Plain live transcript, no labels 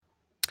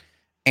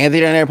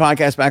Anthony and Air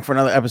podcast back for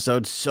another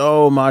episode.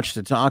 So much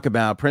to talk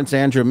about. Prince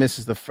Andrew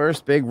misses the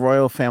first big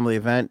royal family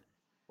event.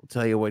 We'll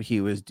tell you what he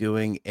was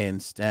doing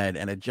instead.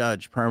 And a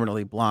judge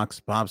permanently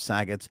blocks Bob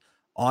Saget's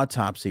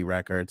autopsy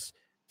records.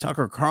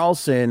 Tucker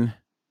Carlson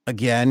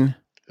again.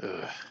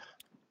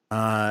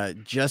 Ugh,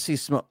 Jesse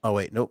Smoke. Oh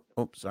wait, nope.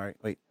 Oh, sorry.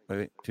 Wait.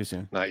 Too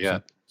soon. not Too yet.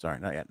 soon. Sorry,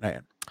 not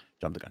yet.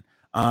 Jumped the gun.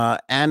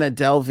 Anna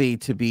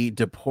Delvey to be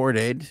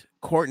deported.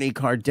 Kourtney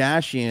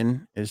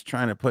Kardashian is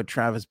trying to put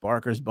Travis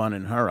Barker's bun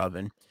in her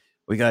oven.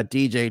 We got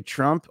DJ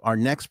Trump, our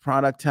next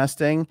product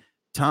testing.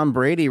 Tom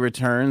Brady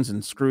returns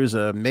and screws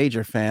a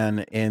major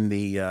fan in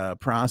the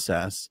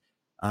process.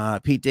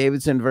 Pete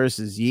Davidson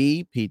versus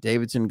Yee. Pete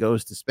Davidson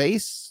goes to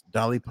space.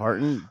 Dolly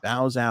Parton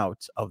bows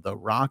out of the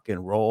Rock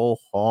and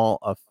Roll Hall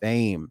of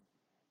Fame.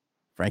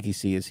 Frankie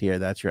C is here.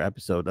 That's your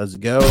episode. Let's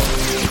go.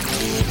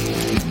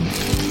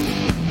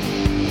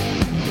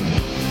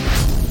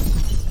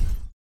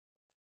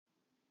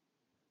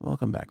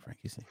 Welcome back,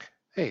 Frankie C.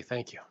 Hey,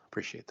 thank you.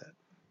 Appreciate that.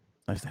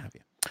 Nice to have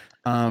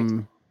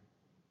you.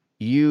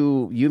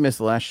 You missed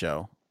the last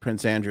show.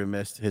 Prince Andrew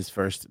missed his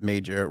first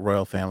major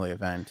royal family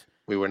event.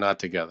 We were not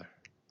together.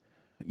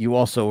 You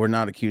also were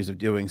not accused of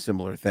doing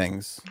similar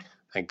things.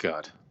 Thank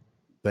God.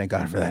 Thank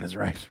God for that is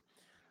right.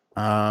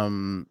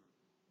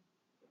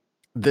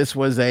 This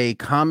was a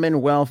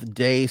Commonwealth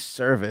Day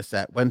service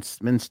at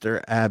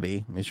Westminster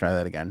Abbey. Let me try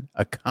that again.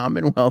 A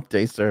Commonwealth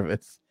Day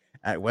service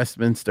at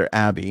Westminster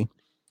Abbey.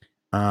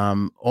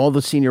 All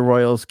the senior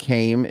royals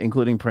came,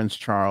 including Prince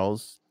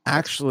Charles.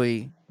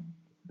 Actually,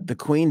 the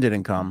Queen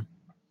didn't come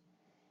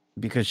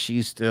because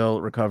she's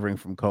still recovering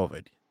from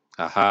COVID.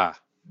 Aha.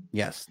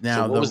 Yes.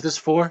 Now, so what was this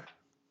for?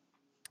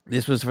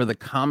 This was for the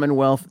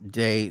Commonwealth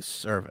Day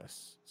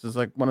service. This is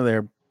like one of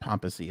their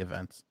pompousy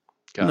events.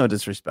 No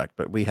disrespect,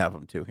 but we have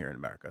them too here in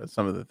America.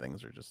 Some of the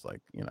things are just like,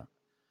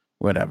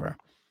 whatever.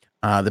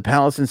 The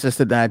palace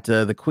insisted that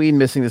the Queen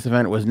missing this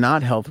event was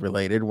not health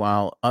related,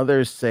 while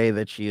others say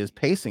that she is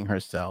pacing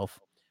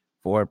herself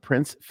for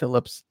Prince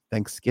Philip's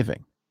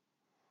Thanksgiving.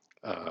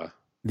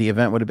 The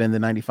event would have been the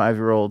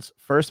 95-year-old's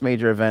first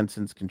major event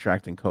since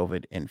contracting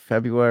COVID in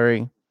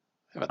February.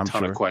 I have a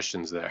ton of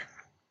questions there.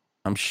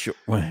 I'm sure.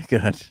 Go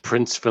ahead.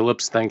 Prince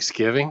Philip's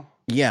Thanksgiving?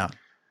 Yeah.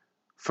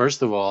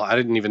 First of all, I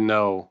didn't even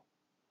know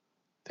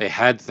they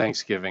had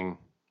Thanksgiving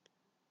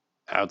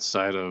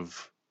outside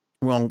of...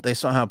 Well, they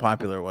saw how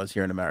popular it was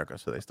here in America,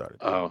 so they started.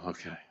 Oh,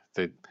 okay.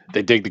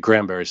 They dig the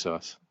cranberry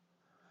sauce.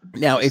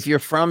 Now, if you're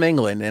from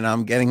England and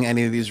I'm getting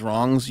any of these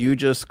wrongs, you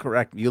just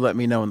correct. You let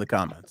me know in the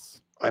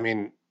comments. I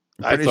mean,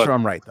 I'm pretty sure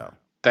I'm right, though.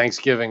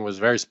 Thanksgiving was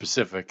very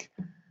specific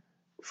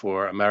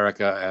for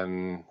America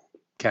and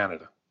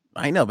Canada.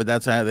 I know, but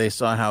that's how they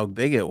saw how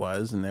big it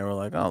was, and they were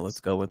like, oh,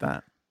 let's go with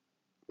that.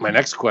 My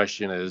next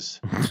question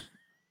is,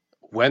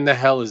 when the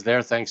hell is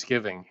their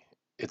Thanksgiving?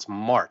 It's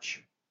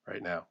March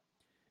right now.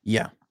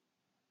 Yeah.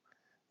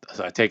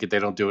 So I take it they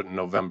don't do it in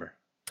November.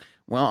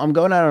 Well, I'm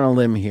going out on a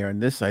limb here,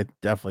 and this I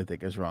definitely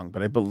think is wrong,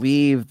 but I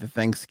believe the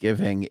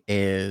Thanksgiving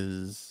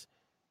is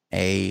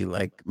a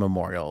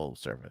memorial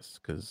service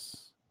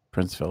because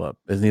Prince Philip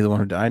isn't he the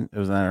one who died?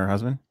 Was that her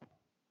husband?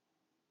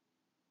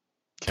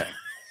 Okay.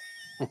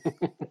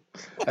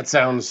 That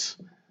sounds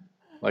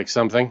like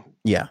something.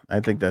 Yeah,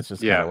 I think that's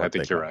just I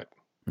think you're right.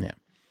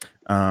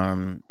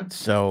 Yeah.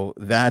 So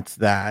that's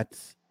that.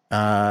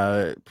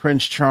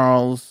 Prince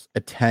Charles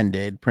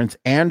attended. Prince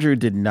Andrew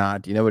did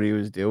not. Do you know what he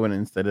was doing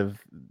instead of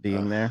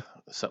being there?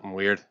 Something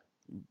weird.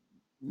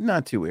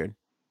 Not too weird.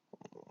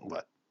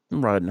 What?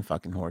 I'm riding a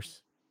fucking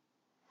horse.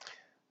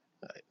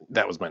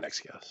 That was my next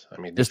guess. I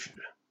mean, just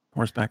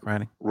horseback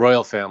riding.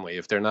 Royal family,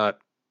 if they're not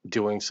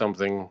doing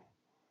something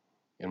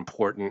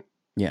important,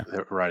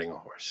 they're riding a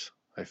horse,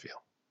 I feel.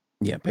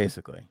 Yeah,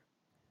 basically.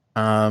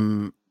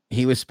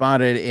 He was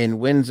spotted in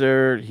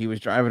Windsor. He was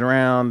driving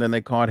around. Then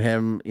they caught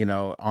him,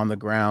 on the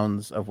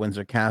grounds of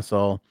Windsor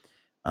Castle.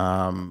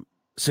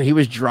 So he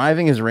was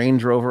driving his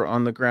Range Rover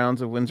on the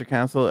grounds of Windsor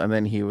Castle, and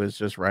then he was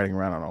just riding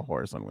around on a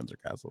horse on Windsor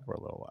Castle for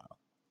a little while.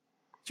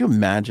 Could you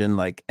imagine,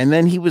 and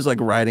then he was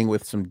ring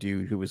with some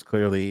dude who was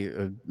clearly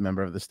a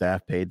member of the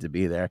staff paid to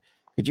be there.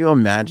 Could you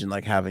imagine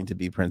having to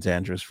be Prince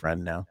Andrew's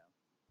friend now?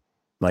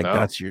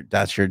 That's your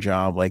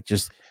job. I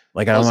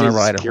don't want to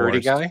ride a security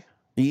guy.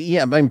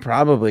 Yeah, I mean,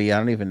 probably. I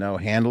don't even know.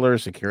 Handler,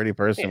 security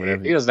person,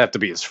 whatever. He doesn't have to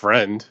be his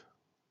friend.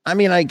 I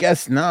mean, I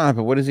guess not.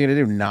 But what is he gonna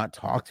do? Not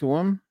talk to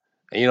him?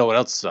 And you know what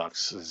else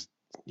sucks is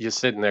you're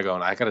sitting there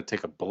going, "I got to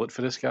take a bullet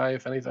for this guy,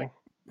 if anything."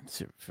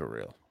 For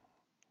real.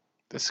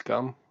 This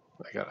scum.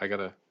 I got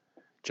to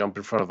jump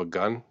in front of a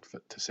gun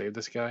to save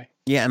this guy.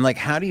 Yeah, and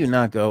how do you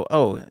not go?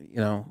 Oh,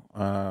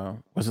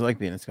 what's it like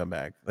being a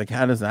scumbag?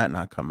 How does that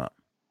not come up?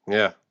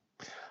 Yeah.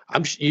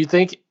 You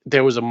think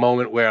there was a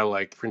moment where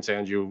Prince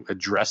Andrew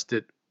addressed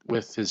it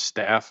with his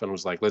staff and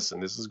was like, listen,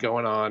 this is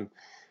going on.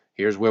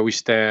 Here's where we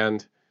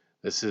stand.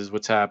 This is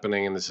what's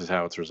happening. And this is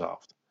how it's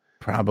resolved.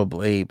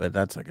 Probably, but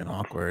that's an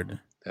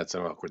awkward. That's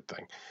an awkward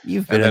thing.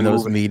 You've been in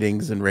those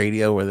meetings in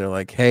radio where they're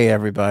like, hey,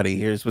 everybody,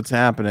 here's what's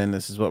happening.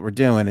 This is what we're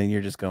doing. And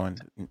you're just going,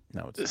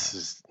 no,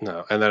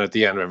 no. And then at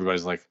the end,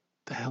 everybody's like,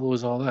 the hell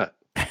was all that?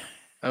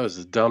 That was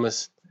the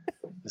dumbest.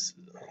 This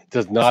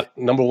does not.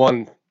 Number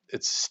one,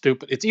 it's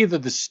stupid. It's either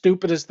the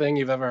stupidest thing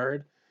you've ever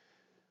heard,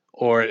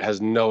 or it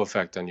has no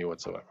effect on you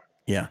whatsoever.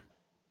 Yeah.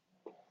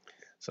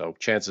 So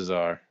chances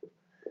are,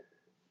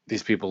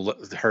 these people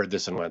heard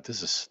this and went,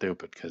 "This is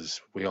stupid,"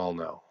 because we all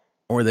know.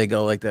 Or they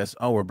go like this: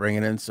 "Oh, we're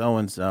bringing in so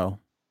and so.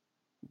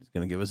 It's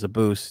gonna give us a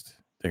boost.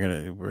 They're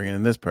gonna bring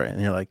in this person,"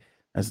 and you're like,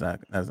 "That's not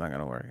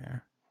gonna work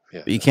here."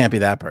 Yeah. But you can't be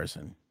that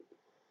person.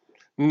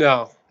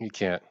 No, you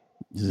can't.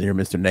 You're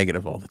Mr.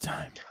 Negative all the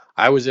time.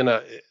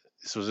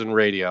 This was in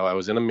radio. I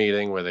was in a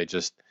meeting where they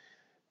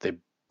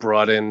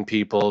brought in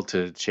people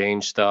to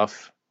change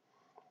stuff,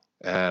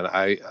 and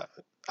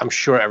I'm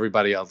sure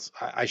everybody else.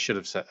 I should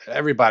have said,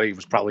 everybody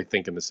was probably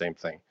thinking the same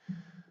thing.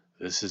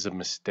 This is a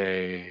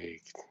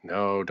mistake.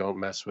 No, don't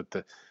mess with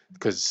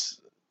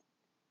because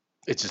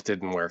it just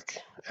didn't work.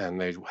 And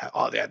they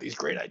had these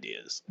great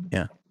ideas.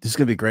 Yeah, this is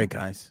gonna be great,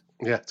 guys.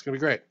 Yeah, it's gonna be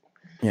great.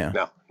 Yeah.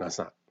 No, it's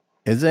not.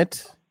 Is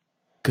it?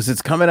 Because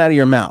it's coming out of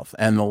your mouth,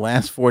 and the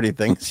last 40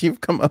 things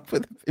you've come up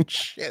with have been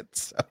shit.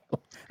 So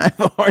I have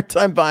a hard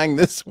time buying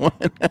this one.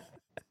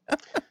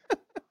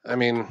 I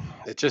mean,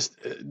 it just,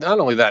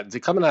 not only that, it's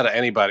coming out of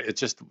anybody. It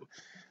just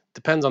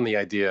depends on the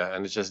idea,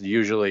 and it's just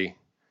usually,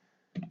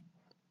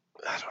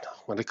 I don't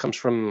know, when it comes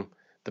from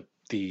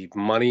the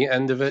money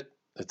end of it,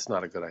 it's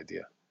not a good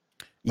idea.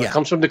 When it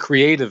comes from the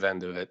creative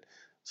end of it,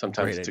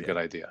 sometimes it's a good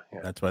idea. Yeah.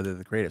 That's why they're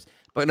the creatives.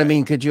 But I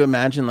mean, could you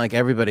imagine, like,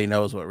 everybody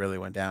knows what really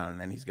went down, and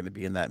then he's going to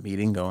be in that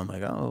meeting going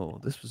like, "Oh,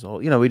 this was all,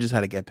 we just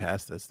had to get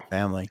past this, the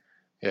family."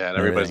 Yeah, and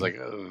everybody's like,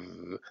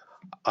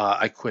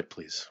 "I quit,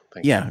 please."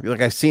 Thank you.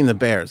 Like, I've seen the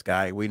Bears,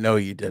 guy. We know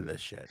you did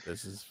this shit.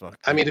 This is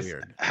fucking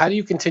weird. How do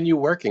you continue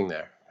working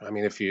there? I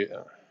mean,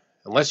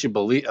 unless you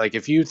believe, like,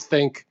 if you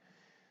think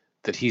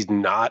that he's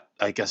not,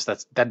 I guess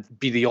that'd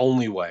be the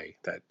only way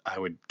that I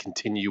would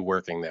continue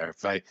working there.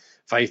 If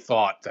I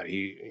thought that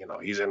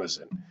he's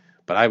innocent,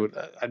 but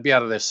I'd be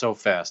out of there so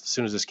fast. As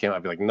soon as this came out,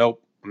 I'd be like,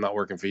 nope, I'm not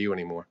working for you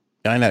anymore.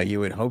 I know you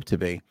would hope to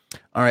be.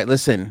 All right,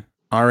 listen,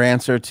 our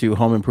answer to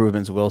Home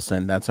Improvements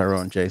Wilson, that's our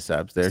own J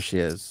Subs. There she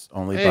is.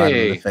 Only bottom of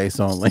the face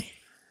only.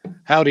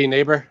 Howdy,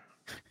 neighbor.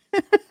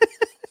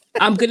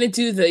 I'm going to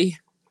do the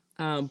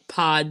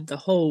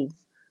whole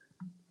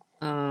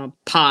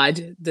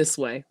pod this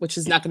way, which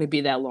is not going to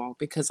be that long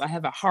because I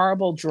have a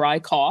horrible dry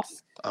cough.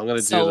 I'm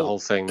going to do the whole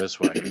thing this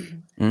way.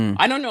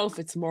 I don't know if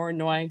it's more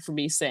annoying for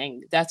me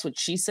saying that's what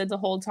she said the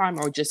whole time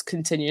or just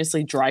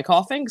continuously dry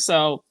coughing.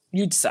 So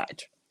you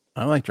decide.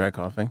 I like dry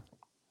coughing.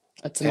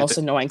 That's the most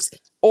annoying.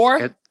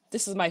 Or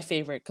this is my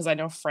favorite because I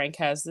know Frank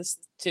has this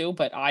too,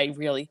 but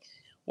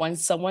when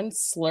someone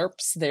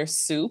slurps their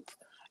soup,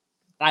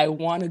 I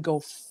want to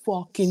go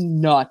fucking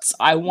nuts.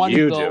 I want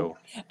to go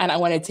and I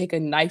want to take a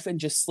knife and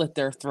just slit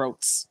their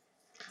throats.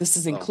 This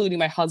is including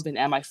my husband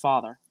and my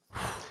father.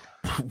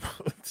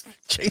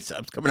 Chase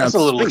up's coming out. That's a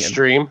little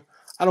extreme.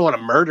 I don't want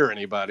to murder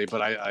anybody,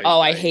 but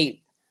I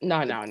hate. No.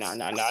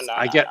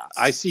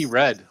 I see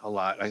red a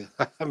lot.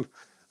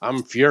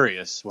 I'm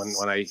furious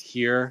when I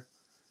hear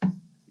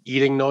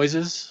eating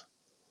noises.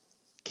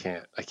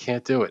 I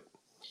can't do it.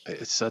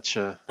 It's such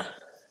a.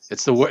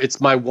 It's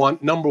my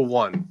number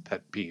one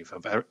pet peeve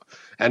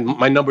and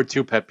my number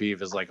two pet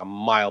peeve is like a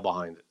mile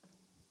behind it.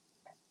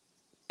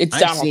 It's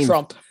Donald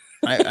Trump.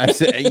 I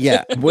said,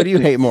 yeah. What do you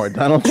hate more,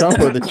 Donald Trump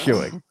or the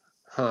chewing?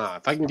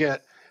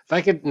 If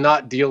I could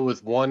not deal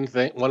with one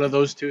of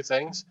those two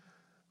things,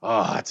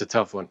 that's a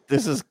tough one.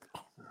 This is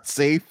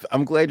safe.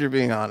 I'm glad you're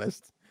being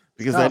honest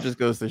because that just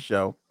goes to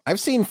show. I've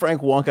seen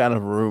Frank walk out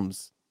of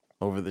rooms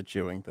over the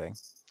chewing thing.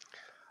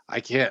 I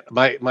can't.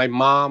 My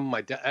mom,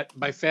 my dad,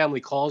 my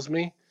family calls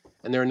me.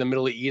 And they're in the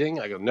middle of eating.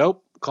 I go,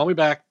 nope, call me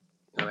back.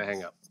 And I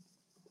hang up.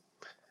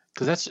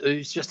 Because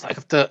it's just like,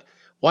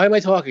 why am I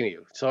talking to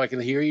you? So I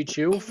can hear you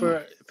chew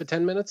for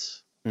 10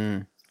 minutes?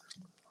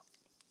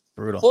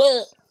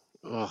 Brutal.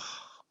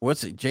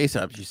 What's it?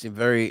 J-Subs, you seem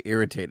very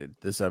irritated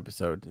this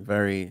episode.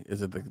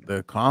 Is it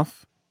the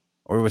cough?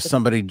 Or was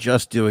somebody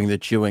just doing the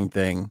chewing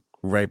thing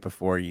right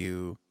before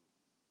we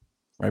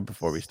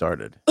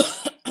started?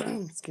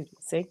 Excuse me.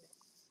 See?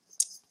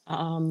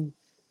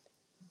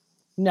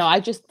 No, I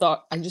just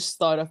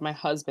thought of my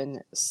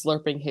husband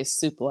slurping his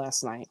soup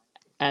last night,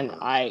 and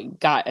I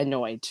got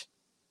annoyed.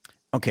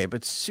 Okay,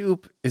 but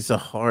soup is a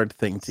hard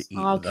thing to eat.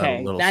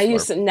 Okay, now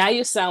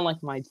you sound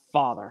like my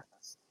father.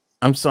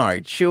 I'm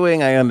sorry,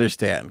 chewing I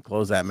understand.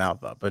 Close that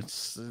mouth up, but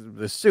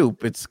the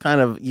soup, it's kind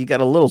of you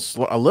got a little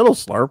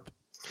slurp.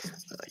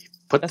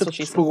 Put the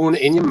spoon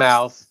in your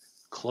mouth,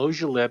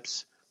 close your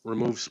lips,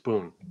 remove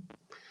spoon.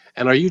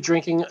 And are you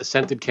drinking a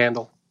scented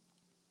candle?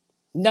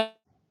 No,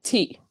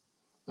 tea.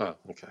 Oh,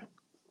 okay.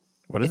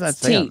 What does that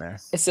say on there?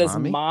 It says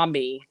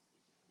mommy.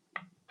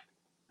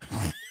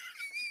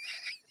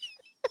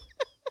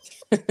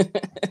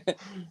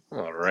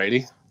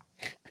 Alrighty.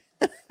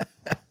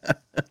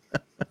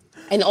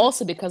 And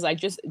also because I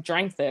just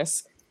drank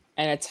this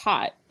and it's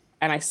hot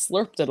and I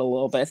slurped it a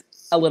little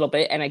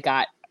bit and I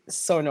got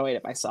so annoyed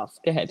at myself.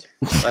 Go ahead.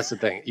 That's the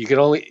thing. You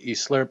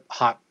slurp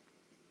hot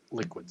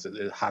liquids,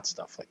 hot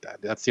stuff like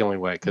that. That's the only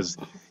way because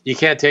you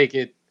can't take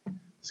it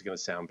This is going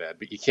to sound bad,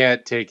 but you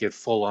can't take it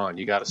full on.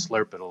 You got to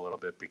slurp it a little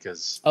bit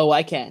because. Oh,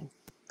 I can.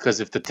 Because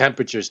if the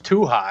temperature's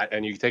too hot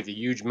and you take a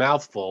huge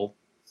mouthful.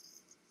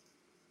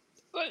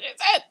 What is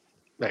that?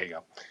 There you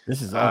go.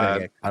 This is all going to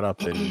get cut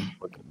up and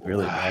look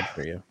really bad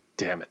for you.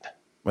 Damn it.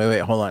 Wait,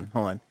 hold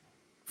on.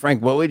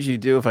 Frank, what would you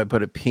do if I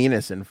put a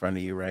penis in front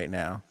of you right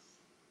now?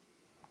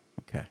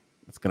 Okay.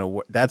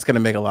 That's gonna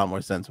make a lot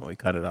more sense when we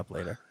cut it up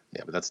later.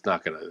 Yeah, but it's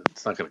not gonna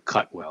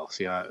cut well.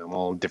 See, I'm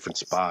all in different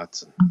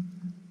spots.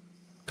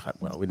 Cut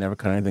well. We never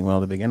cut anything well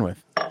to begin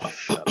with.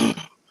 Shut up.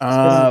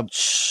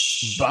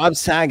 Bob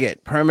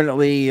Saget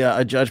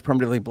a judge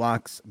permanently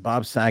blocks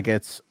Bob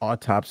Saget's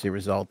autopsy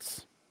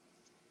results.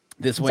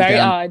 This went very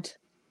down, odd.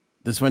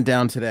 This went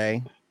down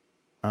today.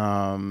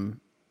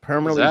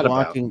 Permanently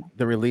blocking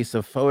the release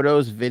of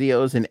photos,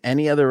 videos, and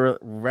any other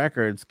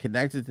records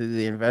connected to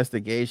the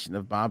investigation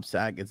of Bob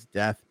Saget's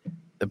death.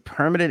 The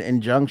permanent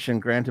injunction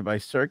granted by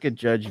Circuit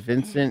Judge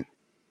Vincent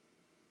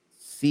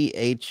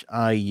Chiu.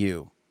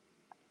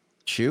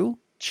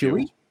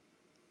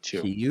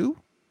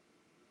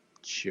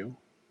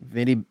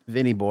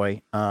 Vinny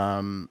boy.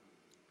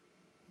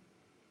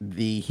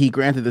 He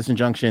granted this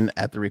injunction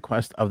at the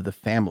request of the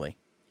family.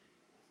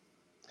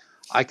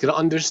 I could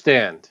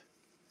understand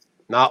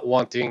not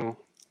wanting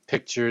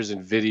pictures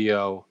and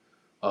video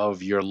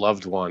of your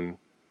loved one,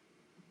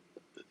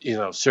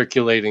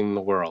 circulating in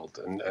the world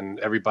and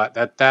everybody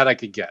that I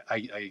could get.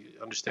 I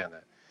understand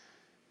that.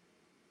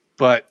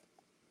 But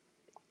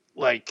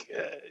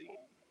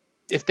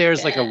if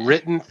there's like a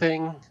written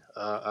thing,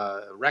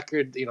 a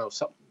record,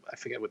 something, I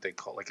forget what they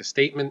call it, like a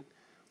statement.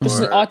 This is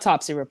an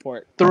autopsy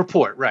report. The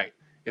report, right.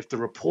 If the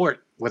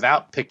report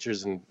without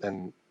pictures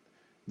and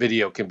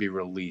video can be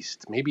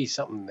released, maybe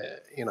something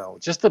that,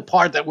 just the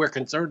part that we're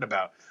concerned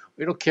about.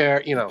 We don't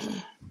care,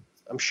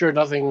 I'm sure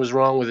nothing was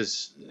wrong with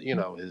his,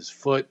 his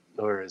foot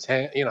or his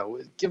hand,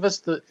 give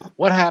us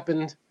what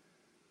happened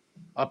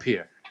up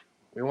here.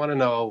 We want to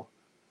know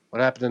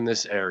what happened in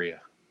this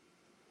area.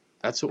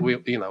 That's what we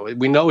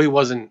know he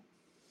wasn't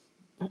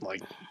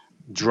like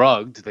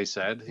drugged, they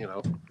said,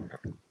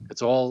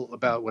 it's all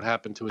about what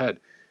happened to his head.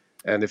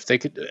 And if they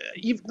could,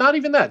 not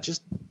even that,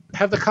 just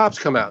have the cops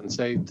come out and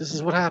say, this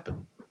is what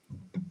happened.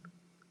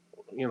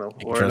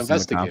 Or an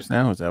investigator. Cops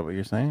now? Is that what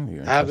you're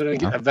saying? Have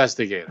an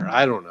investigator.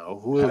 I don't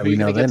know. Who are you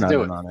going to get to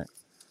do it? On it?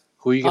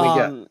 Who are you going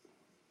to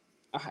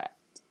get? Okay.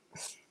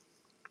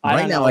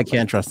 Right now, I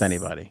can't trust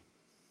anybody.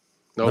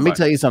 Nobody. Let me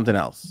tell you something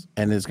else,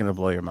 and it's going to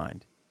blow your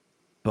mind.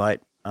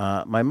 But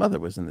my mother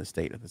was in the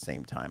state at the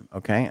same time,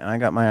 okay? And I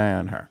got my eye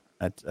on her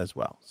as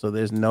well. So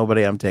there's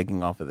nobody I'm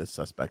taking off of this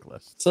suspect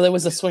list. So there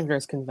was a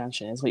swingers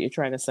convention, is what you're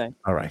trying to say.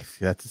 All right.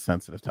 That's a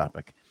sensitive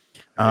topic.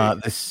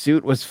 The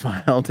suit was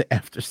filed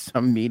after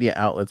some media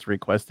outlets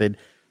requested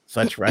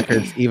such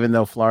records, even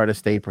though Florida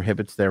state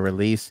prohibits their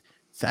release.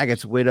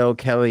 Saget's widow,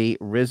 Kelly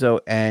Rizzo,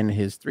 and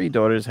his 3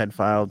 daughters had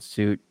filed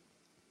suit.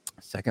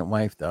 Second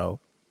wife, though.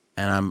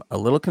 And I'm a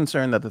little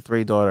concerned that the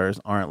 3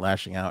 daughters aren't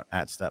lashing out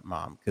at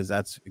stepmom, because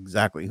that's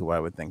exactly who I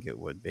would think it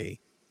would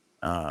be.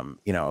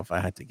 If I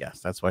had to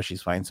guess, that's why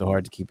she's fighting so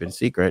hard to keep it a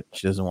secret.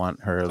 She doesn't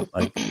want her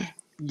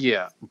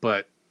Yeah,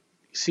 but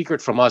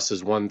secret from us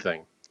is one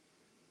thing.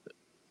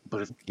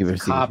 But if the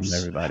cops,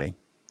 everybody.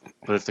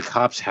 But if the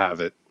cops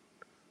have it,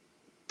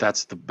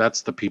 that's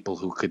the people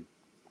who could,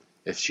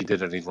 if she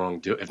did any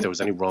if there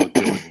was any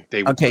wrongdoing,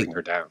 they would bring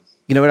her down.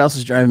 You know what else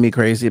is driving me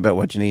crazy about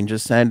what Janine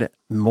just said?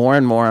 More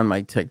and more on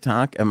my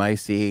TikTok, am I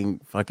seeing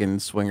fucking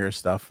swinger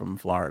stuff from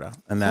Florida?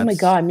 And that's, oh my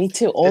god, me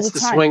too. All the time.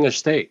 It's the swinger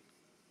state.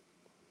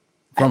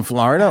 From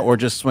Florida, or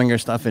just swinger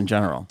stuff in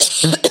general?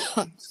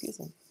 Excuse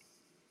me,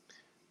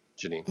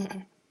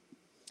 Janine.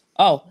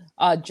 Oh,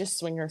 just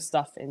swinger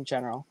stuff in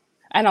general.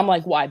 And I'm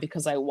like, why?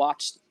 Because I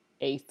watched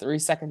a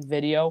 3-second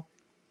video,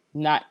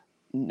 not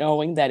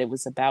knowing that it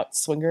was about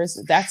swingers.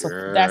 That's what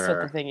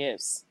the thing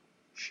is.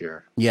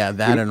 Sure. Yeah,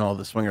 that and all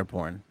the swinger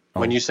porn.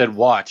 When you said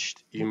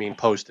watched, you mean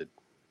posted.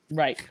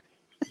 Right.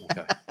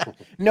 Okay.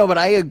 No, but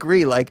I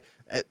agree. Like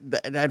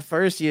at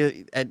first,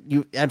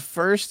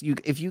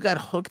 if you got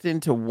hooked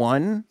into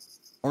one,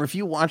 or if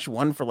you watch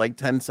one for like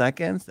 10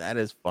 seconds, that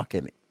is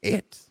fucking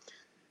it.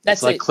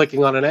 That's like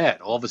clicking on an ad.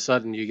 All of a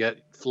sudden, you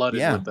get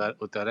flooded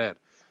with that ad.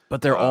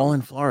 But they're all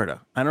in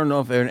Florida. I don't know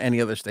if any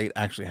other state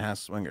actually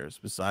has swingers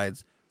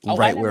besides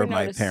where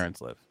my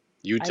parents live.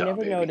 Utah. I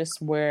never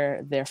noticed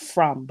where they're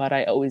from, but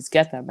I always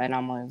get them, and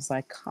I'm always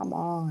like, come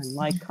on.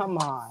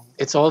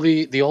 It's all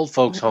the old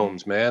folks'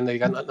 homes, man. They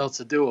got nothing else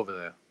to do over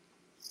there.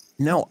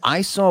 No,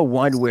 I saw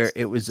one where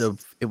it was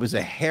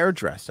a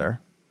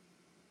hairdresser,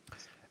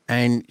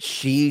 and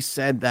she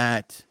said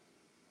that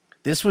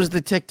this was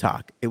the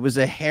TikTok. It was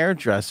a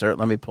hairdresser.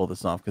 Let me pull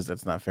this off because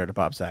that's not fair to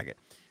Bob Saget.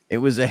 It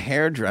was a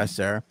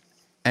hairdresser,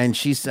 and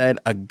she said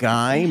a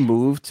guy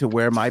moved to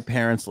where my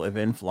parents live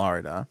in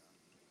Florida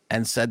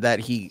and said that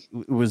he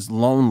was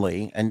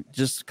lonely and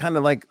just kind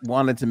of like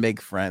wanted to make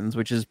friends,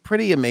 which is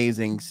pretty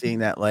amazing, seeing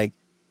that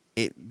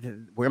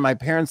where my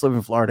parents live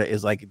in Florida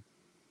is like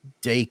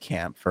day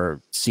camp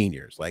for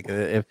seniors. Like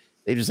if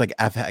They just like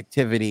have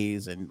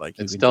activities and like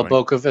it's still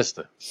Boca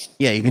Vista.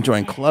 Yeah, you can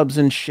join clubs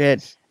and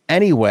shit.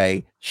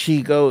 Anyway,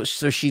 she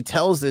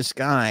tells this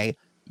guy,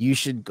 you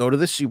should go to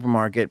the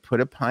supermarket, put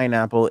a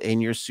pineapple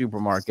in your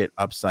supermarket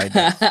upside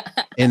down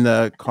in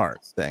the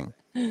cart thing,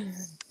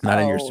 not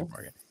in your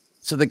supermarket.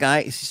 So the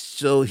guy,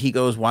 he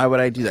goes, why would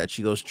I do that?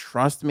 She goes,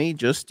 trust me,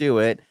 just do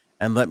it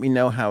and let me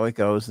know how it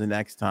goes the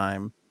next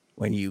time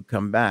when you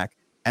come back.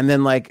 And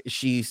then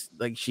she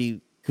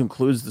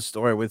concludes the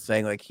story with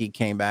saying like he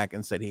came back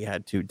and said he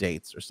had 2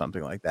 dates or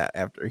something like that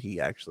after he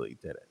actually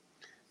did it.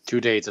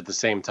 2 dates at the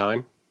same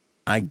time?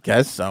 I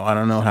guess so. I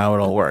don't know how it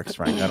all works,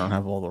 Frank. I don't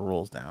have all the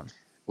rules down.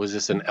 Was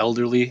this an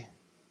elderly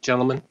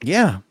gentleman?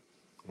 Yeah.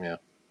 Yeah.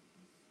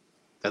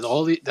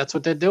 That's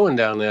what they're doing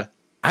down there.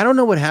 I don't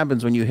know what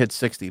happens when you hit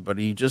 60, but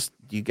you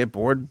get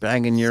bored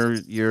banging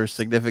your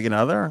significant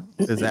other?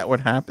 Is that what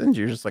happens?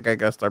 You're just like, I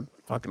gotta start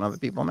fucking other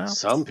people now?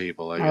 Some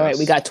people, I guess. All right,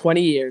 we got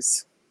 20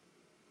 years.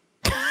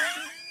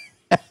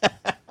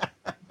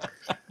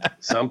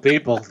 Some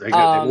people, they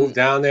move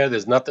down there.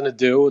 There's nothing to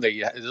do.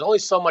 There's only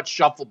so much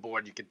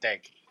shuffleboard you can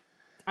take.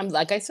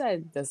 Like I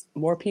said, there's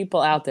more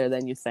people out there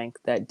than you think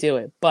that do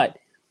it. But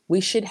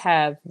we should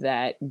have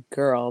that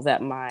girl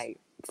that my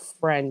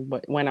friend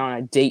went on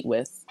a date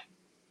with,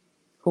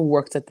 who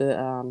worked at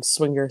the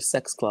Swinger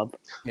Sex Club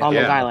on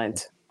Long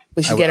Island.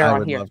 We should get her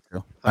on here.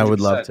 I would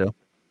love to.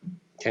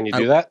 Can you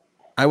do that?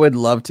 I would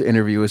love to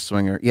interview a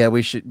swinger. Yeah,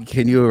 we should.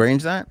 Can you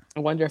arrange that? I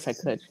wonder if I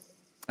could.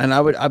 And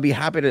I'd be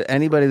happy to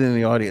anybody in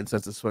the audience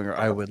that's a swinger.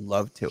 I would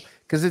love to,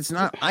 because it's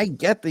not. I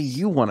get the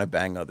you want to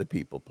bang other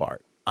people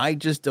part. I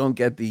just don't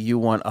get the you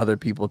want other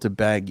people to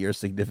bang your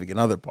significant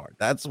other part.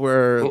 That's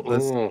where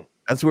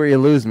that's where you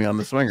lose me on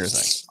the swinger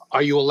thing.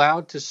 Are you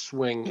allowed to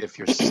swing if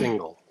you're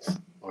single,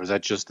 or is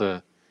that just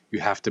you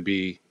have to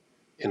be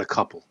in a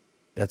couple?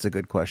 That's a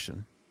good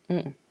question.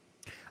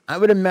 I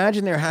would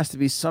imagine there has to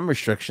be some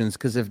restrictions,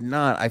 because if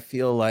not, I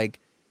feel like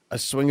a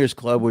swingers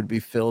club would be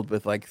filled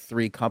with like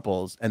 3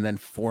 couples and then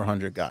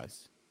 400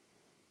 guys.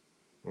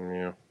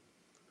 Yeah.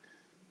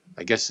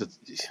 I guess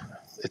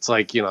it's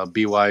like,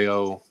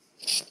 BYO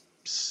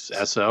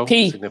SO,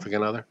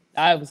 significant other.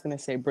 I was going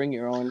to say bring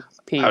your own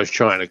P. I was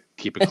trying to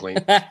keep it clean.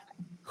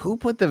 Who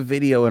put the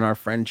video in our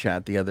friend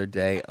chat the other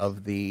day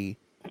of the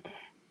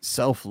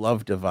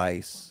self-love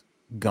device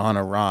gone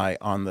awry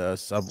on the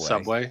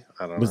subway?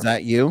 I don't know. Was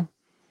that you?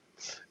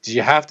 Did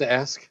you have to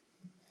ask?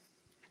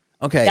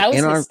 Okay. That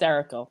was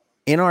hysterical.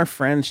 In our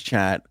friends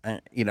chat,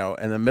 in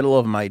the middle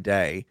of my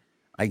day,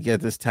 I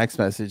get this text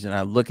message and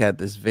I look at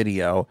this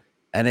video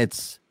and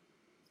it's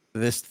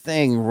this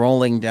thing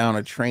rolling down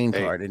a train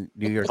card in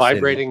New York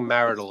vibrating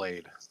marital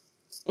aid.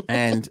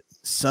 And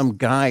some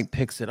guy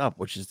picks it up,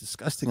 which is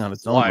disgusting on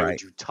its own Why right.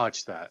 would you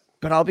touch that?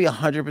 But I'll be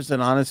 100%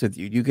 honest with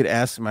you. You could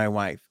ask my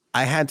wife.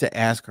 I had to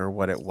ask her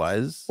what it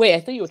was. Wait, I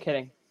thought you were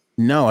kidding.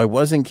 No, I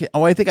wasn't kidding.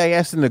 Oh, I think I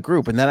asked in the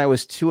group, and then I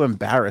was too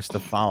embarrassed to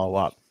follow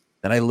up.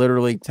 Then I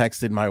literally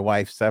texted my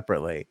wife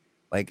separately.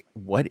 Like,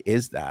 what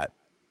is that?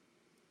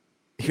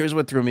 Here's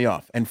what threw me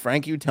off. And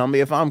Frank, you tell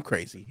me if I'm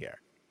crazy here.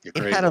 You're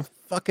crazy. It had a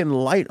fucking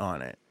light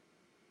on it.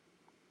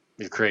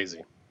 You're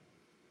crazy.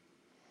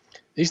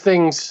 These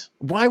things.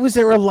 Why was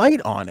there a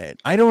light on it?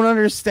 I don't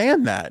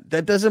understand that.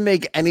 That doesn't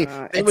make any.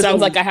 It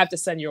sounds like I have to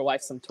send your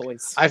wife some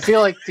toys. I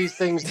feel like these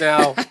things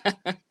now,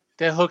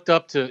 they're hooked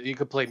up to. You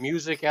could play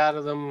music out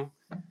of them.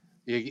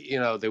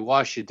 They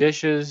wash your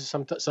dishes.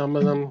 Some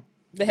of them.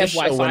 They have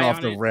Wi-Fi. Went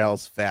off the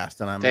rails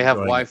fast, and they have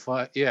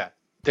Wi-Fi. Yeah,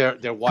 they're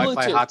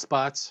Wi-Fi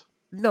hotspots.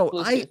 No,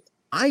 Bluetooth.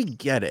 I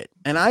get it.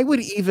 And I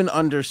would even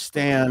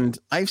understand.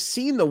 I've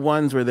seen the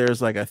ones where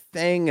there's like a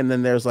thing and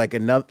then there's like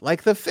another,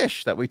 like the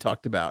fish that we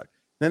talked about.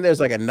 Then there's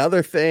like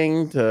another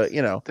thing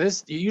to,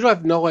 This, you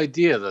have no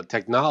idea the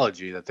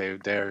technology that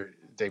they've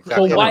got.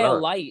 So why a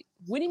light?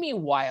 What do you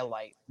mean why a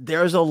light?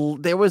 There was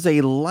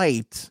a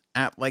light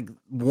at like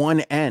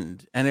one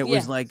end and it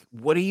was like,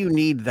 what do you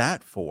need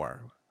that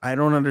for? I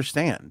don't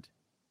understand.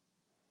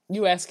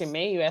 You asking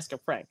me? You asking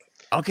Frank?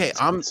 Okay.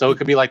 So it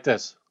could be like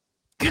this.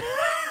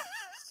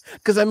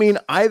 Because,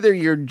 either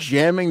you're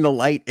jamming the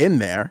light in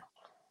there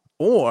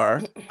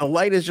or the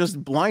light is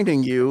just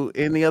blinding you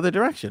in the other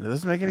direction. It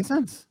doesn't make any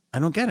sense. I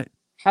don't get it.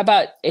 How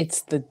about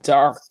it's the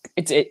dark?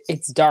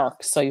 It's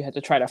dark, so you have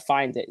to try to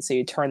find it. So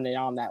you turn it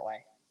on that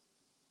way.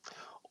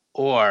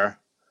 Or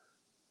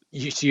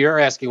you're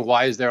asking,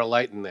 why is there a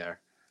light in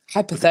there?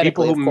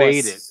 Hypothetically, the people who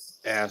made it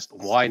asked,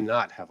 why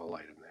not have a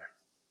light in there?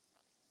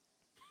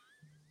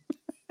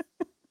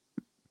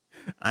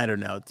 I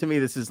don't know. To me,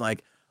 this is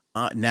like,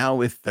 now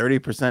with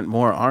 30%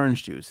 more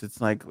orange juice, it's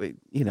like,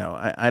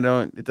 I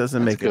don't. It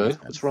doesn't make good. Any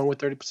sense. What's wrong with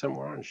 30%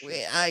 more orange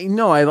juice? I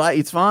know.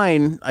 It's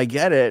fine. I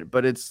get it,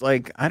 but it's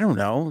like, I don't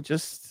know.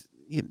 Just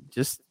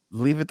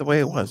leave it the way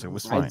it was. It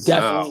was fine. I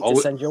definitely need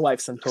to send your wife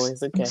some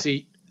toys. Okay.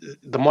 See,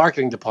 the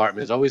marketing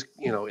department is always,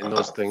 in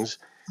those things,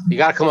 you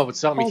got to come up with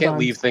something. You can't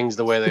leave things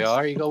the way they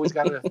are. You always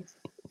got to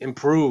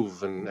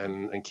improve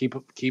and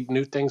keep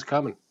new things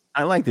coming.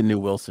 I like the new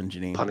Wilson,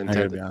 Janine. Pun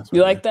intended.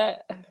 You like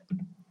that?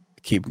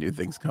 Keep new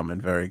things coming.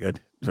 Very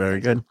good. Very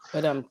good.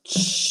 But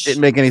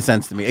didn't make any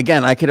sense to me.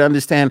 Again, I could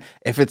understand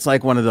if it's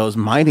like one of those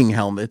mining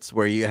helmets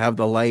where you have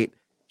the light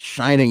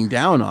shining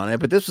down on it,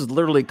 but this was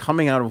literally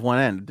coming out of one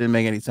end. It didn't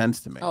make any sense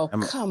to me. Oh,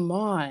 come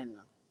on.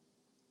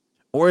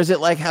 Or is it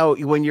like how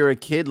when you're a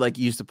kid, like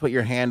you used to put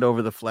your hand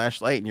over the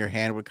flashlight and your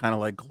hand would kind of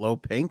like glow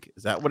pink?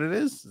 Is that what it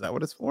is? Is that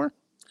what it's for?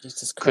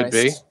 Jesus Christ. Could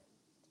be.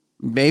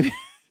 Maybe.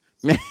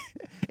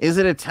 Is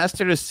it a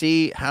tester to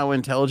see how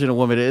intelligent a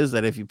woman is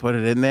that if you put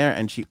it in there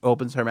and she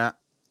opens her mouth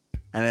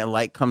and a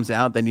light comes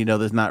out, then you know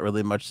there's not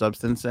really much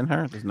substance in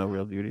her? There's no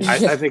real beauty.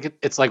 I think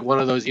it's like one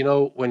of those,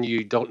 when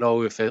you don't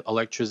know if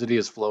electricity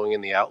is flowing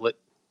in the outlet,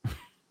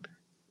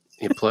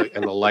 you plug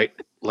and the light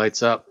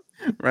lights up.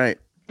 Right.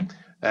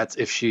 That's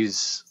if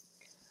she's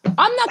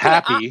I'm not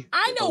happy.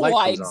 I know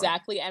why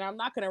exactly, and I'm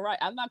not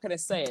gonna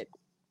say it.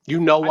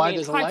 You know why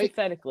there's a light?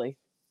 Hypothetically.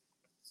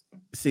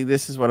 See,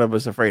 this is what I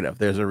was afraid of.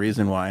 There's a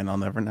reason why, and I'll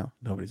never know.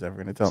 Nobody's ever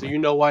going to tell me. So you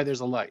know why there's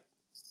a light?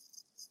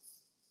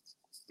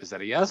 Is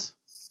that a yes?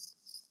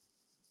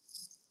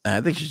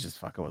 I think she's just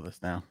fucking with us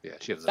now. Yeah,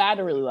 she has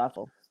battery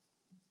level.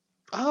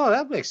 Oh,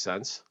 that makes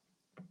sense.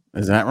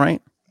 Is that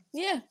right?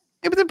 Yeah.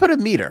 Yeah, but then put a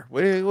meter.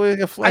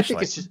 With a flashlight. I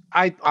think it's just.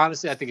 I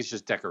think it's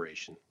just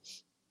decoration.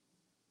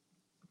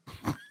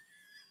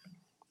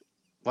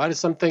 Why do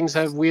some things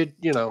have weird,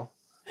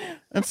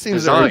 That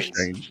seems designs.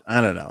 Very strange.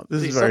 I don't know.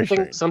 This is very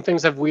strange. Some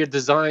things have weird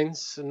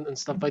designs and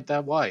stuff like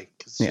that. Why?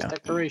 Because it's just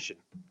decoration.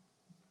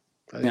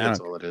 I think that's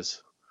all it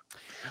is.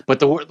 But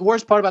the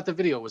worst part about the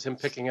video was him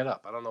picking it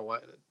up. I don't know why.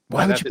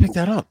 Why would you pick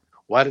that up?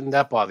 Why didn't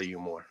that bother you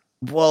more?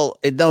 Well,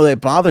 no,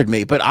 it bothered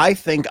me. But I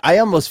think I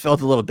almost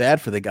felt a little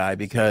bad for the guy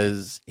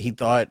because he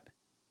thought,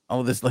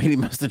 oh, this lady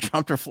must have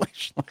dropped her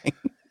flashlight.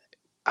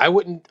 I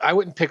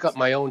wouldn't pick up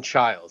my own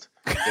child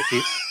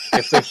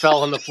if they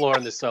fell on the floor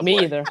in the subway.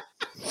 Me either.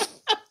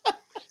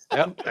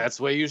 Yep, that's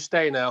where you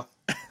stay now.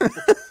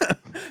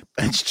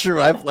 That's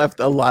true. I've left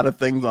a lot of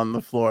things on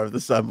the floor of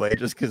the subway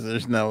just because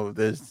there's just no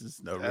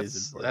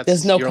reason for it.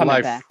 There's no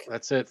coming back.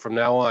 That's it. From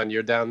now on,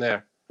 you're down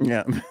there.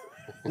 Yeah.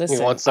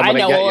 Listen, I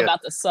know all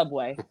about the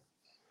subway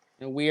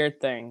and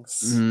weird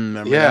things.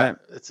 Remember that?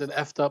 It's an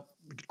effed up,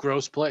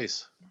 gross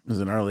place. It was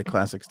an early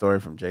classic story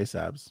from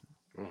J-Sabs.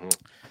 Mm-hmm.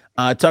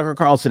 Tucker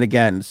Carlson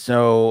again.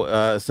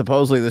 So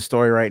supposedly the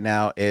story right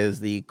now is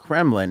the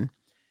Kremlin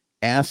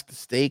asked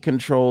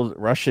state-controlled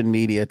Russian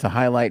media to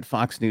highlight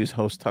Fox News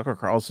host Tucker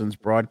Carlson's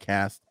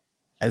broadcast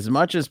as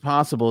much as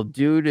possible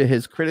due to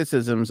his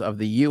criticisms of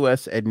the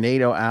U.S. and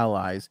NATO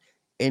allies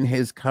in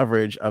his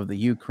coverage of the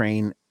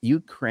Ukraine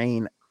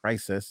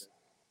crisis,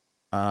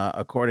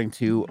 according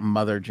to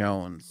Mother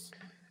Jones.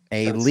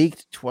 A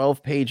leaked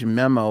 12-page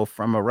memo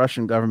from a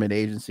Russian government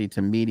agency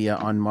to media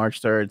on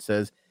March 3rd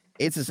says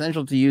it's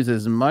essential to use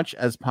as much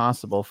as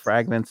possible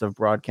fragments of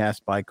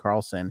broadcast by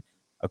Carlson,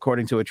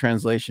 according to a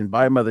translation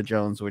by Mother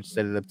Jones, which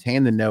said it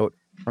obtained the note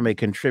from a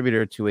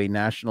contributor to a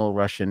national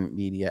Russian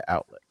media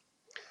outlet.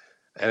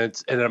 And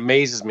it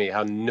amazes me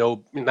how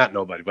not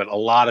nobody, but a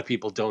lot of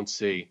people don't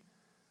see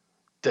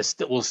this.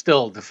 Will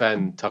still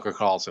defend Tucker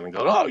Carlson and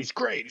go, "Oh, he's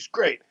great, he's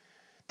great."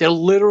 They're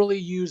literally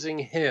using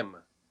him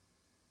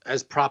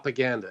as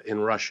propaganda in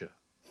Russia.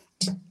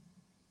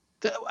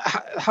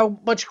 How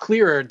much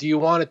clearer do you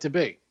want it to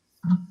be?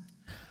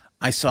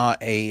 I saw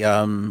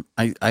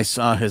I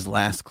saw his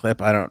last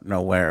clip. I don't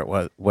know where it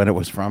was, when it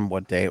was from,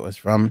 what day it was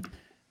from,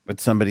 but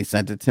somebody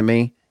sent it to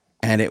me,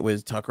 and it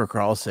was Tucker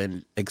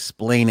Carlson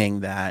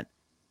explaining that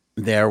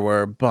there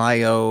were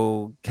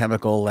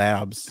biochemical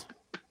labs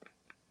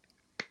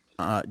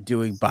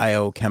doing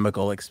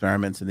biochemical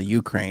experiments in the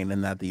Ukraine,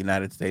 and that the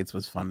United States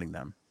was funding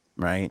them,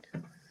 right?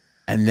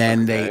 And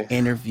then they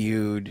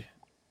interviewed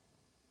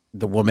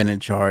the woman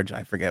in charge.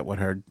 I forget what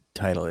her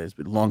title is,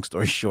 but long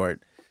story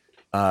short,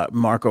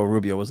 Marco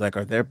Rubio was like,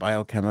 "Are there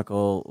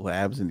biochemical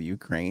labs in the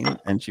Ukraine?"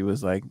 And she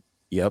was like,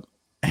 "Yep."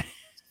 And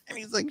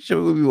he's like,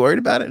 "Should we be worried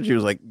about it?" And she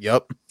was like,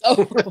 "Yep."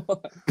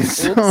 Oh.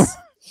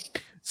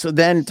 So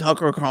then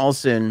Tucker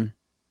Carlson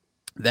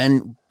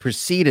then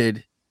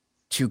proceeded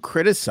to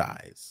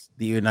criticize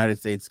the United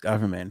States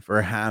government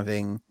for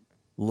having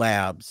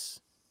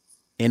labs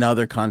in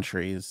other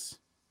countries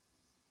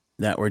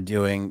that were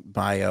doing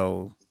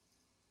bio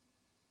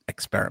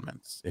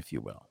experiments, if you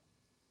will.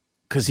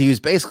 Because he was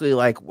basically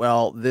like,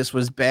 well, this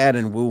was bad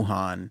in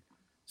Wuhan,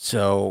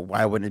 so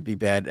why wouldn't it be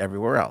bad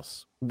everywhere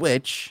else?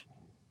 Which,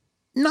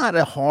 not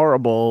a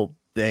horrible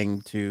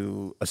thing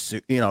to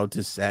assume,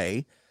 to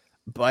say,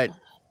 but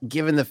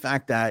given the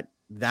fact that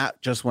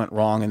just went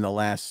wrong in the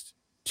last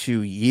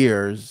 2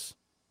 years,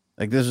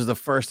 like this is the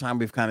first time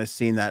we've kind of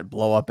seen that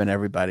blow up in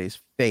everybody's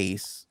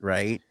face,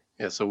 right?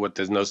 Yeah. So what?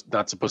 There's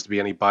not supposed to be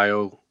any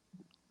bio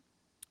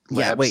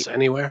labs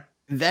anywhere.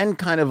 Then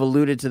kind of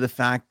alluded to the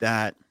fact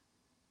that,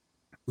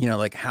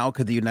 like, how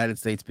could the United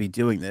States be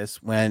doing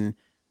this when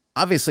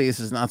obviously this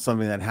is not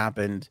something that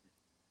happened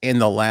in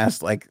the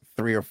last like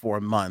 3 or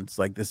 4 months.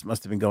 Like this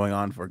must have been going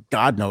on for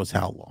God knows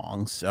how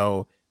long.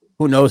 So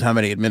who knows how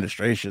many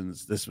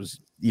administrations this was,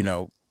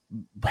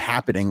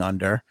 happening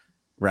under,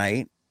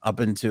 right?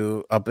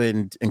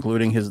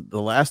 including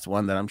the last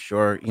one that I'm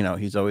sure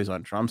he's always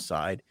on Trump's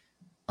side.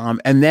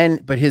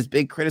 But his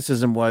big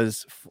criticism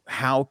was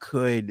how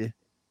could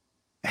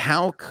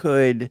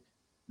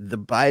the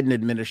Biden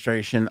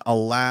administration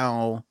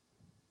allow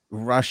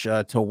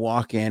Russia to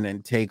walk in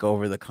and take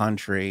over the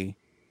country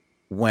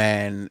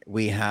when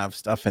we have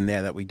stuff in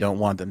there that we don't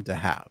want them to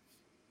have.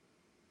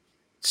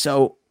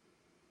 So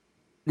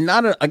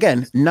not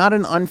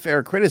an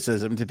unfair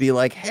criticism to be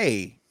like,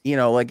 hey,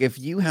 like if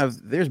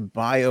there's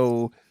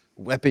bio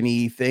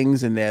weapony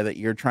things in there that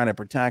you're trying to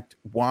protect,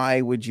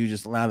 why would you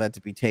just allow that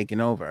to be taken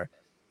over?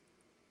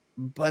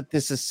 But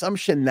this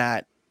assumption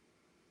that,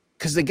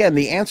 because again,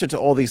 the answer to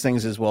all these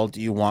things is, well, do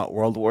you want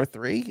World War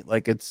III?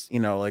 Like it's,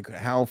 like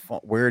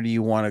where do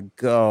you want to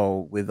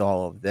go with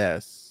all of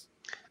this?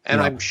 And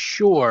I'm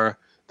sure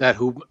that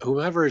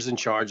whomever is in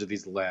charge of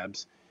these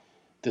labs,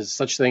 there's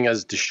such thing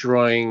as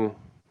destroying.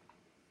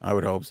 I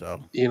would hope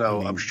so.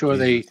 I'm sure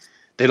they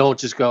don't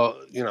just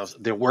go,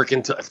 they're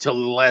working till the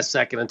last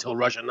second until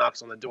Russia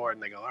knocks on the door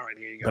and they go, all right,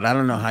 here you go. But I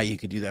don't know how you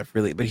could do that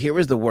freely. But here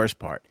was the worst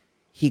part.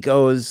 He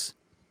goes,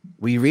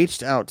 we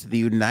reached out to the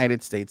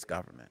United States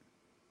government.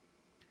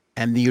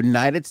 And the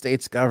United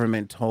States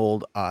government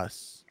told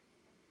us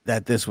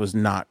that this was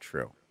not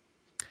true.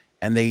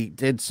 And they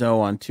did so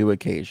on 2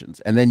 occasions.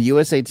 And then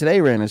USA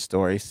Today ran a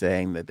story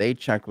saying that they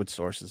checked with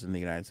sources in the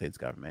United States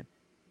government,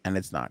 and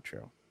it's not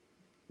true.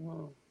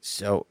 Whoa.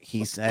 So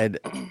he said,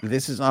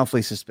 this is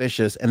awfully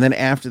suspicious. And then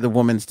after the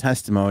woman's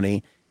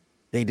testimony,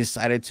 they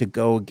decided to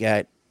go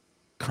get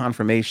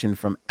confirmation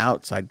from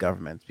outside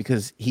governments,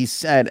 because he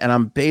said, and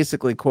I'm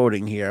basically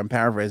quoting here, I'm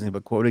paraphrasing,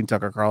 but quoting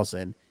Tucker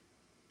Carlson,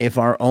 if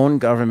our own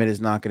government is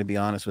not going to be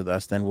honest with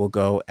us, then we'll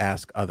go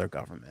ask other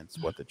governments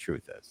what the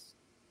truth is.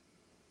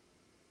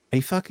 Are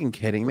you fucking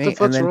kidding me? What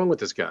the fuck's wrong with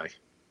this guy?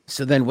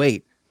 So then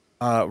wait,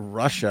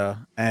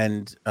 Russia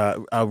and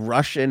a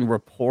Russian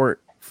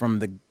report from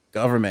the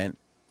government,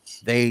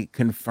 they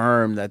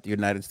confirmed that the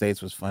United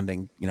States was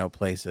funding,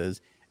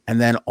 places.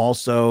 And then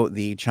also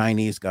the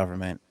Chinese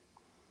government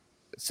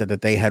said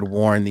that they had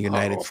warned the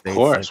United States. Of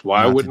course.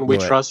 Why wouldn't we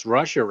trust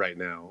Russia right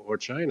now or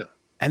China?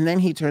 And then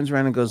he turns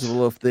around and goes,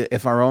 well,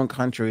 if our own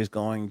country is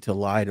going to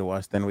lie to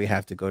us, then we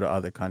have to go to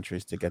other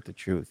countries to get the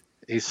truth.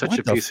 He's such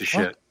a piece of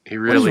shit. He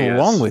really is. What is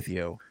wrong with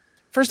you?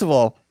 First of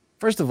all,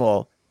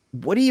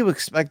 what do you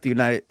expect the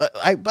United...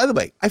 by the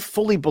way, I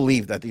fully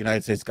believe that the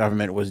United States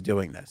government was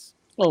doing this.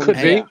 Could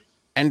be.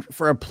 And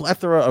for a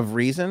plethora of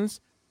reasons,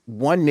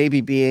 one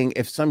maybe being,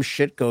 if some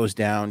shit goes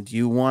down, do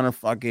you want to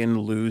fucking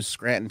lose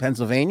Scranton,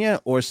 Pennsylvania,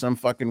 or some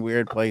fucking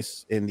weird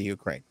place in the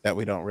Ukraine that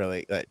we don't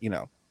really,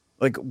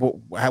 like,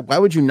 why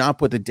would you not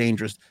put the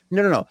dangerous...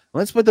 No.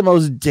 Let's put the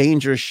most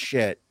dangerous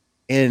shit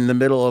in the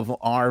middle of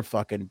our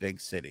fucking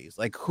big cities.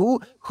 Like, who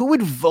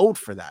would vote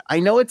for that? I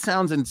know it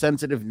sounds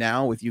insensitive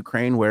now with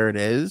Ukraine where it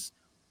is,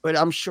 but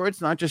I'm sure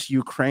it's not just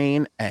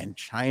Ukraine and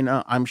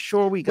China. I'm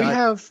sure we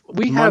have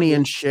money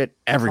and shit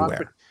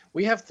everywhere.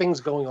 We have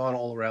things going on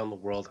all around the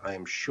world, I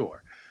am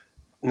sure.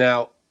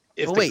 Now,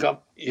 if wait,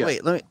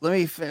 let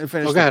me finish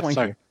the point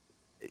here.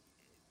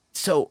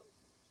 So,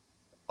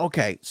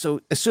 okay,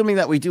 so assuming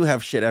that we do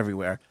have shit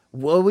everywhere,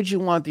 what would you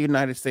want the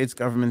United States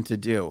government to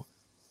do?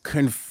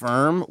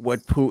 Confirm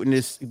what Putin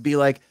is, be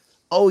like,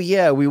 oh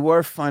yeah, we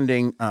were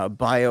funding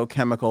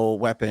biochemical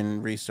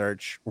weapon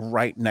research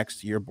right next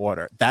to your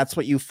border. That's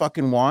what you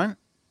fucking want?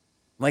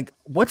 Like,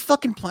 what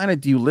fucking planet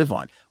do you live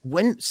on?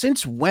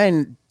 Since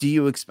when do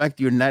you expect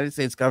the United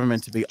States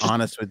government to be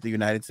honest with the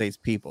United States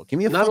people? Give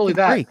me a not only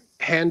that, break.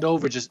 Hand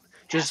over, just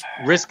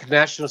risk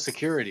national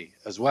security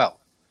as well.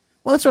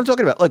 Well, that's what I'm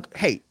talking about. Look,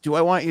 hey, do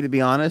I want you to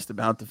be honest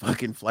about the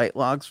fucking flight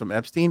logs from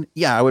Epstein?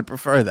 Yeah, I would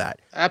prefer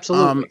that.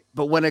 Absolutely.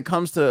 But when it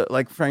comes to,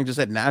 like Frank just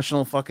said,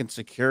 national fucking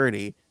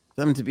security,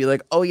 them to be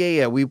like, oh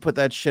yeah, we put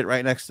that shit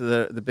right next to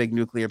the big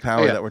nuclear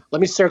power that we're...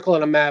 Let me circle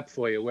on a map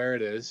for you where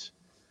it is,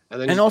 and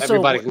then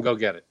everybody can go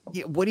get it.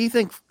 Yeah, what do you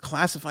think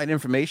classified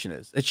information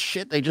is? It's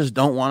shit they just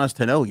don't want us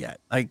to know yet.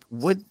 Like,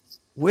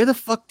 where the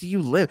fuck do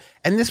you live?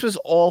 And this was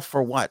all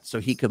for what? So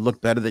he could look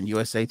better than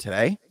USA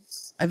Today?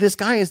 And this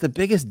guy is the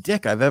biggest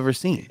dick I've ever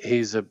seen.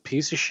 He's a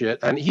piece of shit.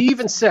 And he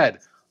even said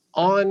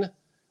on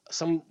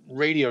some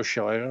radio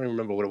show, I don't even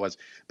remember what it was,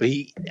 but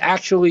he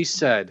actually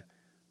said,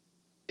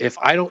 if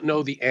I don't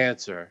know the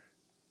answer,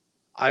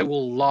 I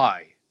will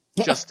lie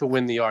just to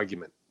win the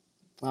argument.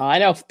 Oh, I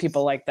know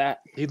people like that.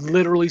 He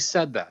literally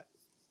said that.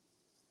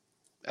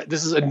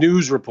 This is a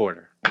news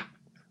reporter.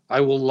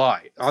 I will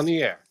lie on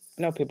the air.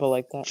 I know people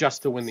like that.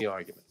 Just to win the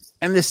argument.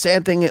 And the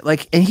sad thing,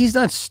 and he's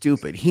not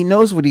stupid. He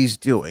knows what he's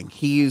doing.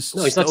 He's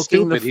not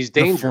stupid. He's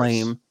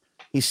dangerous.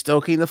 He's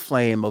stoking the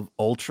flame of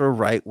ultra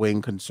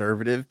right-wing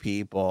conservative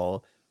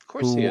people. Of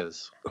course he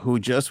is. Who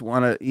just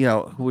want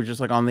to, who are just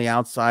like on the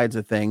outsides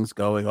of things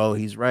going, oh,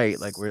 he's right.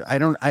 Like, I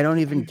don't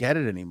even get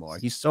it anymore.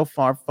 He's so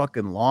far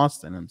fucking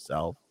lost in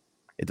himself.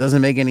 It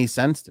doesn't make any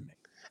sense to me.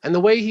 And the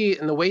way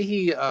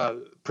he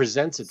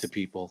presents it to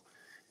people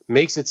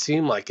makes it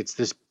seem like it's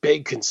this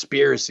big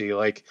conspiracy.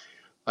 Like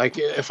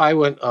if I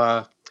went,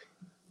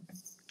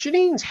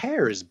 Janine's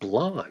hair is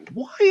blonde.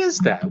 Why is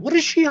that? What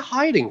is she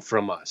hiding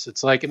from us?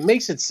 It's like, it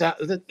makes it sound,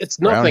 it's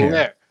nothing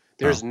there.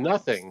 There's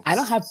nothing. I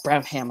don't have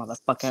brown hair,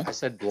 motherfucker. I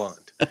said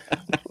blonde.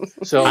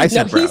 So I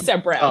said brown. He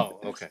said brown. Oh,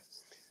 okay.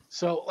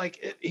 So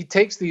like he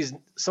takes these.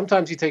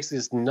 Sometimes he takes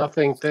these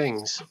nothing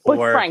things. But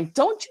Frank,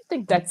 don't you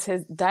think that's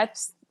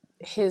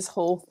his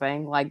whole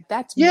thing? Like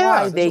that's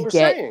why they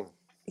get.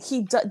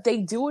 They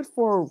do it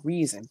for a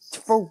reason,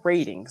 for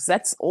ratings.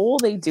 That's all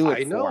they do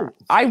it for.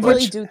 I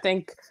really do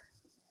think.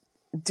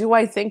 Do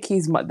I think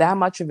he's that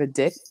much of a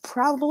dick?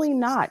 Probably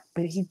not.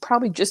 But he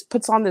probably just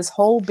puts on this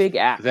whole big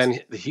act.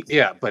 Then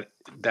but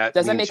that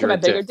does that make him a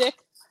bigger dick?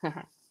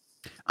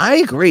 I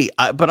agree,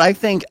 but I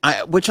think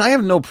which I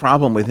have no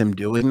problem with him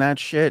doing that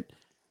shit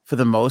for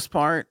the most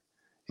part.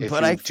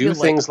 If you do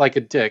things like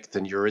a dick,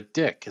 then you're a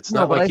dick. It's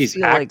not like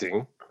he's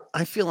acting.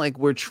 I feel like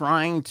we're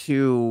trying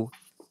to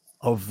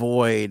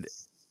avoid,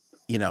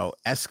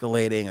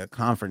 escalating a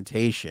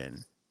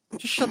confrontation.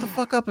 Just shut the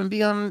fuck up and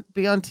be on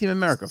Team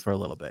America for a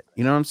little bit.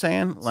 You know what I'm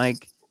saying?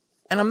 Like,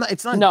 and I'm not.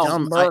 It's not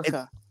dumb.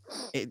 America.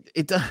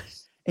 It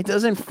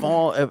doesn't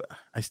fall.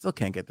 I still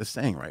can't get the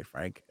saying right,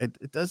 Frank.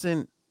 It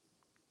doesn't.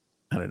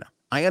 I don't know.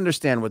 I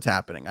understand what's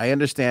happening. I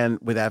understand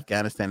with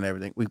Afghanistan and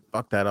everything. We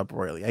fucked that up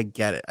royally. I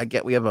get it. I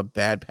get we have a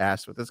bad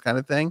past with this kind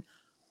of thing,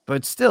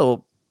 but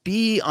still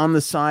be on the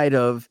side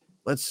of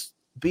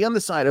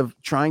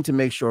trying to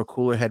make sure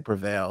cooler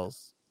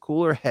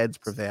heads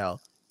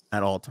prevail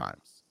at all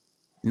times.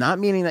 Not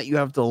meaning that you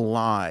have to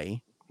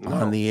lie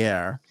on the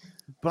air,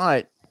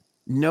 but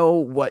know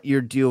what you're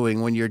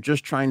doing when you're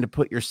just trying to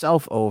put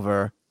yourself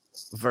over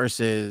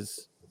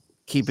versus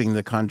keeping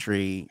the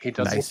country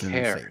nice and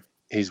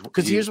safe.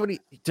 Because here's what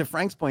to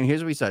Frank's point,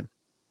 here's what he said.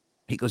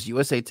 He goes,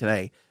 USA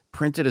Today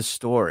printed a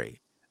story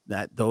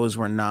that those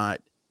were not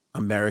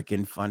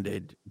American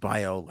funded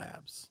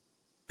biolabs.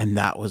 And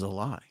that was a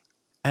lie.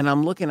 And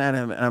I'm looking at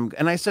him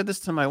and I said this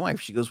to my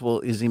wife. She goes, well,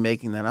 is he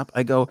making that up?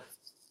 I go,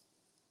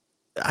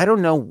 I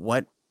don't know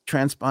what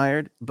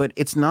transpired, but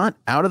it's not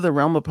out of the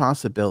realm of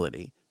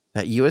possibility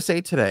that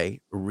USA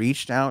Today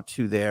reached out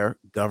to their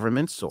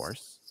government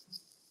source,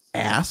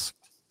 asked,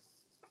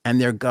 and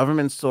their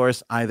government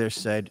source either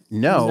said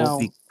no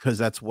because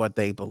that's what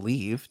they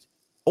believed,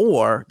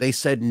 or they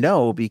said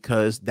no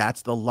because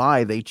that's the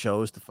lie they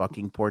chose to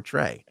fucking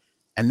portray.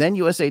 And then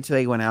USA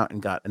Today went out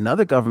and got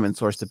another government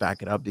source to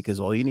back it up because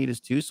all you need is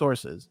two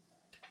sources.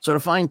 So to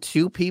find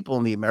two people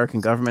in the American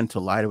government to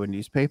lie to a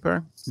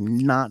newspaper,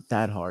 not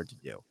that hard to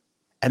do.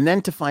 And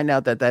then to find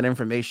out that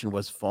information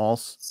was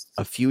false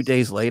a few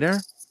days later,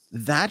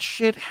 that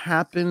shit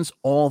happens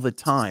all the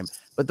time.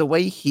 But the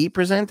way he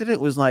presented it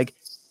was like,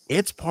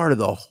 it's part of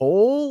the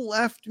whole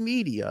left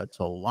media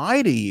to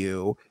lie to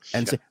you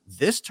and say,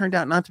 this turned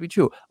out not to be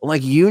true.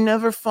 Like you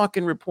never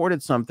fucking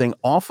reported something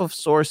off of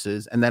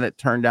sources and then it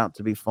turned out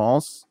to be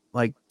false.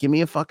 Like, give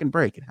me a fucking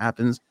break. It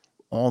happens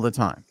all the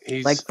time.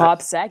 Like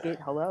Bob Saget.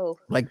 Hello.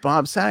 Like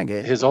Bob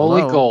Saget. His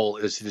only goal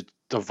is to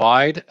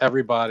divide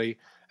everybody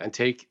and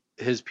take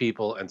his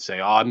people and say,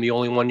 oh, I'm the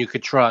only one you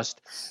could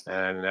trust.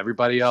 And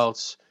everybody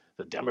else,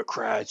 the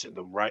Democrats and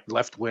the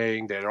left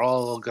wing, they're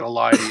all going to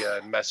lie to you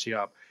and mess you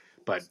up.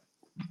 But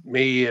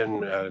me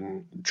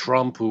and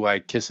Trump, who I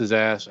kiss his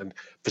ass, and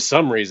for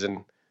some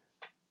reason,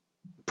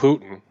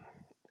 Putin,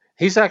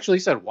 he's actually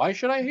said, why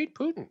should I hate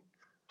Putin?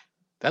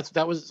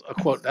 That was a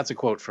quote. That's a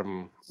quote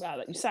from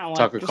you sound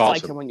Tucker just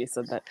Carlson. like him when you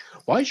said that.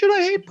 Why should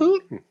I hate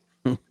Putin?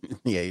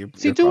 Yeah,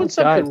 is he doing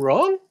something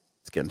wrong?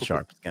 It's getting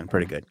sharp. It's getting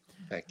pretty good.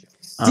 Thank you.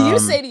 Do you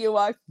say to your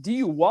wife, "Do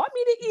you want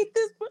me to eat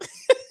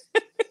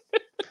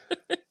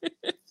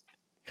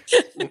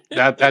this?"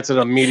 That's an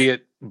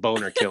immediate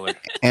boner killer.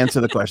 Answer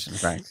the question,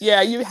 Frank.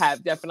 Yeah, you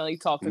have definitely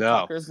talked to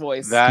Tucker's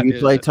voice. Do you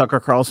play Tucker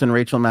Carlson,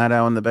 Rachel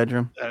Maddow in the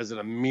bedroom? That is an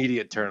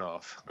immediate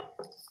turnoff.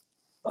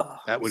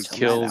 That would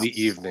kill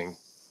the evening.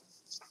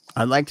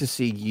 I'd like to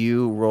see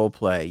you role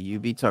play. You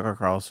be Tucker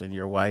Carlson,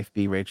 your wife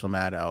be Rachel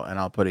Maddow, and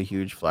I'll put a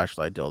huge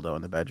flashlight dildo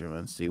in the bedroom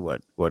and see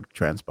what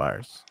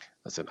transpires.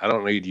 Listen, I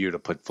don't need you to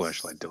put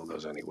flashlight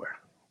dildos anywhere.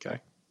 Okay.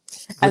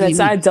 And it's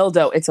not a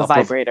dildo; it's a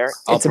vibrator.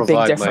 It's a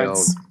big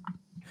difference.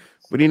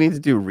 What do you need to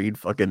do? Read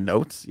fucking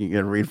notes? You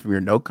gonna read from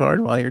your note card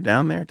while you're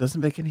down there? It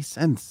doesn't make any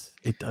sense.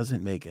 It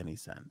doesn't make any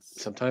sense.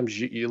 Sometimes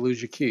you lose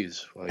your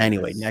keys.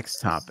 Anyway, next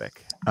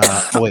topic.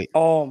 Wait.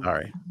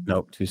 Sorry.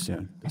 Nope. Too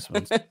soon. This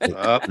one's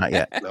not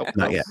yet. Nope,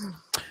 not yet.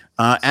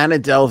 Anna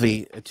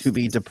Delvey to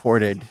be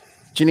deported.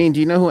 Janine,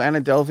 do you know who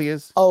Anna Delvey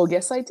is? Oh,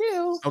 yes, I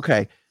do.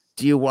 Okay.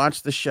 Do you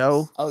watch the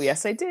show? Oh,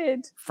 yes, I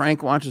did.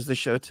 Frank watches the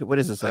show too. What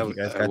is this? Like you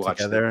guys got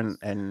together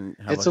and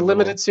it's a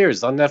limited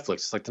series on Netflix.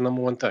 It's like the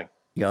number one thing.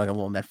 You got like a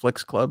little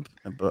Netflix club?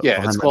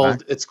 Yeah,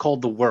 it's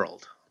called The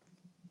World.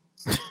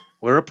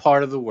 We're a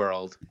part of the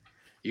world.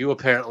 You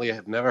apparently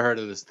have never heard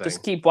of this thing.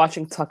 Just keep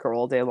watching Tucker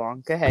all day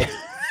long. Go ahead.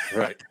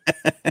 Right.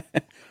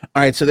 All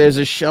right. So there's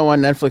a show on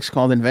Netflix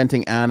called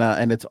Inventing Anna,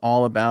 and it's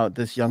all about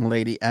this young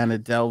lady, Anna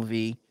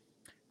Delvey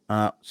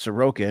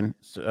Sorokin.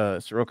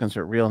 Sorokin's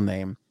her real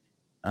name.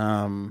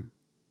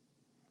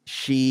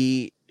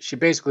 She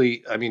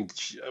basically, I mean,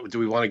 do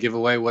we want to give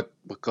away what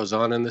goes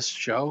on in this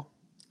show?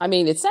 I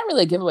mean, it's not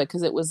really a giveaway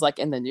because it was like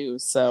in the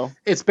news. So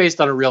it's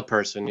based on a real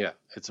person. Yeah,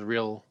 it's a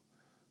real.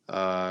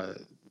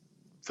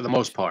 For the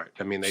most part,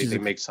 I mean, they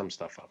make some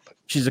stuff up. But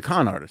she's a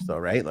con artist, though,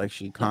 right? Like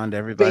she conned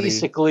everybody.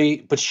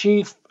 Basically, but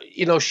she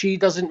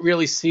doesn't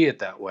really see it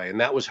that way,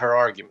 and that was her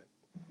argument.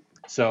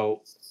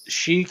 So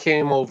she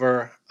came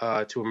over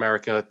to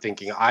America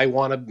thinking, I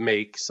want to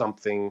make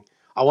something.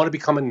 I want to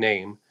become a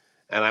name,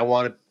 and I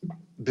want to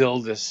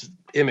build this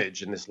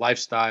image and this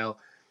lifestyle,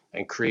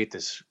 and create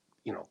this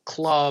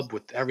club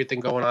with everything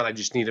going on. I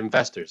just need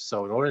investors.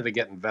 So in order to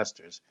get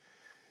investors,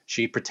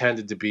 she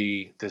pretended to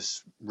be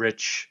this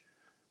rich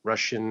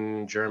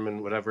Russian,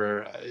 German,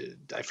 whatever.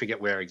 I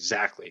forget where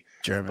exactly.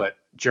 German. But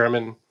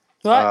German.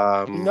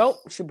 What? Nope.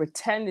 She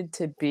pretended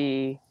to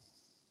be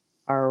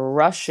a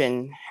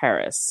Russian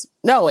Harris.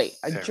 No, wait.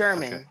 A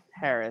German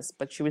Harris.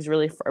 But she was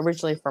really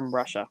originally from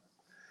Russia.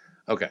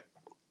 Okay.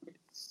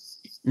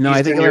 No,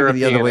 I think it might be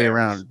the other way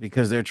around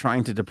because they're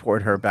trying to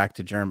deport her back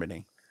to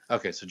Germany.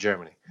 Okay, so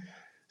Germany.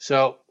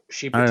 So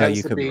she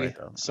pretends to be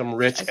some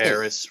rich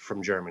heiress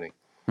from Germany.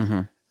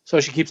 Mm-hmm. So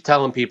she keeps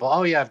telling people,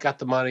 "Oh yeah, I've got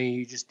the money.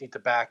 You just need to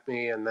back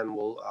me, and then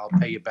I'll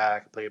pay you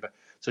back.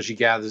 So she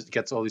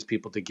gets all these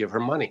people to give her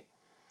money,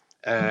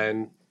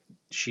 and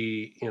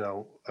she, I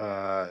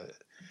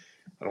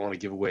don't want to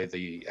give away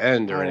the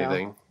end or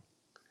anything,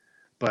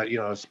 but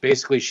it's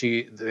basically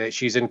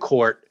she's in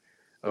court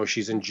or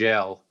she's in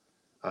jail,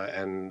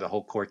 and the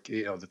whole court,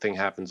 the thing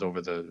happens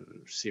over the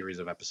series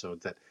of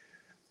episodes that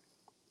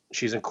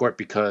she's in court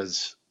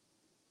because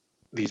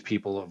these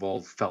people have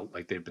all felt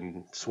like they've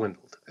been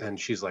swindled. And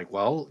she's like,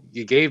 well,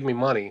 you gave me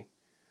money.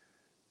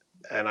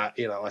 And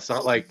it's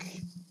not like,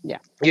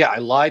 I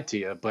lied to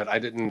you, but I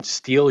didn't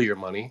steal your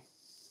money.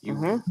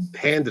 You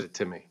handed it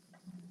to me.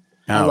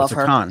 I love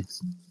her. Con.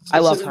 I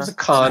love her. It was a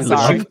con.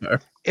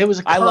 It was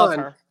a con. I love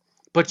her.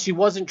 But she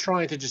wasn't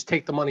trying to just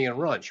take the money and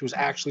run. She was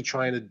actually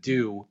trying to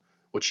do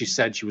what she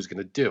said she was going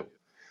to do.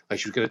 Like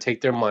she was going to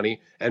take their money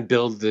and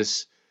build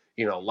this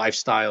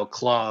lifestyle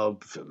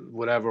club,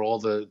 whatever, all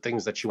the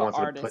things that she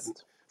wanted to put in,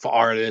 for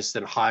artists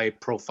and high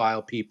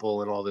profile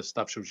people and all this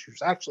stuff. So she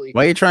was actually.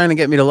 Why are you trying to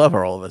get me to love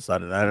her all of a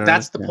sudden?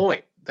 That's the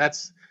point. That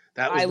was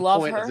the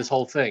point of this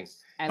whole thing.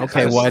 And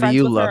okay, why do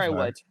you love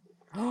her?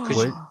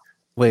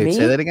 Wait, Me?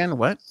 Say that again.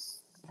 What?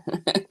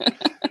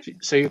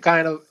 So you're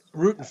kind of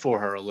rooting for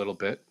her a little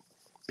bit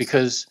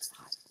because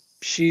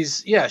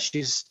she's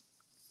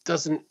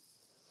doesn't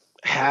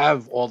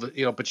have all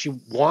the but she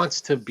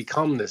wants to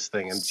become this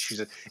thing, and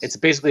it's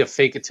basically a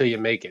fake it till you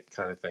make it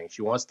kind of thing.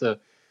 She wants to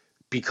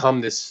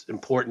become this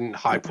important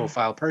high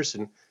profile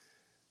person,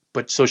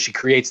 but so she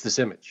creates this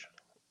image,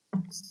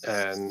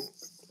 and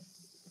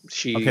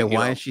she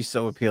why is she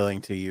so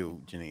appealing to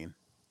you, Janine?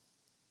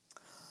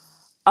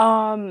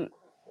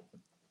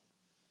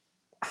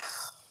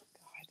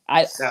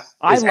 Is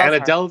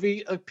Anna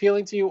Delvey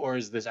appealing to you, or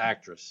is this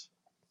actress?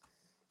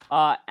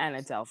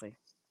 Anna Delvey.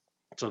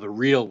 So the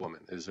real woman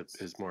is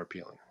more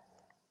appealing.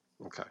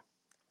 Okay.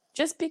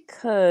 Just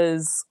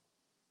because,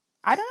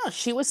 I don't know,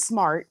 she was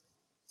smart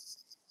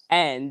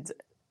and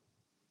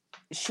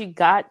she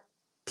got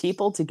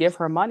people to give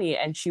her money,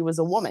 and she was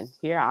a woman.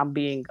 Here, I'm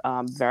being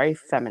very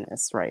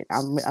feminist, right?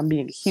 I'm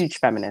being a huge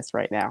feminist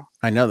right now.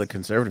 I know the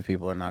conservative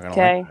people are not going to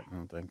like that, I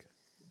don't think.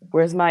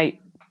 Where's my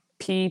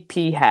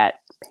PP hat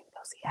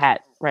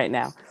right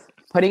now?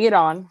 Putting it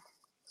on.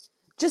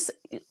 Just,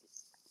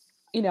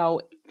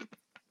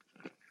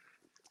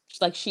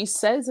 like she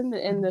says in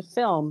the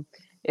film,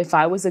 if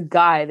I was a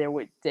guy, there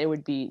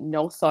would be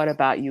no thought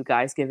about you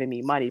guys giving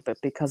me money, but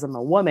because I'm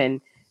a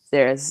woman,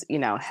 there's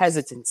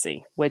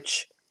hesitancy,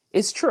 which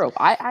is true.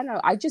 I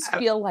know. I just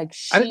feel like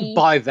I didn't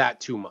buy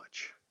that too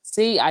much.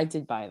 See, I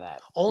did buy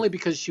that only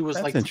because she was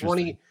like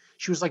 20.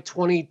 She was like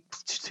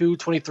 22,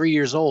 23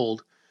 years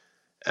old,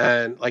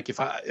 and like if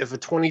a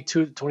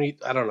 22, 20,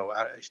 I don't know,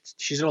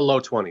 she's in her low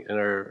 20s, in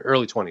her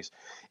early 20s.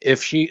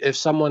 If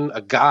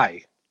a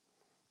guy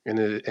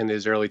in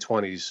his early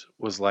 20s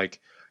was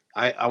like,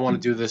 I want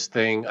to do this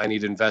thing, I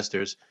need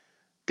investors,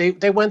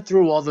 they went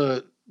through all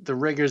the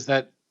rigors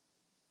that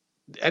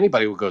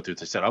anybody would go through.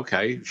 They said,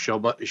 okay,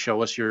 show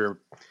us your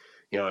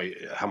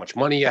how much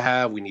money you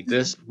have, we need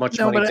this much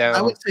money down.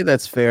 I would say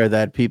that's fair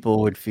that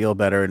people would feel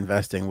better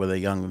investing with a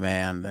young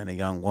man than a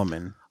young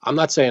woman. I'm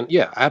not saying,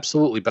 yeah,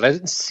 absolutely, but I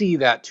didn't see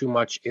that too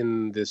much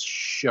in this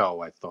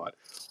show, I thought,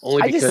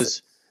 only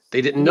because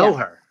they didn't know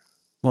her.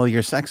 Well,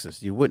 you're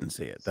sexist. You wouldn't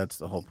see it. That's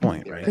the whole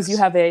point, right? Because you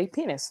have a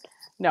penis.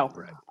 No.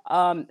 Right.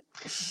 I don't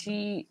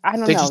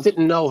know. They just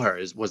didn't know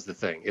her was the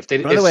thing. By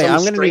the way, I'm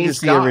going to need to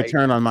see a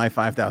return on my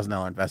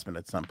 $5,000 investment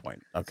at some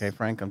point. Okay,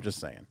 Frank? I'm just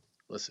saying.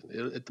 Listen,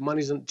 the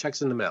money's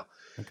checks in the mail.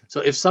 Okay.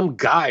 So if some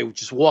guy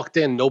just walked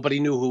in, nobody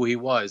knew who he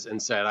was,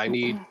 and said, I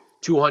need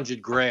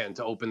 $200,000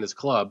 to open this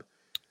club,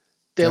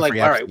 they're like,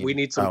 all right, we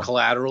need some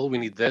collateral. We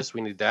need this.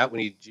 We need that. We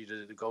need you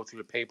to go through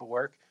the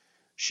paperwork.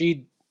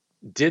 She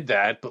did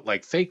that, but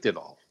like faked it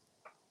all.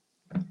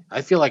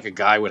 I feel like a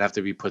guy would have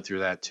to be put through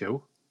that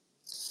too.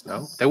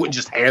 No, they wouldn't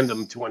just hand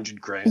them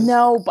 $200,000.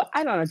 No, but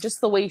I don't know.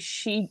 Just the way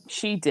she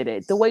did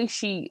it, the way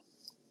she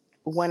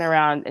went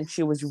around and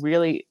she was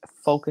really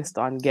focused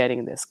on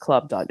getting this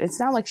club done. It's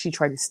not like she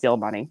tried to steal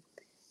money.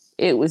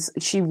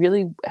 She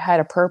really had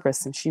a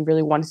purpose and she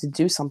really wanted to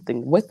do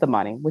something with the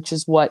money, which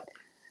is what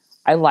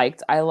I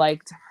liked. I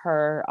liked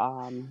her.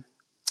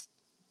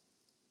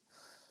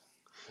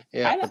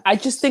 I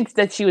just think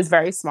that she was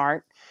very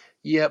smart.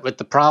 Yeah, but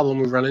the problem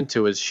we run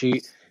into is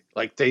she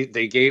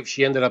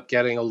ended up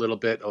getting a little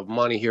bit of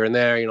money here and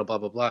there, blah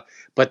blah blah.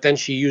 But then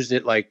she used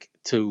it like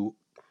to.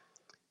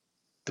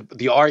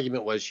 The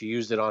argument was she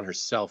used it on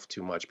herself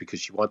too much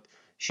because she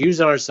used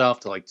it on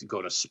herself to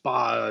go to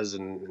spas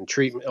and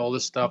treatment, all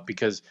this stuff,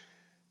 because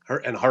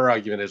her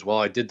argument is, well,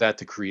 I did that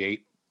to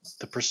create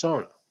the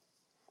persona.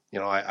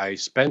 I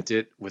spent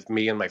it with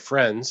me and my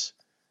friends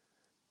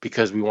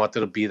because we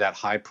wanted to be that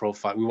high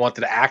profile. We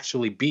wanted to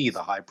actually be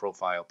the high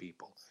profile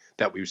people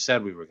that we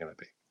said we were going to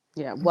be.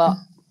 Yeah, well,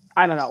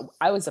 I don't know.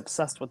 I was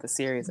obsessed with the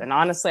series, and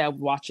honestly, I would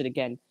watch it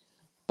again.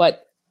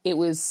 But it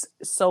was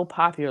so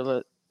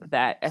popular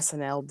that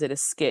SNL did a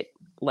skit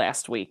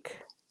last week,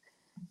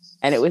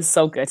 and it was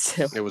so good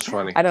too. It was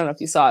funny. I don't know if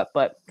you saw it,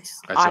 but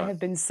I have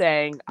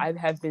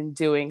been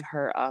doing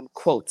her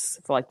quotes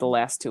for the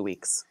last 2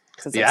 weeks.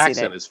 Since the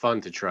accent is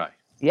fun to try.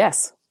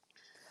 Yes.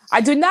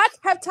 I do not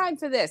have time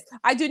for this.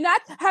 I do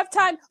not have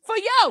time for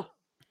you.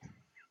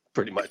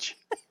 Pretty much.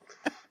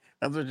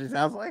 That's what she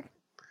sounds like?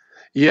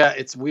 Yeah,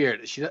 it's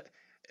weird. It's like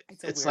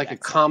accent. A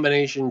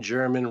combination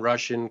German,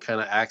 Russian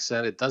kind of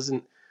accent.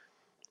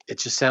 It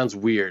just sounds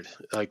weird.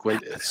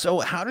 So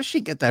how does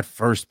she get that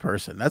first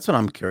person? That's what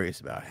I'm curious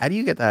about. How do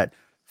you get that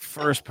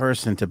first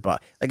person to buy?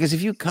 Because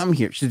if you come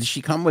here, did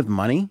she come with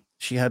money?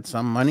 She had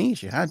some money.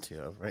 She had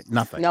to, right?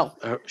 Nothing. No.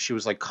 She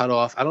was cut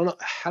off. I don't know.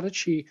 How did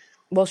she?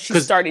 Well, she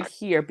started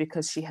here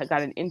because she had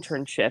got an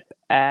internship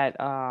at,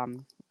 I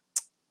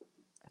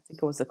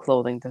think it was a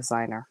clothing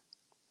designer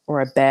or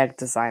a bag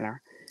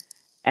designer.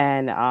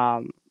 And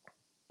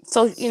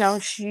so,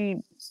 she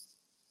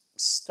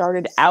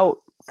started out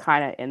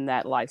kind of in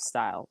that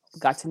lifestyle,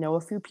 got to know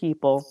a few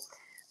people,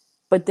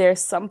 but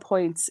there's some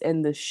points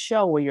in the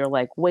show where you're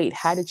like, wait,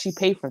 how did she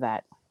pay for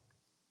that?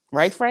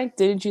 Right, Frank?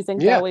 Didn't you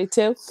think that way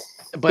too?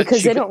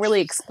 Because they don't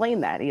really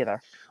explain that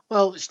either.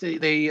 Well,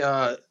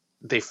 a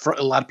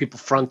lot of people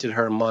fronted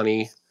her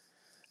money,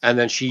 and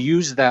then she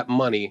used that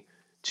money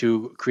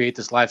to create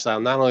this lifestyle.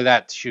 Not only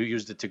that, she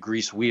used it to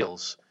grease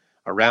wheels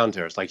around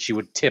her. It's like she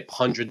would tip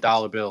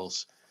 $100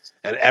 bills,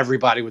 and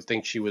everybody would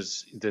think she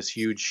was this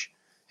huge,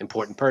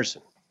 important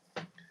person.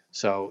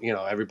 So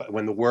everybody,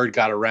 when the word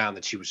got around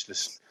that she was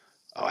this,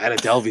 Anna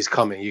Delvey's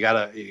coming, you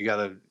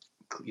gotta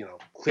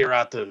clear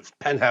out the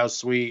penthouse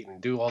suite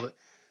and do all that.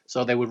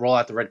 So they would roll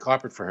out the red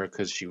carpet for her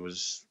because she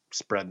was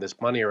spreading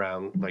this money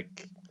around,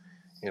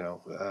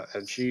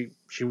 and she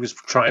was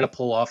trying to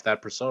pull off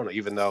that persona,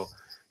 even though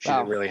she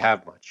didn't really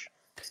have much.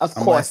 Of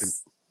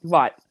course.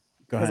 What?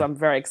 Because I'm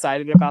very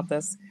excited about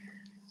this.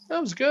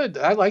 That was good.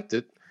 I liked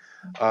it.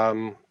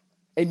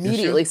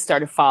 Immediately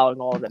started following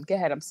all of them. Go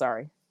ahead. I'm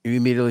sorry. You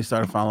immediately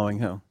started following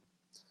who?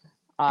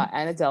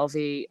 Anna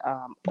Delvey,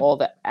 all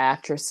the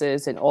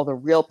actresses, and all the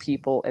real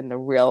people in the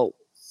real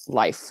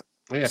life.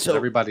 Yeah, so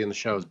everybody in the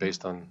show is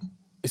based on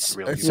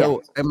real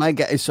people.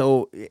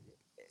 So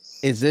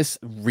is this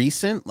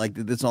recent?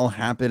 Did this all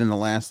happen in the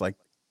last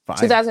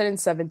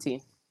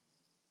 2017?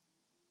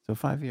 So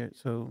 5 years.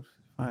 So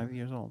 5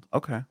 years old.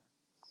 Okay.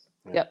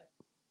 Yep.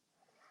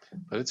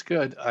 But it's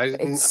good.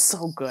 It's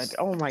so good.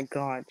 Oh my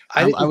god.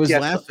 I was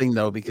laughing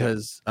though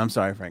because I'm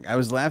sorry, Frank. I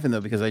was laughing though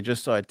because I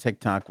just saw a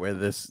TikTok where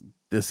this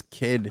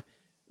kid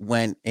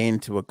went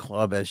into a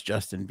club as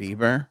Justin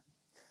Bieber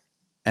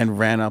and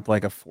ran up a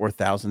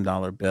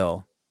 $4,000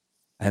 bill,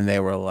 and they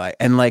were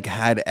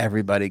had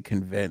everybody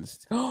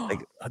convinced.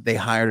 They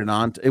hired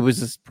it was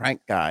this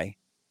prank guy,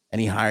 and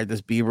he hired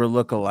this Bieber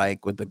lookalike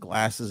with the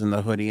glasses and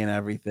the hoodie and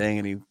everything,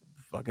 and he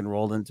fucking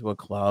rolled into a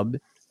club.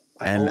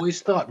 I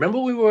always thought, remember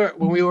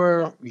when we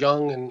were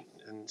young and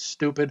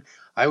stupid,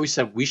 I always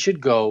said we should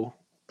go,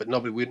 but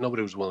nobody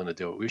was willing to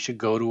do it. We should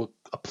go to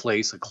a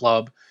place, a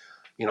club,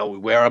 we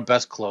wear our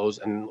best clothes,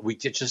 and we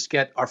just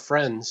get our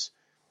friends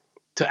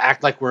to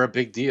act like we're a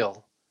big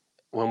deal.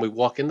 When we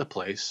walk in the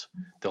place,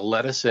 they'll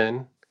let us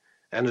in,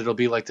 and it'll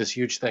be like this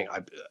huge thing.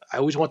 I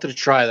always wanted to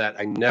try that.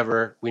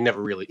 We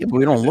never really. Yeah, but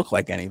we don't look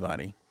like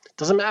anybody.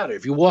 Doesn't matter.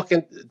 If you walk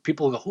in,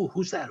 people will go,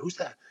 who's that? Who's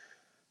that?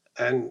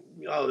 And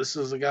this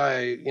is a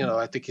guy.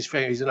 I think he's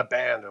famous. He's in a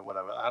band or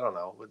whatever. I don't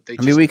know.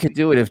 We could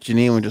do it if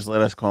Janine would just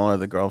let us call her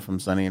the girl from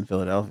Sunny in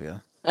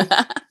Philadelphia.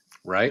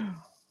 Right?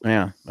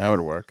 Yeah, that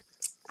would work.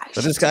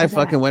 But this guy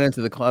fucking went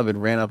into the club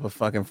and ran up a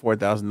fucking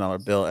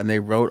 $4,000 bill, and they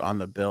wrote on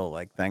the bill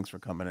 "Thanks for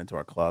coming into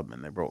our club,"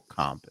 and they wrote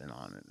 "comp"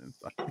 on it. And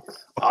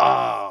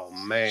oh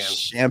man,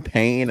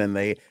 champagne, and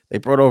they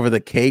brought over the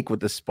cake with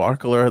the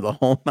sparkler, the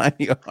whole 9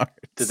 yards.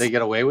 Did they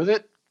get away with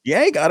it?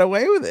 Yeah, he got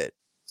away with it.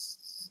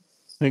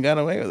 He got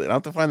away with it. I'll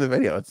have to find the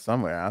video. It's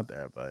somewhere out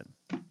there, but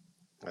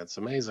that's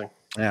amazing.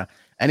 Yeah.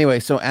 Anyway,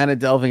 so Anna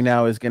Delvey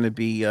now is going to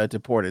be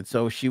deported.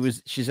 So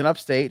she's in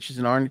upstate. She's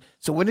in Orange.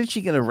 So when did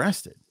she get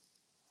arrested?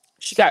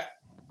 She got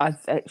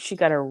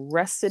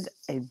arrested,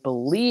 I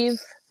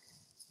believe,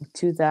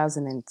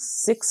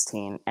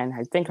 2016, and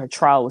I think her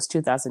trial was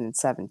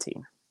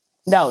 2017.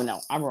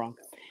 No, I'm wrong.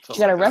 She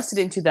got arrested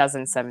in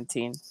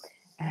 2017,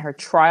 and her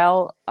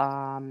trial,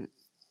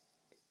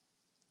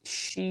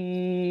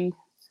 she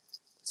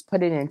was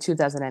put in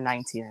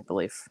 2019, I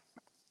believe.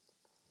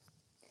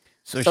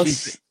 So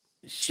she's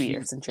 2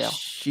 years in jail.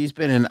 She's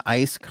been in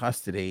ICE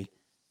custody,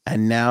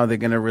 and now they're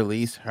going to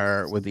release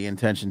her with the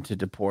intention to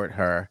deport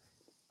her.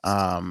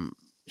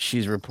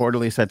 She's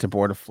reportedly set to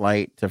board a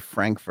flight to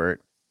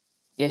Frankfurt.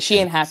 Yeah, she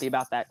ain't happy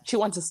about that. She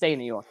wants to stay in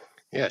New York.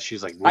 Yeah,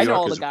 she's like, I know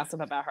all the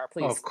gossip about her,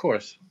 please. Oh, of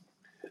course.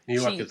 New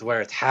York is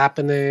where it's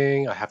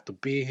happening. I have to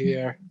be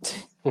here.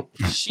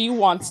 She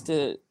wants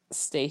to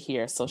stay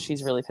here, so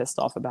she's really pissed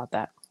off about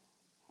that.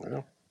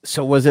 Yeah.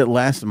 So was it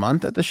last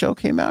month that the show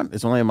came out?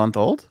 It's only a month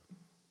old?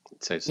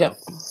 I'd say so. Yep.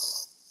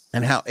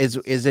 And how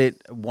is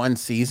it one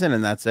season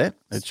and that's it?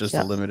 It's just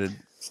a limited.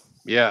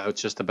 Yeah,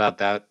 it's just about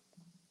that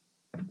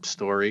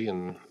story.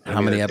 And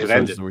how many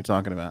episodes are we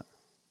talking about?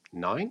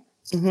 9?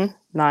 Mm-hmm.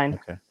 9.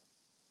 Okay.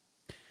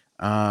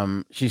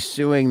 She's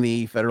suing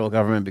the federal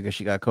government because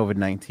she got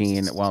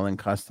COVID-19 while in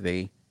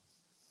custody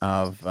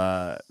of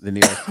the New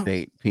York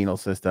State penal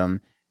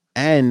system.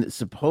 And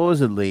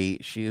supposedly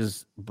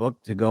she's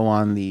booked to go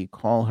on the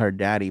Call Her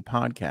Daddy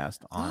podcast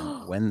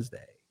on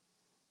Wednesday.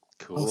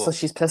 Cool. Oh, so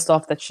she's pissed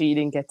off that she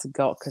didn't get to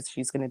go because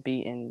she's going to be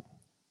in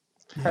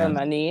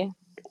Germany.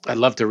 I'd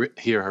love to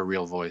hear her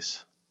real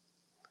voice.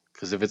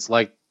 Because if it's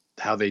like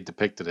how they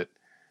depicted it,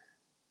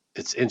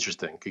 it's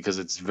interesting because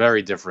it's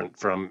very different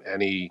from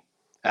any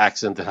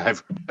accent that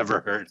I've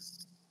ever heard.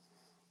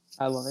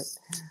 I love it.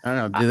 I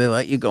don't know. Do they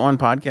let you go on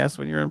podcasts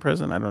when you're in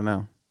prison? I don't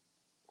know.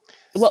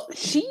 Well,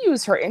 she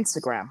used her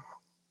Instagram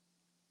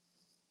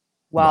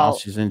while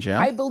she's in jail.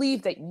 I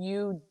believe that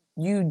you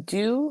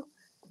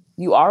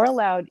are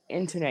allowed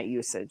internet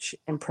usage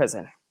in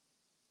prison.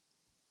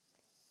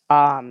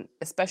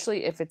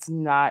 Especially if it's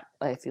not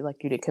if you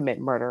you to commit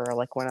murder or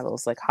like one of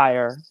those like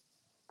higher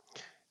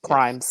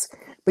crimes,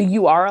 but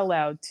you are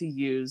allowed to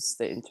use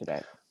the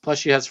internet. Plus,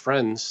 she has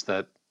friends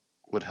that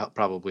would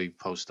probably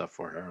post stuff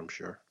for her, I'm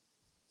sure.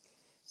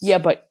 Yeah,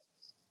 but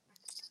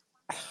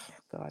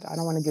God, I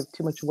don't want to give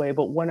too much away,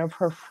 but one of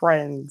her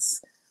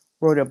friends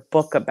wrote a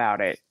book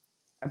about it,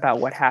 about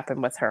what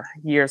happened with her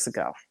years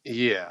ago.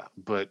 Yeah,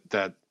 but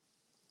that,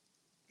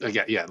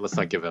 let's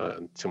not give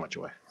it too much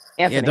away.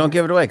 Anthony. Yeah, don't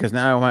give it away because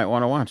now I might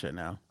want to watch it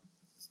now.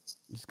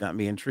 It's got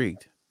me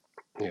intrigued.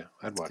 Yeah,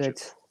 I'd watch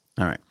it.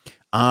 All right.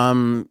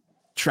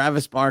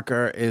 Travis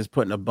Barker is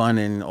putting a bun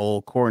in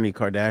old Kourtney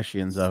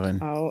Kardashian's oven.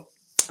 Oh,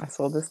 I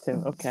saw this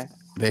too. Okay.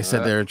 They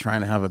said they're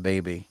trying to have a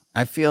baby.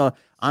 I feel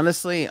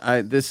honestly,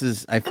 I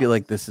feel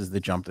like this is the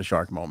jump the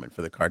shark moment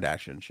for the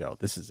Kardashian show.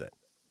 This is it.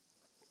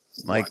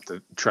 Like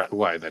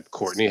why that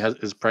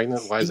Kourtney is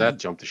pregnant? Why is that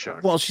jump the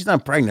shark? Well, she's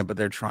not pregnant, but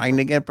they're trying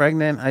to get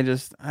pregnant. I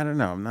don't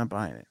know. I'm not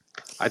buying it.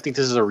 I think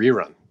this is a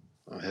rerun.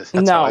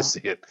 That's how I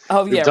see it.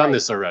 Oh, We've done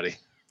this already.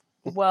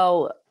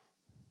 Well,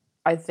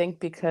 I think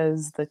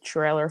because the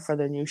trailer for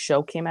the new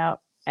show came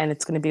out, and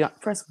it's going to be on.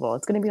 First of all,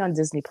 it's going to be on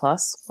Disney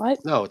Plus.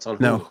 What? No, it's on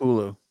Hulu. No,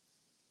 Hulu.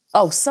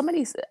 Oh,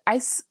 somebody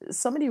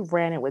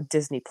ran it with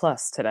Disney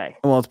Plus today.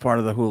 Well, it's part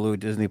of the Hulu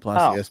Disney Plus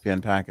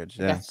ESPN package.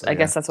 Yeah, I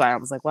guess that's why I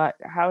was like, "What?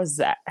 How is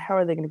that? How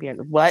are they going to be on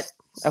what?"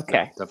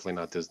 Okay, no, definitely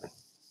not Disney.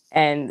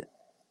 And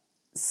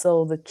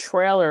so the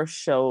trailer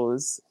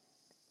shows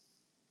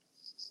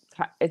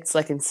it's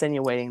like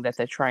insinuating that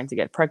they're trying to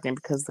get pregnant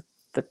because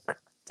the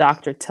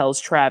doctor tells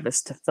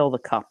Travis to fill the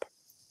cup,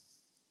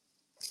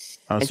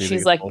 and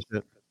she's like,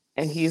 bullshit.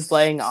 And she's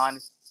laying on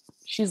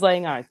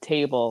a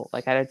table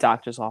like at a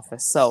doctor's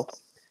office. So,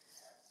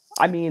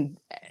 I mean,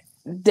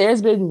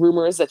 there's been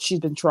rumors that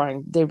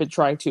they've been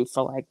trying to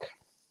for like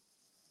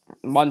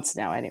months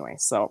now anyway.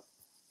 So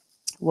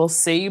we'll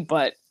see,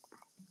 but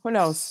who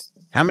knows?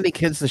 How many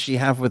kids does she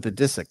have with the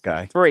Disick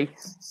guy? 3.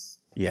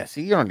 Yeah,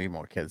 see, you don't need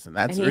more kids than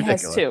that. That's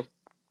ridiculous. Has 2.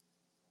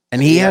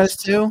 And he has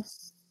 2?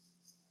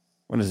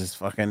 What is this,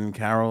 fucking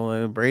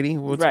Carol Brady?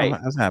 What's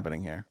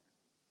happening here?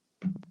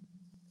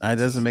 That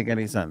doesn't make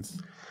any sense.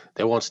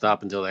 They won't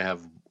stop until they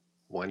have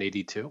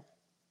 182.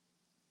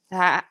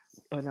 But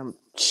all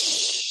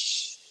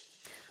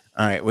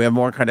right, we have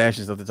more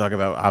Kardashian stuff to talk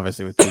about,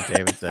 obviously, with Pete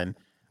Davidson.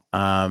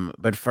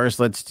 But first,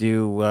 let's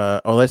do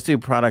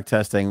product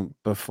testing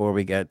before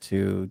we get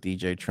to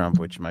DJ Trump,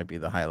 which might be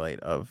the highlight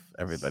of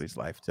everybody's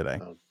life today.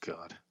 Oh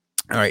God!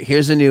 All right,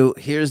 here's the new.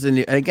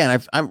 And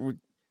again,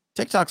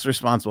 TikTok's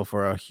responsible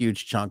for a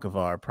huge chunk of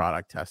our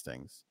product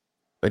testings,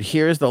 but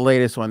here's the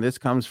latest one. This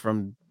comes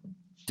from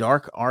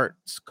Dark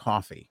Arts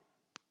Coffee.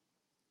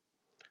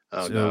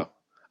 Oh no!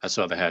 I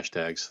saw the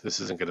hashtags. This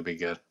isn't going to be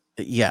good.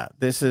 Yeah,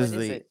 this is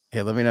the.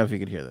 Hey, let me know if you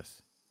could hear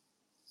this.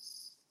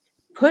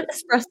 Put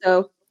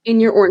espresso in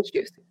your orange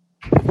juice.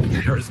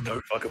 There is no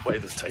fucking way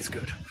this tastes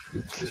good.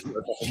 There's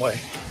no fucking way.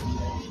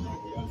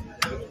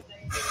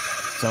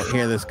 So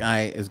here, this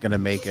guy is gonna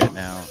make it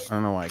now. I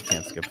don't know why I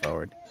can't skip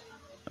forward.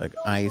 Like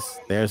ice.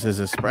 There's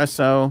his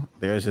espresso.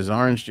 There's his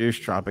orange juice,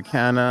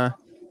 Tropicana.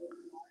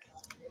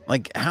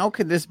 Like, how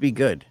could this be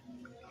good?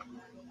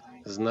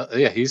 There's no.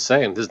 Yeah, he's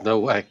saying there's no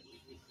way.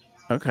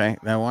 Okay,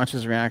 now watch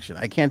his reaction.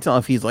 I can't tell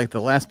if he's like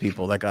the last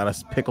people that got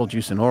us pickle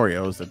juice and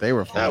Oreos that they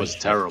were full That of was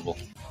shit. terrible.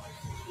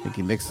 I think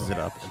he mixes it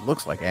up. It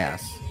looks like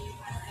ass.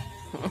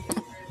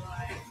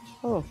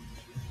 Oh,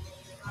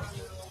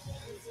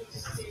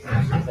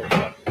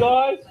 Guys,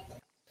 All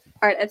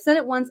right, I've said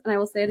it once, and I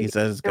will say it He again.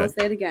 says it's I will good.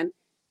 say it again.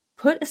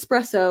 Put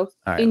espresso All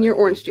right, in your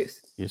orange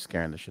juice. You're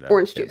scaring the shit out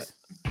Orange of kids.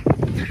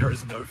 juice. there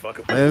is no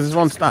fucking way. This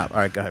won't stop. All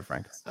right, go ahead,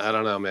 Frank. I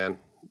don't know, man.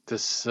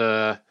 This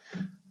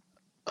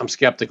I'm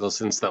skeptical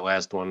since that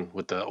last one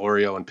with the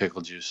Oreo and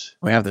pickle juice.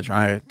 We have to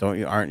try it. Don't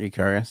you? Aren't you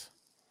curious?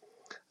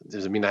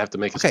 Does it mean I have to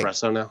make Okay.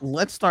 espresso now?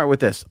 Let's start with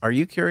this. Are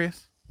you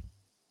curious?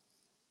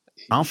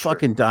 I'll Sure.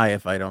 fucking die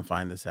if I don't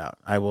find this out.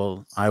 I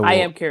will. I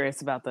am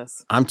curious about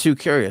this. I'm too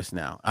curious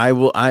now.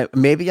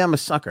 Maybe I'm a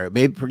sucker.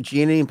 Maybe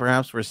Genie and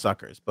perhaps we're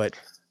suckers, but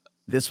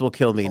this will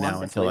kill me Oh, I'm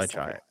now until I definitely a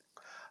try it.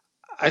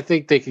 I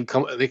think they could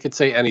come. They could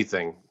say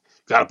anything.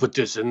 Got to put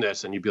this in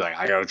this, and you'd be like,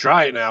 I gotta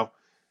try it now.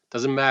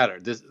 Doesn't matter.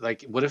 This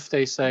like, what if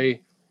they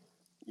say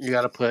you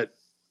got to put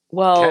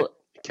Well,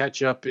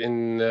 ketchup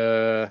in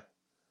your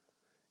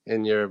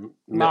milk?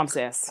 mom's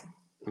ass.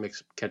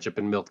 Mix ketchup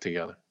and milk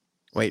together.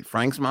 Wait,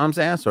 Frank's mom's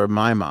ass or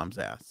my mom's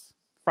ass?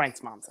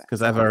 Frank's mom's ass.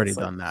 Because I've already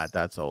obviously. done that.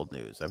 That's old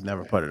news. I've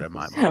never put it in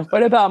my mom.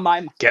 What about my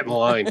mom? Get in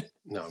line.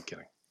 No, I'm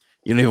kidding.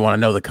 You don't even want to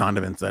know the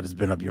condiments that has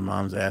been up your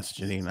mom's ass,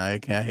 Janine.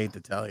 I hate to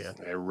tell you.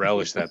 I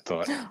relish that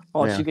thought.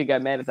 Oh, Yeah. she could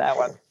get mad at that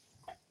one.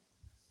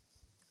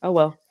 Oh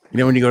well. You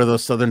know when you go to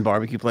those southern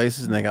barbecue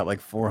places and they got like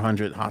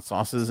 400 hot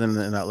sauces in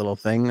that little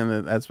thing,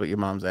 and that's what your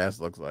mom's ass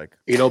looks like.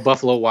 You know,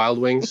 Buffalo Wild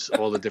Wings,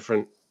 all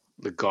the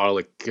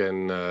garlic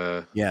and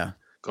Yeah.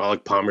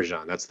 garlic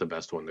parmesan. That's the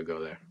best one to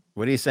go there.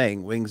 What are you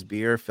saying? Wings,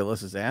 beer,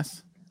 Phyllis's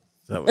ass?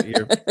 Is that what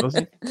you're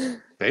proposing?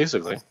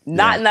 Basically,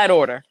 Not Yeah. in that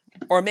order.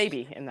 Or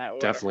maybe in that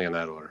order. definitely in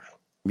that order.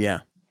 Yeah.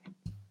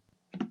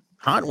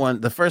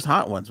 The first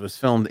Hot Ones was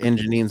filmed in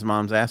Janine's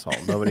mom's asshole.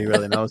 Nobody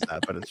really knows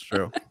that, but it's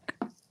true.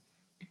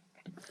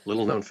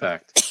 Little known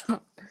fact.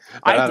 But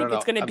I don't think know.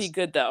 it's going to I'm be s-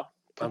 good though,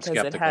 I'm because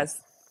it skeptical. has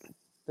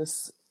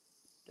this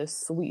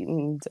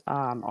sweetened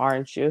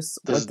orange juice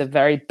This- with the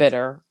very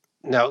bitter.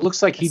 Now it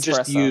looks like he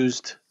just Espresso.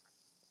 used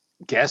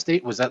gas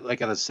station. Was that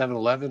like at a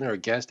 7-Eleven or a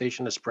gas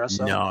station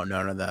espresso?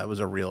 No. That was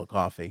a real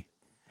coffee.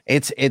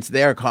 It's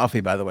their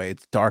coffee, by the way.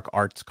 It's Dark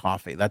Arts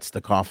Coffee. That's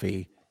the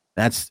coffee.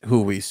 That's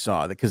who we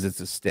saw because it's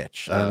a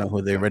Stitch. I don't know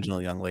who the okay.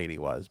 original young lady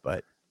was,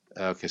 but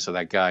Okay, so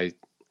that guy.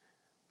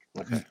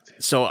 Okay,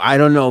 so I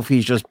don't know if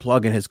he's just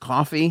plugging his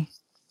coffee.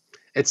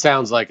 it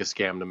sounds like a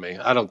scam to me.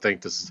 I don't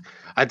think this is.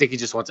 I think he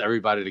just wants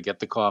everybody to get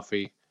the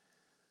coffee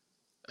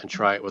and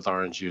try it with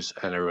orange juice,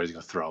 and everybody's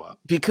gonna throw up.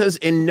 Because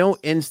in no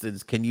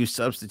instance can you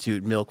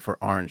substitute milk for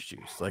orange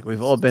juice. Like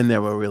we've all been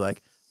there where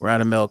we're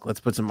out of milk. Let's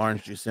put some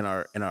orange juice in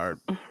our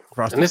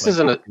frosted. And this Flakes.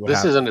 isn't a What this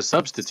happens? isn't a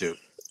substitute.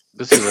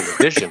 This is an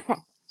addition.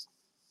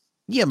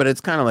 Yeah, but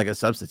it's kind of like a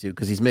substitute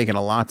because he's making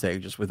a latte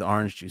just with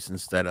orange juice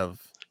instead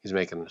of. He's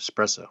making an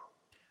espresso.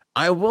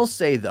 I will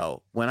say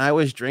though, when I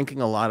was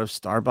drinking a lot of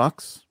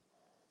Starbucks,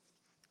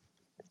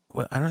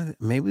 I don't know,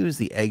 maybe it was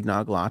the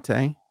eggnog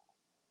latte.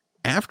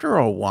 After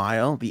a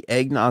while, the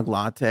eggnog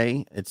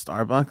latte at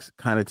Starbucks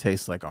kind of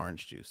tastes like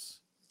orange juice.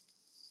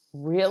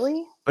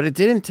 Really? But it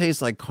didn't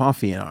taste like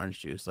coffee and orange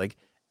juice. Like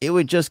it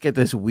would just get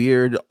this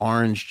weird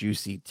orange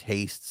juicy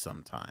taste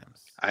sometimes.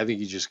 I think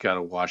you just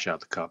gotta wash out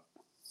the cup.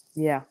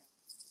 Yeah.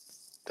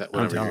 That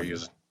I'm whatever you're telling you.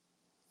 using.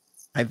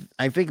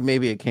 I think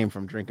maybe it came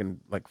from drinking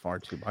like far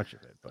too much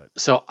of it, but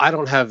So I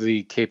don't have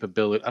the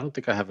capability. I don't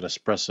think I have an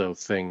espresso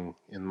thing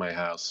in my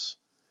house.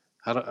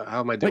 How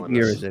am I doing what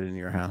year this? is it in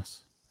your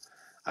house?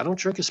 I don't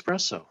drink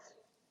espresso.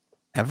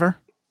 Ever?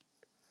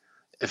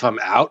 If I'm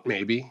out,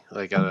 maybe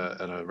like at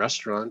a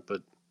restaurant,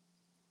 but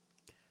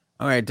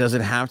All right, does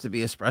it have to be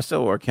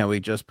espresso or can we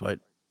just put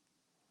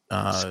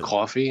it's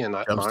coffee and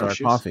not Jumpstart orange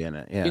juice. coffee in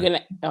it? Yeah. You're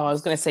gonna. Oh, I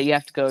was gonna say you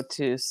have to go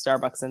to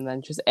Starbucks and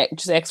then just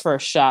ask for a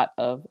shot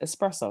of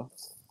espresso.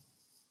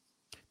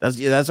 That's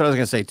what I was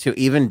gonna say too.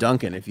 Even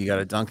Dunkin', if you got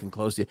a Dunkin'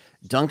 close to you,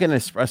 Dunkin'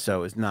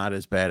 espresso is not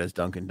as bad as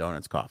Dunkin'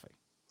 Donuts coffee.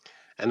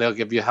 And they'll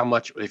give you how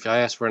much? If I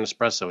ask for an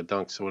espresso at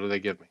Dunk, so what do they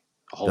give me?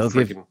 A whole They'll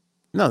give- freaking.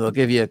 No, they'll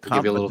give you a cup,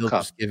 give you a but little they'll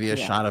cup. just give you a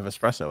Yeah. shot of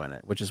espresso in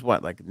it, which is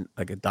what, like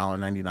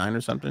 $1.99 or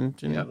something.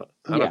 Ginny? Yeah,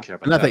 I Yeah. don't care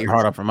about Not that you're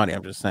hard up for money.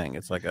 I'm just saying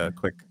it's like a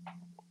quick.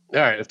 All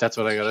right, if that's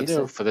what I got to She do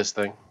said- for this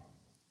thing.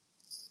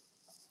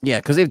 Yeah,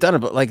 because they've done it,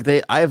 but like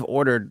I've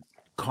ordered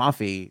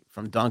coffee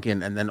from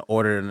Dunkin' and then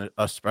ordered an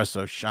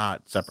espresso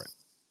shot separate.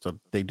 So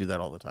they do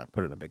that all the time.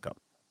 Put it in a big cup.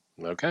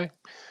 Okay,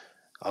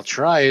 I'll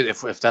try it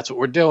if that's what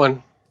we're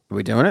doing. Are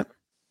we doing it?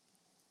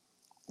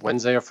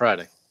 Wednesday or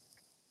Friday.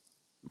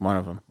 One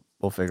of them.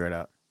 We'll figure it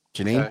out.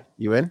 Janine, Okay.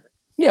 you in?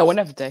 Yeah,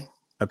 whenever day.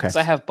 Okay. So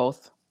I have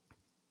both.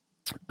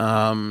 All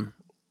I'm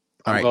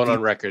right. going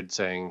on record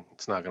saying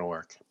it's not going to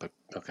work, but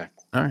okay.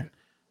 All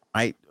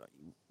right.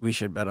 We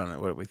should bet on it.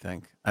 What do we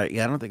think?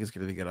 Yeah, I don't think it's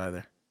going to be good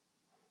either.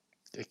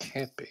 It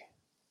can't be.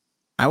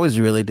 I was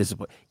really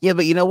disappointed. Yeah,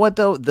 but you know what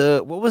though?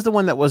 What was the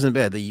one that wasn't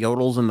bad? The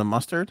yodels and the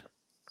mustard.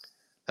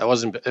 That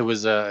wasn't. It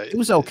was. It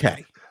was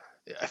okay.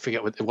 I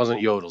forget what it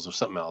wasn't Yodels or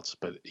something else,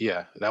 but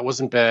yeah, that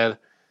wasn't bad.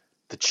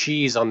 The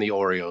cheese on the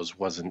Oreos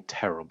wasn't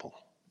terrible.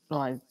 No,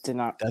 I did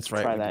not. That's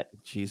right. Try that.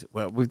 Cheese.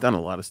 Well, we've done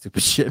a lot of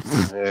stupid shit.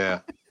 Yeah,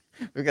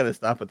 We got to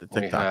stop with the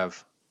we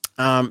TikTok.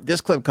 have.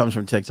 This clip comes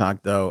from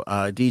TikTok though.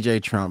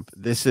 DJ Trump.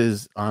 This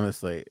is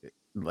honestly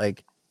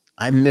like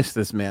I miss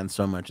this man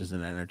so much as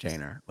an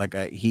entertainer. Like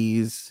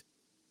he's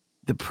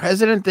the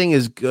president thing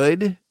is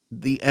good.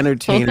 The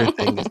entertainer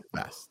thing is the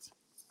best.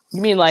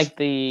 You mean like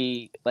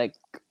You're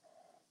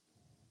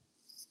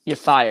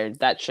Fired,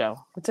 that show?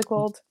 What's it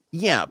called?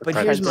 Yeah, but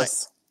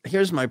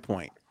here's my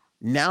point.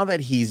 Now that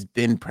he's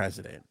been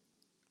president,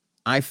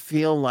 I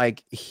feel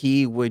like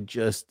he would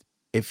just,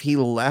 if he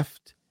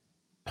left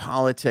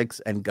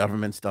politics and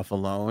government stuff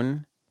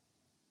alone,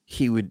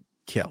 he would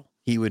kill.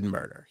 He would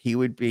murder. He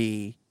would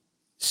be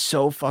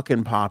so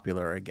fucking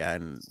popular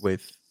again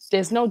with.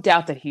 There's no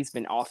doubt that he's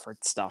been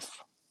offered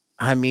stuff.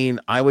 I mean,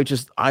 I would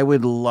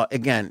love,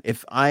 again,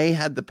 if I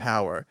had the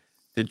power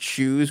to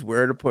choose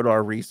where to put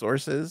our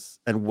resources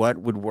and what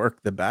would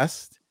work the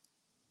best,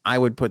 I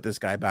would put this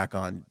guy back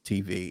on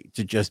TV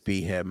to just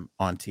be him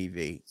on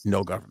TV,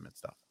 no government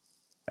stuff.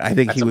 I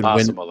think he would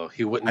win. Though.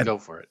 He wouldn't go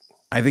for it.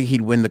 I think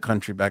he'd win the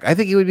country back. I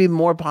think he would be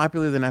more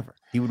popular than ever.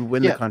 He would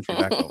win the country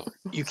back over.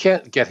 You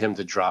can't get him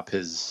to drop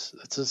his.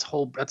 That's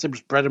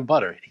his bread and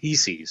butter. He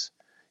sees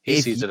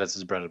it as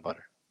his bread and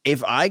butter.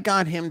 If I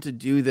got him to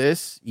do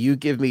this, you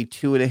give me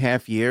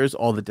 2.5 years,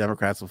 all the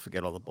Democrats will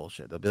forget all the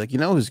bullshit. They'll be like, you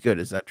know who's good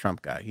is that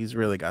Trump guy. He's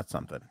really got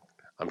something.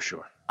 I'm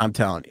sure. I'm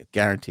telling you,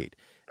 guaranteed.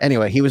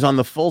 Anyway, he was on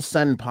the Full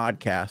Send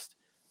podcast,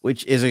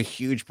 which is a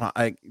huge.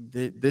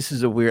 This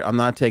is a weird. I'm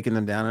not taking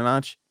them down a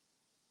notch.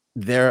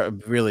 They're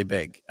really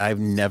big. I've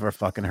never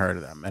fucking heard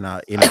of them, and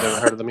I've never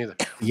heard of them either.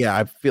 Yeah,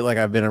 I feel like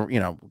I've been,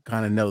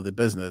 kind of know the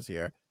business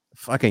here.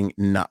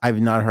 I've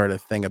not heard a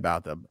thing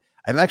about them.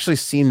 I've actually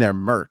seen their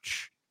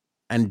merch,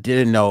 and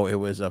didn't know it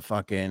was a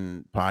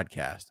fucking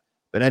podcast.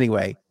 But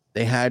anyway,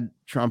 they had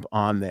Trump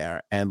on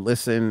there, and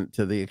listen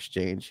to the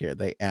exchange here.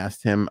 They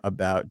asked him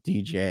about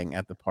DJing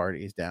at the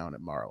parties down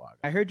at Mar-a-Lago.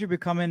 I heard you're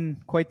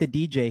becoming quite the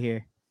DJ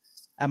here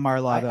at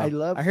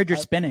Mar-a-Lago. I heard you're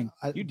spinning.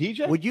 You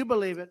DJ? Would you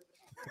believe it?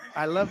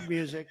 I love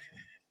music.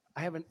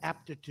 I have an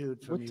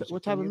aptitude for music.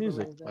 What type of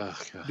music?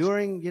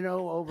 During,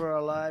 over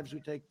our lives,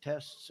 we take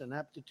tests and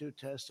aptitude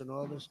tests and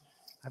all this.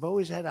 I've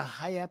always had a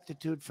high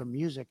aptitude for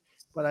music,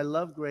 but I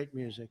love great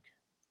music.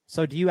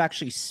 So do you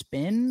actually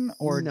spin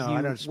or no?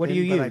 I don't spin, what do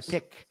you use? I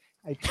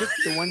pick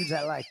the ones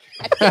I like.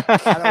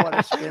 I don't want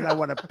to spin. I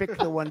want to pick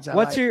the ones I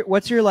like.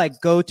 What's your like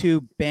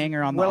go-to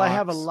banger on the Well, I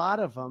have a lot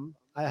of them.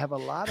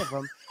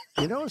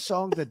 You know a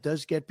song that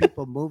does get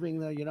people moving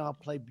though? I'll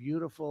play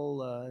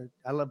beautiful.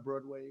 I love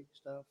Broadway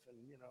stuff and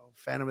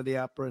Phantom of the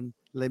Opera and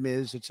Les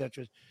Mis,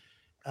 etc.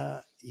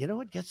 You know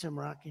what gets them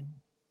rocking?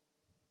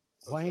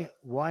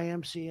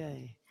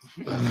 YMCA.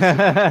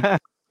 I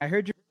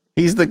heard you.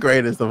 He's the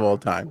greatest of all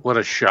time. What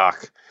a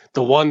shock!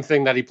 The one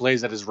thing that he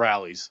plays at his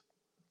rallies,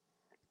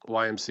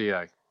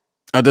 YMCA.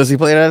 Oh, does he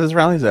play it at his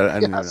rallies? I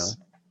didn't even know.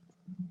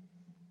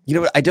 You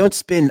know what? I don't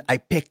spin. I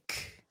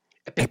pick.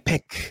 I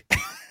pick.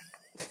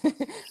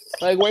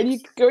 Like, where do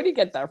you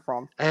get that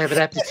from? I have an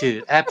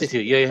aptitude.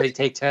 You know how you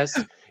take tests?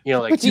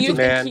 Like do you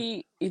Superman.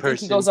 Think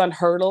he goes on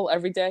hurdle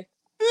every day?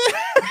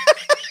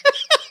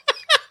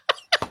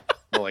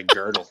 More like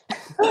girdle.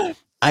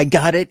 I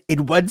got it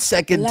in 1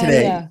 second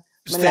today.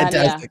 It's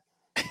fantastic.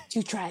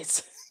 2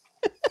 tries.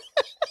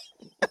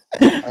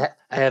 I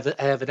have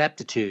an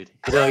aptitude.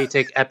 You know how you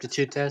take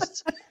aptitude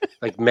tests?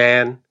 Like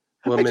man,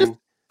 woman,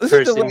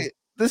 person.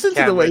 Listen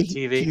to the way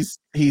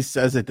he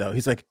says it though.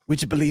 He's like,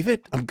 "Would you believe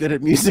it? I'm good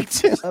at music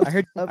too."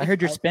 I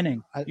heard you're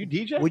spinning. You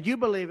DJ? Would you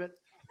believe it?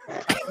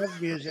 I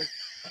love music.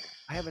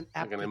 I have an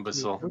aptitude. Like an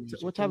imbecile.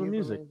 What type of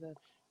music?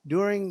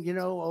 During,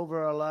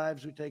 over our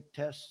lives, we take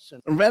tests.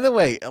 And by the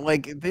way,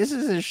 like this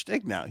is his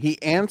shtick now.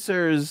 He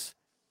answers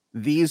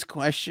these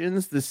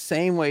questions the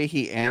same way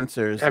he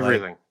answers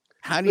everything. Like,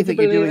 how do you think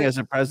you're doing as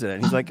a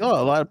president? He's like,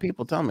 "Oh, a lot of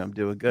people tell me I'm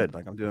doing good.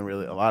 Like I'm doing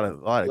really a lot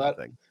of good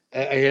things."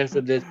 I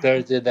answered this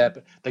Thursday that,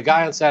 but the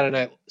guy on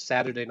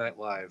Saturday Night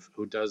Live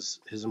who does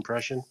his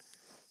impression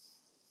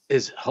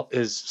is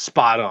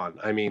spot on.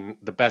 I mean,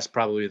 the best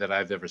probably that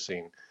I've ever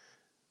seen.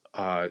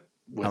 Alec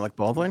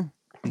Baldwin?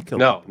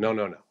 No.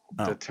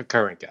 Oh. The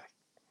current guy.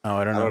 Oh,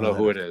 I don't know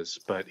who it is,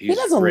 but he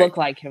doesn't look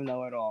like him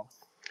though at all.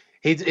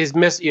 He's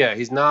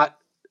not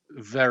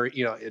very,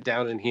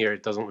 down in here.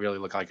 It doesn't really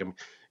look like him.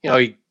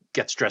 He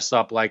gets dressed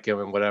up like him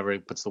and whatever. He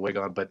puts the wig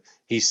on, but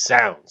he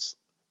sounds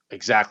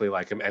exactly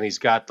like him, and he's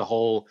got the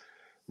whole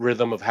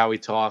rhythm of how he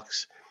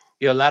talks.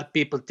 A lot of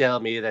people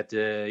tell me that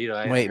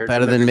wait,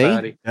 better than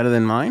me, better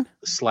than mine,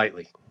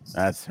 slightly.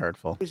 That's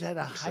hurtful. I always had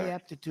a high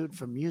aptitude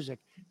for music,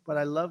 but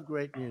I love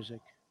great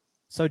music.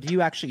 So do you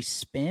actually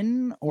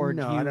spin or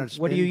no? I don't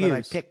spin, what do you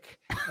use? I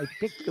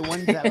pick the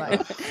ones I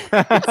like.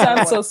 It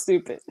sounds so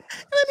stupid. And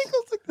then he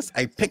goes like this.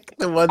 I pick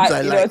the ones I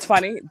like. You know, it's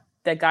funny.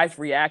 That guy's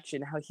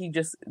reaction, how he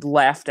just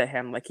laughed at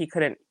him, like he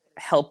couldn't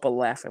help but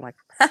laugh. And like,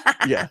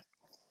 yeah.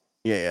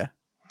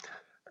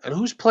 And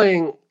who's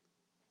playing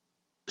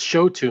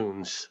show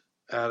tunes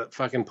at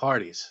fucking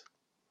parties.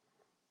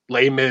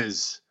 Les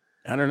Mis.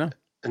 I don't know.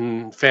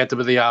 And Phantom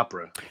of the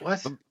Opera.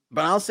 What?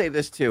 But I'll say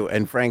this too,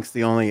 and Frank's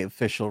the only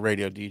official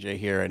radio DJ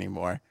here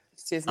anymore.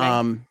 Excuse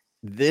me.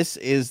 This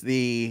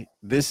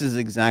is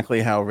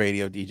exactly how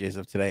radio DJs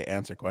of today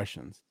answer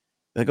questions.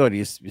 They go, "Do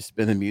you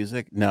spin the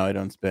music?" No, I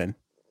don't spin.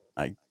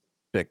 I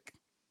pick.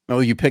 Oh,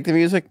 you pick the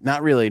music?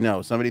 Not really.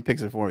 No, somebody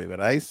picks it for me.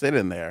 But I sit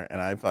in there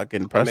and I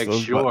fucking press make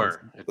those sure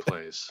buttons. It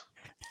plays.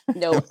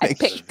 No, I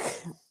pick.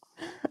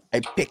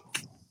 I pick.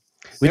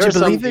 There are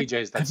some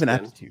DJs that have spin.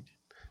 an attitude.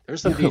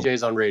 There's some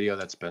DJs on radio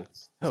that spin.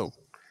 Oh.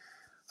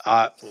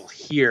 Well,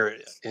 here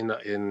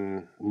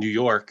in New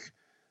York,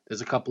 there's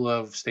a couple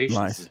of stations.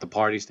 Lies. There's the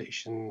party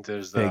station.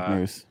 There's the Fake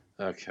news.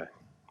 Okay.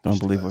 Don't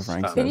believe what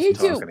Frank says. Can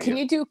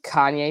you do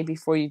Kanye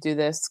before you do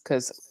this?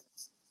 Because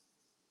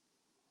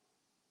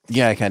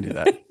yeah, I can do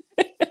that.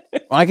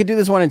 Well, I could do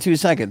this one in 2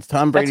 seconds.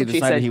 Tom Brady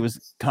decided he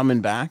was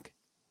coming back,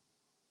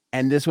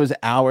 and this was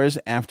hours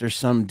after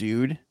some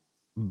dude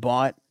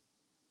bought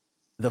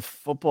the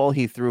football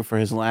he threw for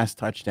his last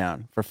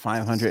touchdown for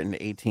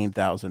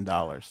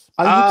 $518,000.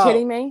 Are you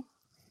kidding me?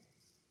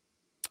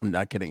 I'm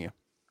not kidding you.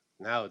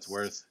 Now it's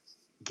worth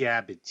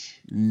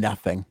garbage.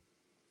 Nothing.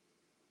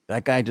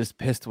 That guy just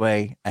pissed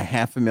away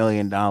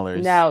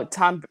 $500,000. Now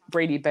Tom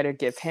Brady better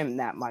give him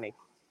that money.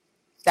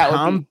 That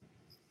would be.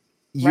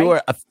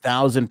 You're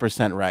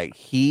 1,000% right.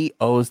 He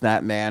owes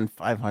that man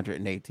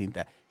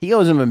 $518,000. He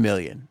owes him $1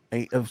 million.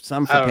 Of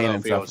some for pain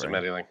and suffering. Owes him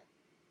anything.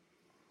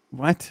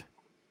 What?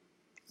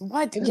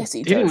 What? Yes,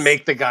 he does. He didn't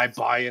make the guy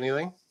buy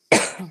anything.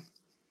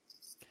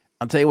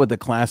 I'll tell you what the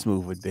class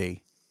move would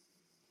be.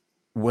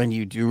 When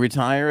you do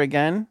retire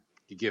again,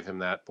 you give him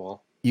that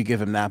ball. You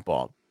give him that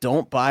ball.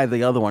 Don't buy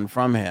the other one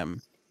from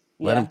him.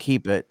 Let him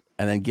keep it,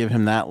 and then give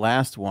him that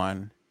last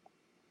one.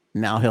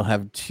 Now he'll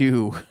have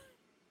 2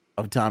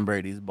 of Tom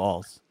Brady's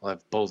balls. I'll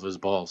have both of his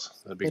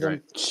balls. That'd be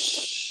great. The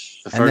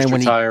And first then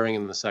retiring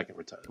and the second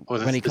retiring. Oh,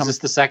 is this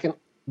the second?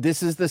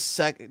 This is the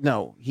second.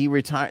 No, he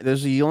retired.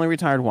 He only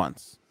retired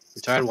once.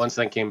 Retired once,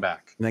 then came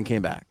back. And then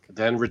came back.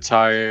 Then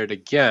retired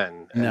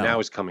again, and now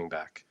he's coming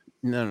back.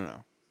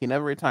 No. He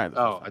never retired.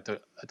 I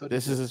thought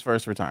this is his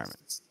first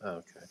retirement. Oh,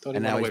 okay. I thought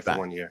he went away for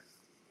 1 year.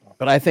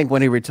 But I think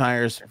when he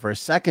retires for a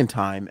second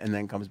time and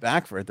then comes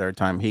back for a third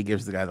time, he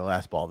gives the guy the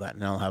last ball then,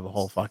 and they'll have a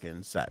whole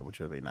fucking set, which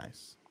would be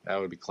nice. That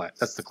would be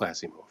that's the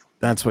classy move.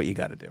 That's what you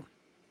got to do.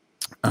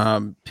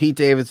 Pete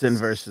Davidson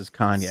versus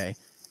Kanye.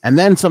 And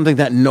then something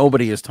that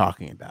nobody is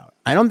talking about.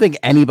 I don't think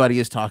anybody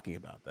is talking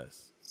about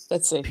this.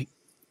 Let's see.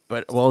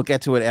 But we'll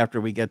get to it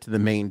after we get to the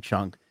main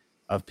chunk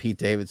of Pete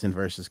Davidson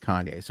versus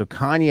Kanye. So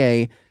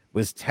Kanye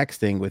was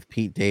texting with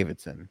Pete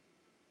Davidson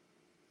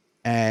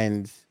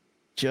and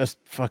just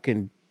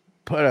fucking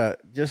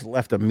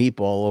left a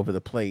meatball over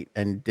the plate,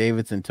 and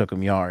Davidson took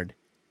him yard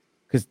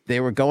because they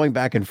were going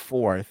back and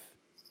forth.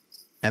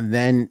 And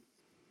then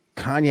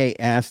Kanye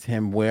asked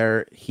him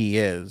where he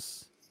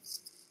is.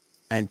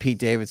 And Pete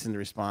Davidson's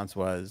response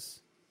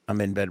was,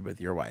 "I'm in bed with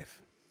your wife."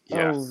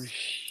 Yeah. Oh,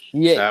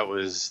 shit. That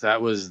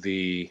was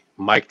the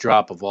mic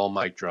drop of all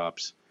mic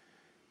drops.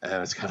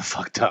 And it's kind of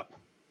fucked up.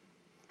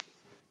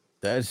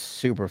 That is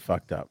super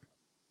fucked up.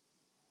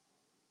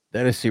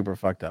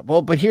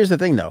 Well, but here's the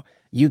thing though.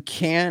 You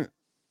can't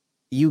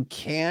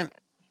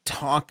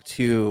talk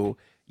to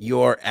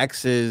your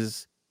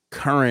ex's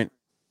current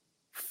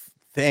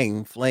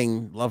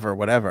fling, lover,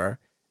 whatever,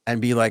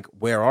 and be like,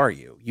 "Where are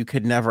you?" You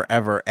could never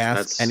ever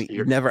ask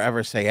you'd never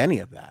ever say any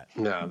of that.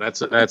 No,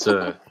 that's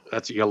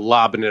you're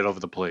lobbing it over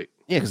the plate.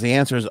 Yeah, because the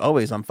answer is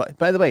always "I'm fine."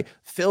 By the way,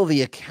 Phil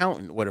the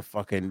accountant would have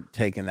fucking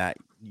taken that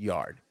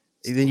yard.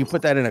 And then you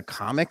put that in a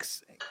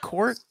comics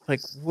court?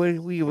 Like, what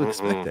were you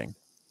expecting?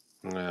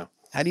 No.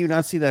 How do you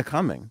not see that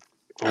coming?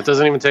 It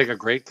doesn't even take a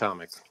great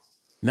comic.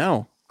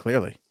 No,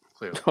 clearly.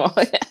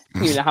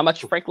 You know how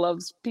much Frank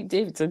loves Pete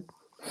Davidson.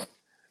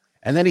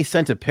 And then he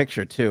sent a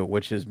picture too,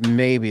 which is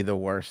maybe the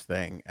worst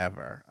thing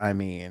ever. I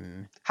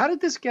mean, how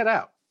did this get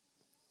out?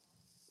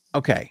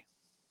 Okay,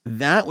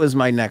 that was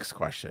my next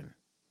question.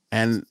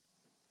 And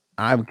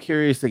I'm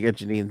curious to get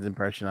Janine's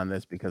impression on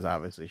this because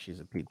obviously she's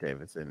a Pete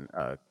Davidson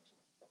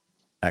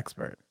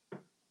expert.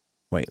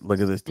 Wait, look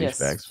at this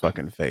douchebag's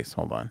fucking face.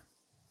 Hold on.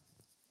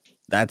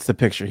 That's the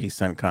picture he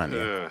sent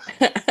Kanye.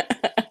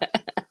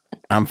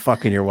 I'm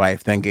fucking your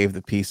wife, then gave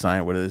the peace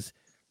sign with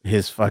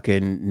his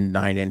fucking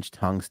 9-inch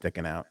tongue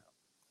sticking out.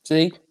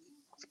 See?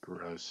 It's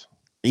gross.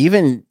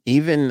 Even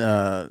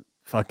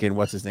fucking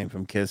what's his name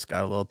from Kiss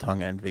got a little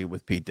tongue envy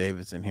with Pete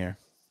Davidson here.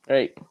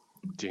 Right.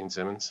 Gene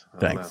Simmons.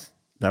 Thanks.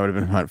 That would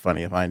have been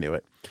funny if I knew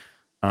it.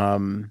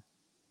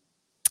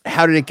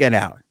 How did it get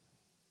out?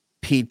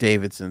 Pete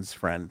Davidson's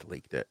friend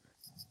leaked it.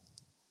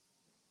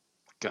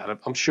 God,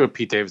 I'm sure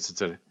Pete Davidson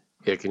said,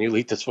 "Here, can you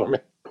leak this for me?"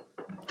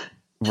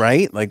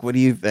 Right? Like, what do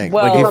you think?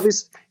 Well, like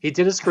he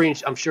did a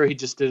screenshot. I'm sure he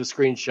just did a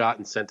screenshot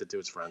and sent it to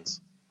his friends.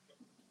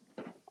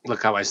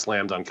 Look how I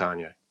slammed on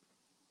Kanye.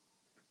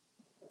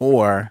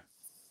 Or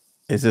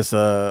is this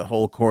a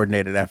whole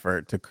coordinated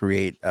effort to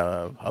create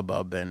a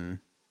hubbub and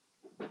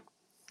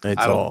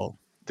it's all?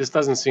 This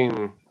doesn't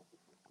seem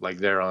like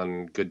they're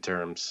on good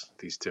terms.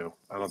 These two,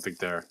 I don't think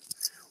they're.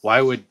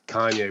 Why would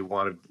Kanye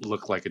want to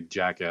look like a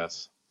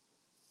jackass?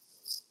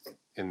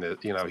 In the,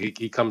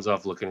 he comes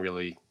off looking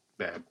really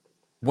bad.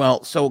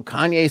 Well, so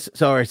Kanye.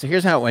 So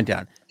here's how it went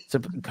down. So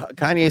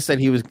Kanye said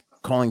he was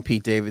calling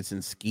Pete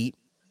Davidson Skeet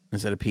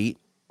instead of Pete.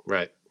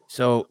 Right.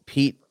 So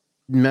Pete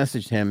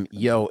messaged him,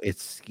 "Yo,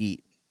 it's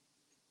Skeet.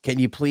 Can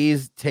you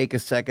please take a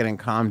second and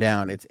calm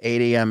down? It's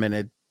 8 a.m. and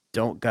it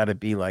don't gotta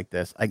be like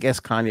this." I guess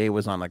Kanye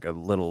was on like a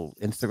little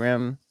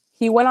Instagram.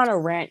 He went on a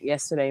rant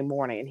yesterday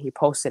morning and he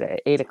posted it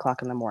at 8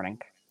 o'clock in the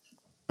morning.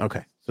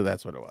 Okay, so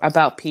that's what it was.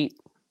 About Pete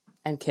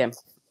and Kim.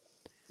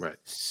 Right.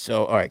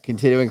 So, all right,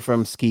 continuing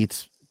from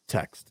Skeet's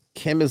text.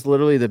 Kim is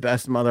literally the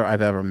best mother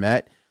I've ever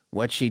met.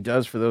 What she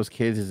does for those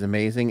kids is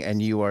amazing,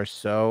 and you are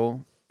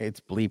so, it's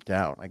bleeped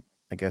out.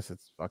 I guess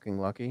it's fucking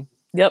lucky.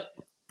 Yep.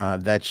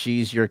 That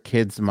she's your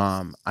kid's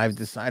mom. I've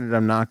decided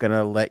I'm not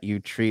gonna let you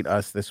treat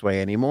us this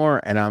way anymore,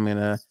 and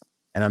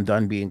I'm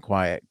done being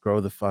quiet. Grow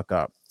the fuck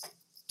up.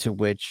 To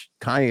which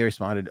Kanye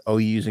responded, "Oh,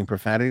 you using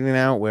profanity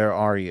now? Where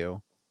are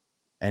you?"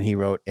 And he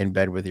wrote, "In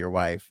bed with your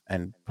wife,"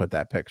 and put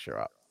that picture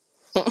up.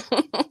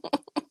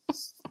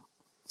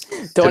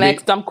 Don't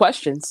ask dumb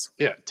questions.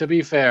 Yeah, to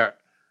be fair,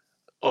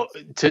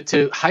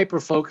 to hyper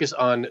focus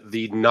on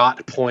the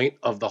not point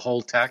of the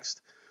whole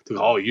text,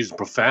 you're using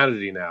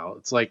profanity now.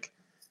 It's like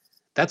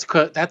that's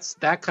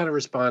that kind of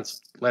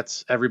response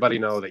lets everybody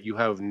know that you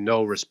have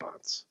no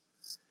response.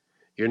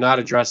 You're not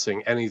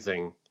addressing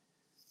anything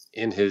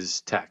in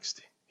his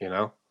text,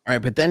 All right,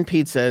 but then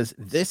Pete says,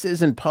 "This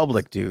isn't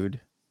public,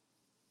 dude.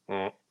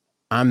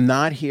 I'm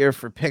not here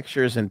for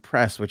pictures and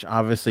press, which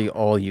obviously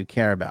all you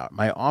care about.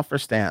 My offer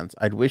stands.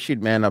 I'd wish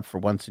you'd man up for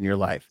once in your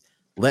life.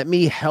 Let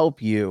me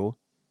help you.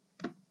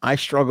 I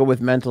struggle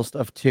with mental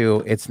stuff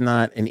too. It's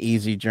not an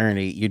easy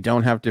journey. You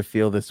don't have to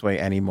feel this way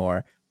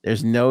anymore.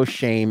 There's no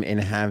shame in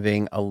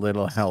having a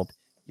little help.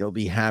 You'll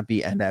be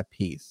happy and at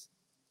peace."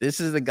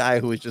 This is the guy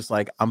who was just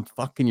like, "I'm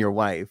fucking your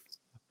wife.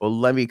 Well,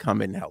 let me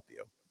come and help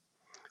you."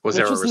 Was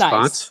there a response?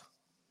 Nice.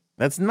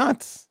 That's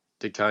nuts.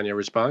 Did Kanye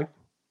respond?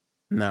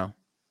 No.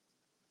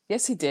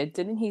 Yes, he did.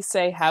 Didn't he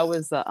say how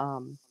was the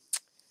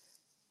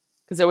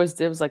because there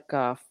was like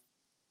 4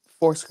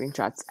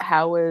 screenshots.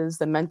 How is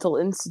the mental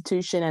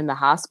institution and the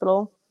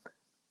hospital?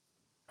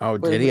 Oh,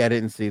 did he? I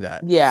didn't see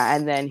that. Yeah,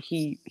 and then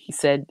he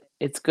said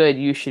it's good.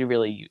 You should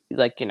really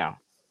And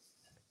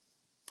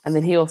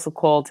then he also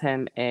called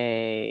him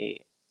either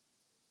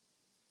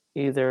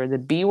the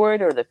B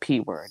word or the P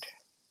word.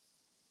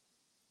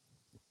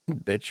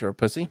 Bitch or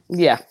pussy?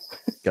 Yeah.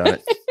 Got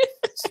it.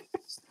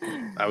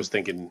 I was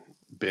thinking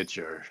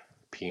bitch or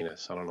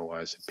penis. I don't know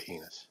why I said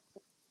penis.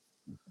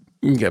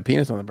 You got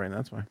penis on the brain,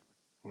 that's why.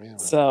 Yeah.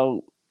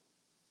 So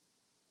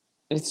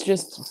it's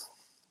just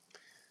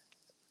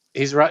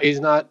he's right. He's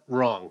not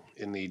wrong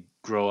in the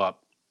grow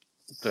up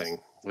thing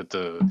with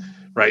the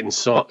writing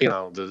song.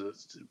 The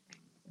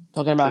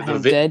talking about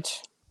him dead.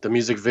 The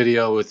music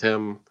video with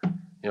him,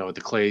 with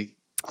the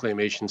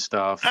claymation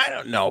stuff. I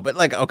don't know,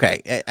 but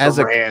okay, as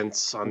a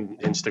rants on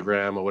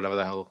Instagram or whatever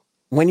the hell.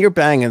 When you're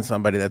banging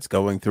somebody that's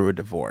going through a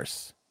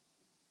divorce,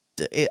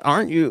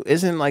 aren't you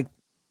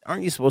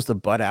supposed to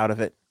butt out of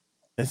it?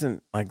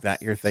 Isn't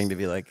that your thing to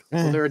be like?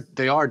 Well,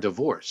 they are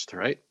divorced,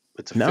 right?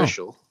 It's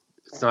official. No.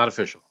 It's not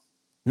official.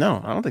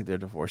 No, I don't think they're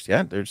divorced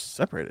yet. They're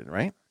separated,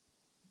 right?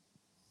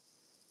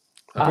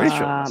 I'm pretty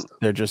sure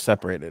they're just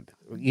separated.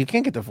 You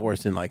can't get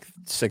divorced in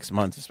 6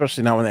 months,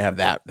 especially not when they have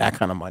that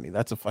kind of money.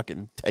 That's a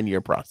fucking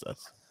 10-year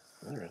process.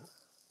 All right.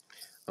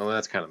 Well,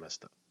 that's kind of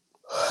messed up.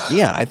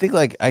 Yeah, I think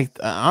I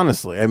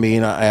honestly,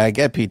 I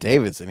get Pete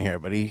Davidson here,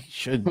 but he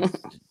should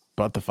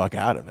butt the fuck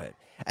out of it.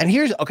 And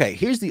here's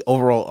the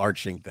overall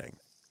arching thing.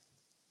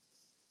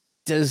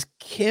 Does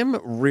Kim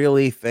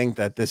really think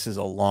that this is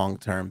a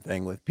long-term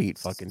thing with Pete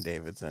fucking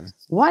Davidson?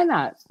 Why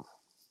not?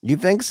 You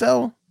think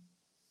so?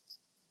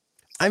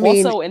 I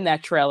mean, also in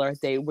that trailer,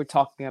 they were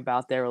talking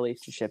about their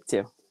relationship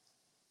too.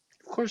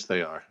 Of course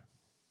they are.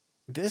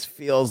 This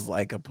feels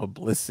like a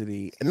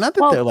publicity, and not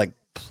that they're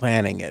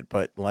planning it,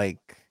 but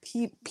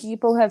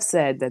people have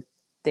said that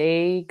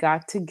they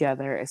got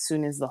together as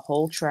soon as the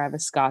whole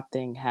Travis Scott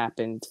thing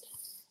happened,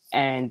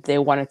 and they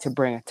wanted to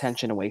bring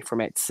attention away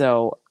from it.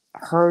 So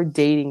her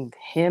dating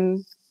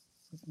him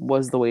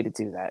was the way to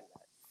do that.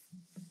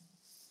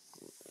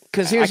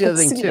 Because here's the other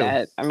thing too.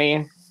 That. I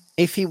mean,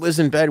 if he was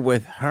in bed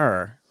with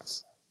her,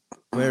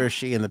 where is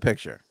she in the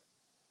picture?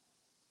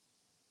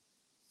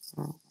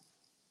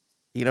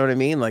 You know what I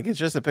mean? It's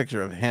just a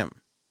picture of him.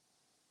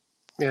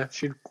 Yeah,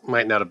 she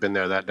might not have been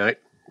there that night,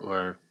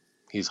 or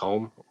he's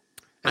home.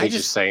 And he's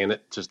just saying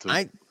it.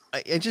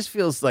 It just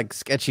feels like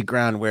sketchy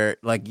ground where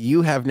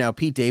you have now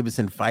Pete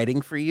Davidson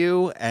fighting for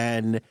you,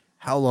 and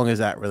how long is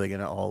that really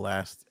going to all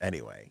last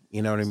anyway?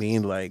 You know what I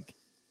mean?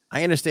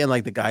 I understand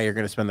the guy you're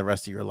going to spend the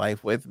rest of your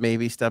life with,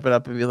 maybe step it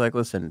up and be like,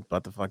 "Listen,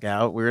 butt the fuck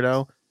out,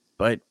 weirdo."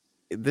 But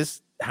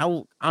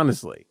how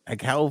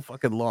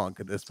fucking long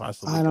could this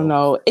possibly I don't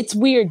know. It's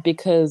weird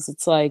because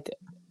it's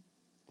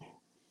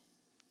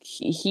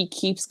he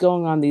keeps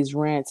going on these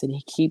rants and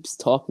he keeps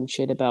talking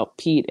shit about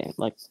Pete and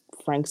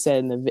Frank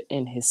said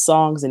in his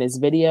songs and his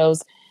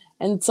videos.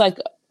 And it's like,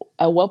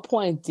 at what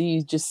point do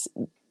you just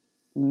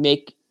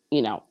make,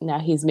 now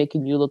he's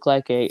making you look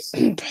like a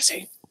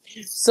pussy.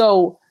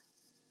 So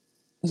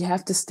you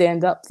have to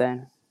stand up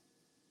then.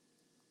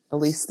 At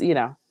least,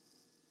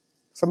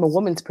 from a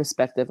woman's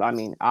perspective. I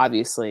mean,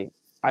 obviously,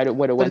 I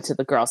would have went to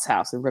the girl's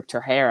house and ripped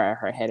her hair out of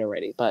her head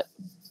already, but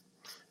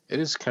it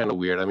is kind of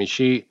weird. I mean,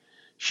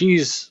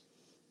 she's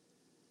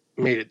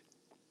made it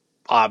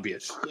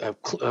obvious,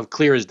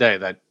 clear as day,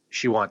 that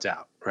she wants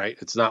out, right?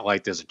 It's not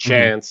like there's a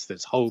chance,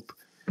 there's hope.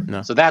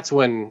 No. So that's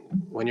when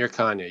you're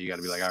Kanye, you got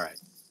to be like, all right.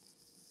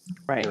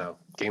 Right.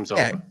 Game's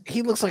Yeah, over.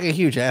 he looks like a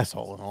huge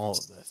asshole in all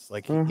of this.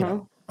 Like,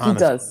 honestly, he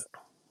does.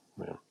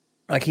 Yeah.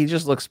 Like, he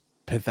just looks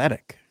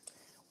pathetic.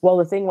 Well,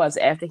 the thing was,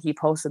 after he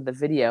posted the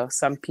video,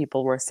 some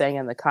people were saying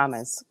in the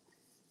comments,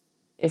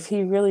 if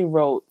he really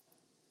wrote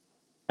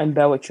 "in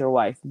bed with your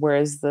wife,"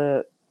 where's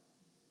the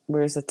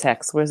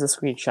text? Where's the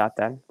screenshot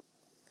then?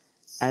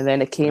 And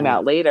then it came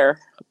out later,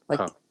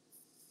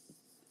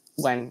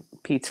 when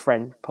Pete's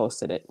friend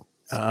posted it.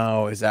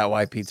 Oh, is that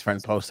why Pete's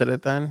friend posted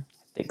it then?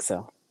 I think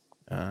so.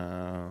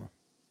 Well,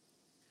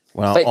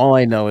 all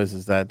I know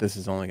is that this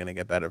is only going to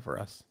get better for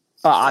us.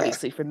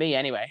 Obviously, for me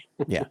anyway.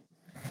 Yeah.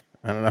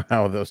 I don't know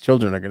how those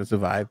children are going to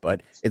survive,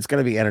 but it's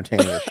going to be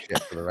entertaining as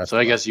shit for the rest So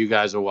of I guess you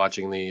guys are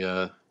watching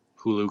the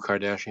Hulu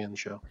Kardashian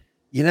show.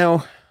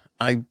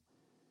 I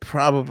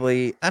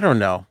don't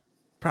know.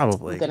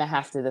 Probably. I'm going to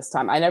have to this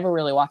time. I never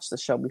really watched the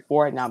show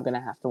before, and now I'm going to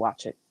have to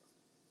watch it.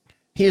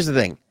 Here's the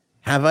thing.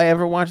 Have I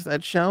ever watched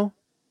that show?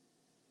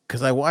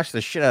 Because I watched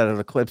the shit out of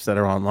the clips that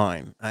are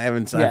online. I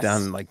haven't sat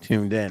down and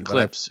tuned in.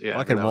 Clips, but I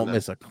fucking won't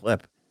miss a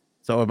clip.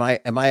 So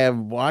am I a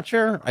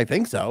watcher? I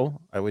think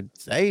so. I would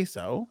say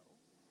so.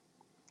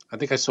 I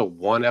think I saw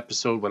one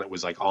episode when it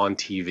was on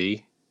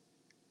TV,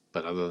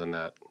 but other than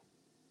that,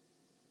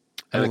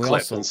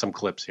 and some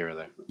clips here or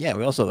there. Yeah,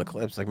 we also the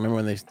clips. Like, remember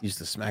when they used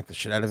to smack the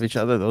shit out of each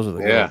other? Those are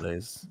the good old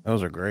days.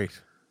 Those are great.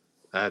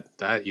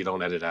 That you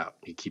don't edit out.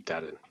 You keep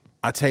that in.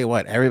 I'll tell you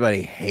what,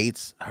 everybody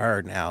hates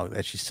her now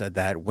that she said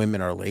that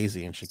women are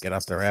lazy and should get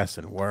off their ass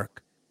and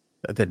work.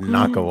 That did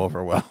not go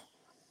over well.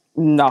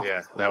 No.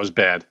 Yeah, that was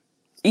bad.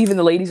 Even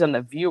the ladies on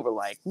The View were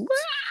like,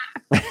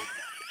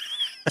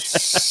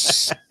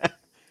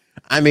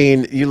 I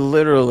mean, you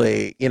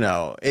literally,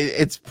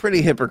 it's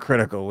pretty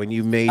hypocritical when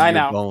you made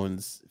your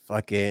bones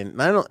fucking.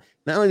 Not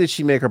only did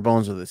she make her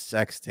bones with a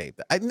sex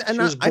tape, she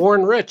was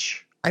born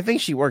rich. I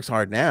think she works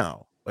hard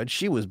now, but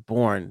she was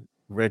born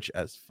rich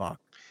as fuck.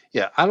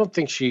 Yeah, I don't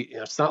think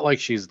it's not like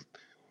she's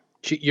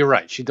you're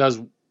right. She's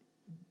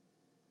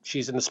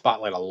in the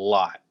spotlight a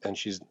lot, and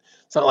it's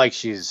not like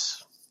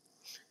she's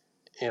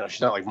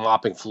not like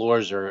mopping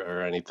floors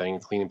or anything,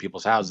 cleaning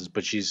people's houses,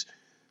 but she's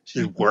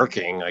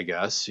working, I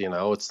guess,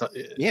 it's not.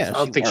 Yeah, I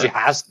don't think she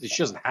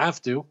doesn't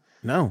have to.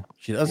 No,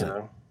 she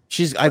doesn't.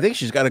 I think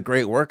she's got a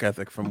great work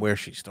ethic from where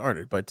she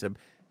started, but to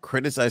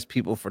criticize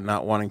people for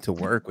not wanting to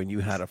work when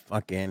you had a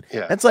fucking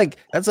that's like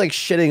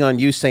shitting on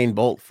Usain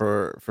Bolt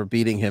for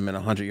beating him in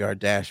a 100-yard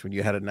dash when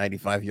you had a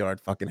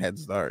 95-yard fucking head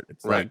start.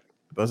 It's right.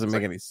 It doesn't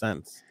make any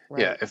sense.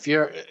 Right. Yeah, if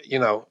you're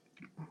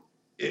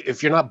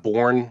not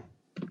born,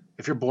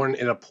 if you're born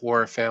in a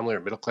poor family or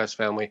middle class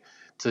family,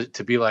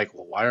 to be like,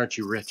 well, why aren't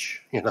you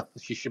rich? You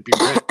should be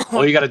rich.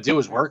 All you got to do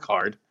is work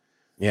hard.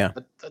 Yeah,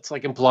 that's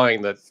like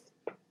implying that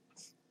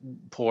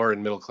poor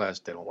and middle class,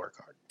 they don't work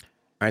hard.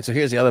 All right, so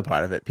here's the other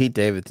part of it. Pete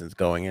Davidson's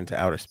going into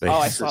outer space. Oh,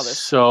 I saw this.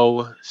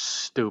 So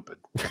stupid.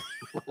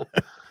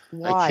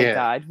 Why,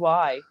 God?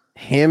 Why?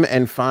 Him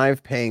and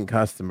 5 paying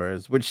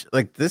customers, which,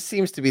 like, this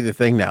seems to be the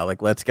thing now.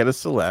 Like, let's get a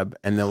celeb,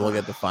 and then we'll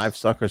get the 5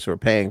 suckers who are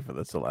paying for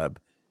the celeb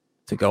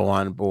to go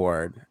on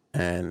board.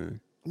 And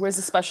where's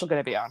the special going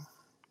to be on?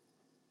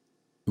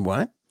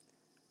 What?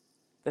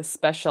 The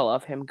special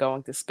of him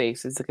going to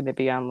space, is it going to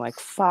be on like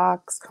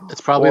Fox? It's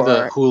probably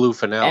the Hulu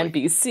finale.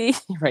 NBC,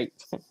 right?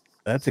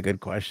 That's a good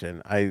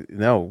question. I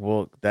know.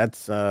 Well,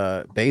 that's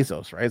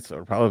Bezos, right? So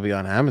it'll probably be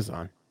on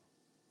Amazon.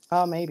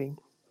 Oh, maybe.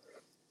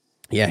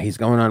 Yeah, he's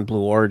going on Blue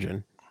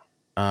Origin.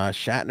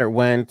 Shatner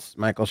went.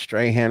 Michael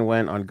Strahan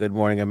went on Good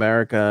Morning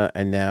America,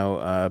 and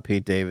now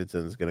Pete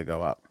Davidson's going to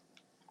go up.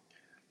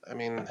 I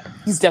mean,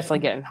 he's definitely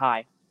getting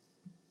high.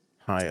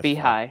 Be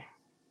high.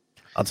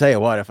 I'll tell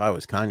you what. If I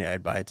was Kanye,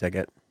 I'd buy a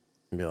ticket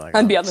and be like,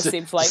 I'd be on the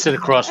same flight. Sit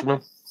across from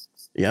him.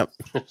 Yep.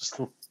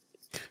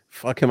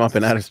 Fuck him up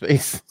in outer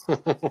space.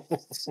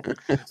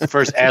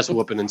 First ass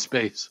whooping in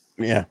space.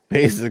 Yeah,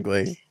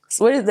 basically.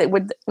 So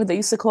what they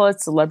used to call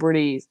it?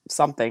 Celebrity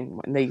something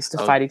when they used to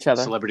fight each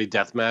other. Celebrity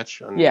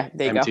deathmatch on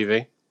MTV.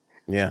 Go.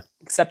 Yeah.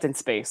 Except in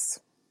space.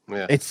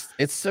 Yeah.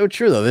 It's so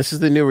true though. This is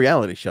the new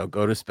reality show.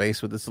 Go to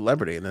space with a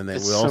celebrity, and then they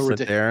will all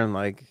sit there and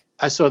like.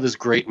 I saw this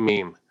great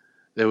meme.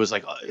 There was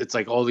like, it's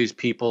like all these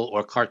people,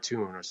 or a cartoon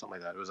or something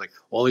like that. It was like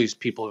all these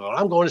people going,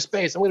 I'm going to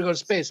space. I'm going to go to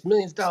space.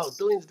 Millions of dollars,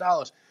 billions of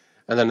dollars.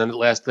 And then the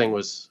last thing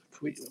was,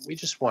 we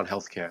just want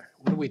healthcare.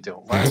 What are we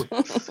doing?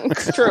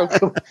 It's true.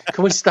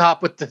 Can we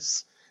stop with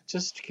this?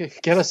 Just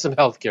get us some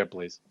healthcare,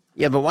 please.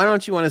 Yeah, but why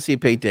don't you want to see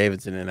Pete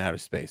Davidson in outer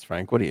space,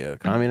 Frank? What are you, a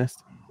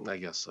communist? I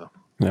guess so.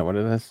 Is that what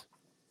it is?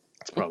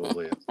 That's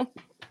probably it.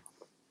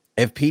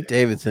 If Pete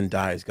Davidson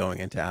dies going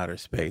into outer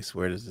space,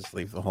 where does this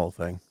leave the whole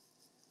thing?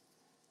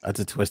 That's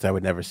a twist I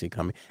would never see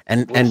coming.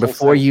 And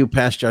before you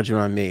pass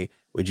judgment on me,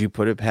 would you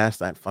put it past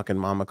that fucking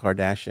Mama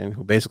Kardashian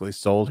who basically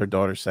sold her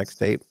daughter's sex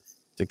tape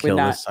to kill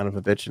this son of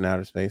a bitch in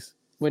outer space?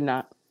 Would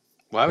not.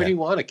 Why would he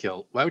want to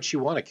kill? Why would she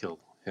want to kill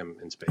him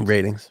in space?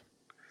 Ratings.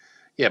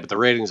 Yeah, but the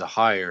ratings are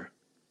higher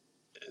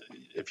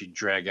if you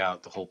drag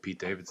out the whole Pete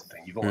Davidson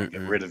thing. You don't want to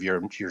get rid of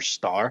your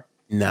star.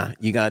 Nah,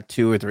 you got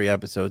 2 or 3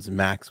 episodes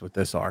max with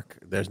this arc.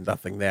 There's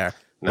nothing there.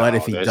 No, but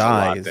if he there's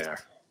dies, a lot there.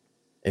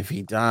 If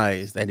he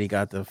dies, then he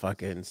got the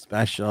fucking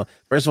special.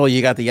 First of all,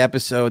 you got the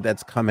episode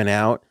that's coming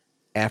out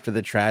after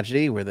the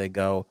tragedy where they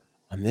go,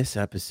 on this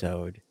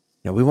episode,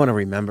 we want to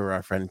remember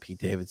our friend Pete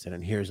Davidson,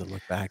 and here's a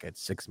look back at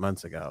 6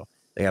 months ago.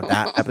 They have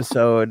that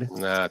episode.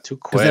 Nah, too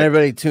quick. Because then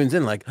everybody tunes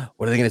in like,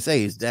 what are they going to say?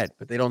 He's dead.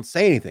 But they don't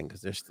say anything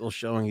because they're still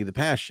showing you the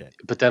past shit.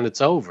 But then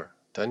it's over.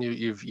 Then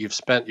you've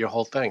spent your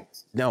whole thing.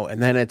 No,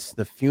 and then it's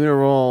the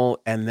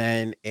funeral, and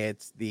then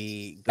it's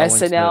the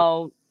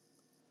SNL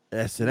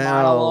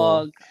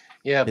monologue.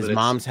 Yeah, his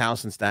mom's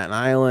house in Staten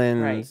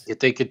Island. Right. You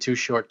think it too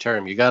short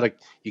term.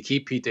 You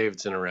keep Pete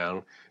Davidson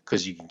around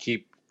because you can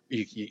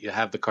you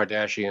have the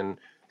Kardashian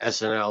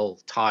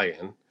SNL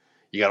tie-in.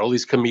 You got all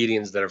these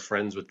comedians that are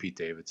friends with Pete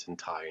Davidson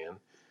tie-in.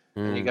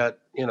 And you got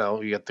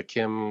the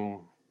Kim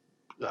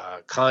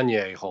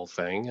Kanye whole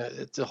thing.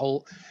 It's a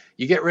whole.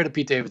 You get rid of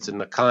Pete Davidson,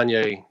 the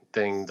Kanye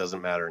thing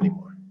doesn't matter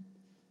anymore.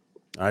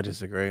 I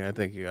disagree. I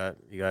think you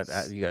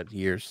got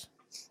years.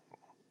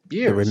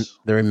 Years.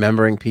 The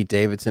remembering Pete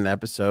Davidson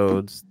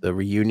episodes, the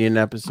reunion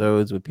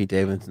episodes with Pete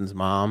Davidson's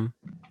mom.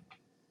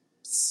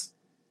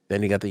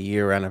 Then you got the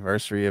year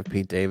anniversary of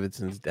Pete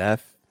Davidson's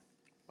death.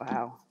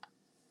 Wow.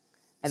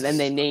 And then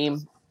they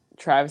name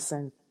Travis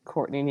and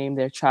Courtney named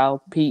their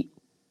child Pete.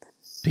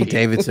 Pete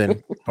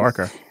Davidson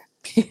Parker.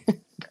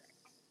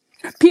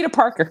 Peter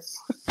Parker.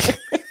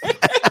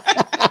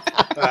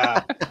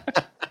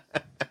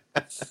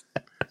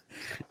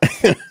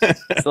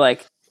 It's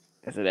like,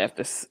 is it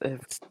after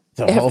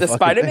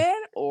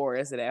Spider-Man or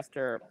is it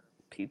after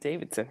Pete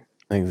Davidson?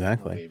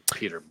 Exactly.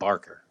 Peter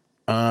Barker.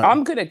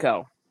 I'm gonna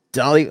go.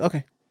 Dolly,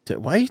 okay.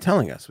 Why are you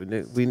telling us?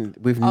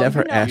 We've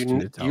never asked you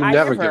to tell. You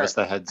never give us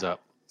the heads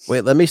up.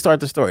 Wait, let me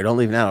start the story. Don't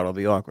leave now. It'll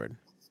be awkward.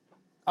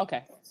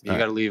 Okay. You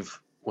got to leave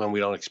when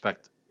we don't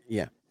expect.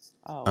 Yeah.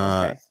 Oh,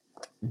 okay.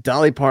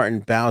 Dolly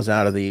Parton bows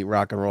out of the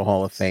Rock and Roll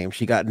Hall of Fame.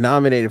 She got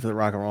nominated for the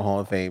Rock and Roll Hall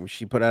of Fame.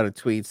 She put out a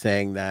tweet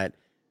saying that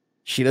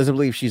she doesn't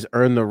believe she's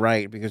earned the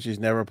right because she's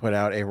never put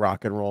out a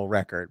rock and roll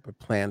record, but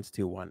plans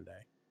to one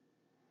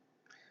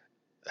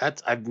day.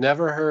 I've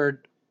never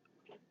heard.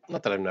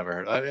 Not that I've never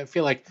heard. I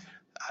feel like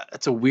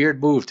it's a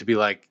weird move to be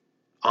like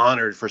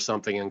honored for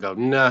something and go,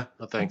 nah,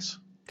 no thanks.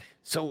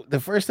 So the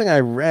first thing I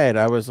read,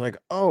 I was like,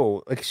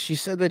 oh, like she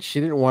said that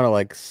she didn't want to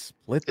like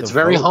split the It's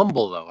very vote.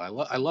 humble though.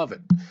 I love it.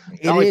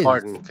 Dolly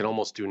Parton can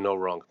almost do no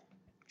wrong.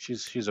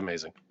 She's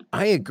amazing.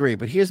 I agree,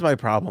 but here's my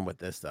problem with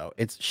this though.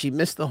 She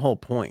missed the whole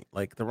point.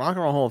 Like the Rock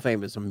and Roll Hall of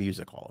Fame is a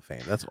music hall of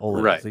fame. That's all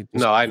it right. is. They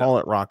No, I call know.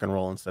 it rock and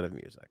roll instead of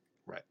music.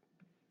 Right.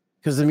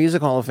 Because the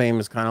Music Hall of Fame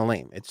is kind of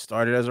lame. It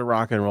started as a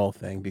rock and roll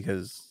thing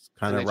because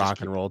kind of rock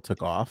and roll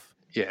took off.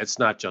 Yeah, it's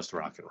not just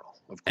rock and roll.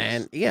 Of course.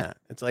 And yeah,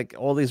 it's like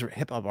all these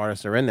hip hop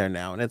artists are in there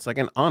now, and it's like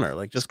an honor.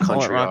 Like just call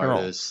country it rock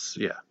artists,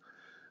 and roll. Yeah,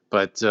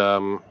 but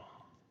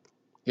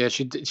yeah,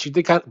 she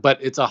did kind of, but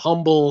it's a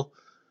humble.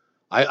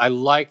 I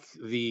like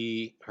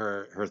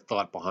her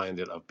thought behind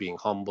it of being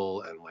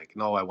humble and like,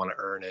 no, I want to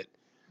earn it.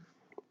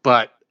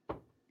 But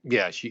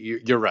yeah,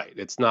 you're right.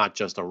 It's not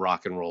just a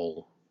rock and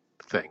roll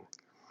thing.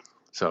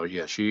 So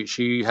yeah,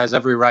 she has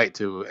every right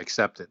to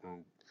accept it,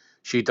 and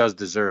she does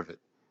deserve it.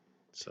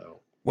 So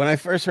when I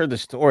first heard the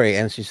story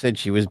and she said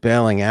she was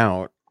bailing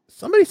out,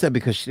 somebody said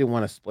because she didn't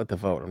want to split the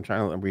vote. I'm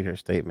trying to read her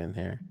statement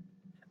here.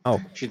 Oh,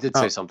 she did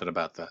say something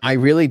about that. I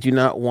really do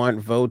not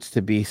want votes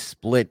to be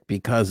split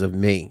because of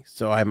me,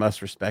 so I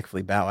must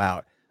respectfully bow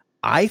out.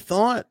 I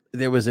thought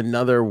there was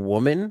another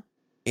woman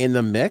in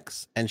the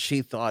mix, and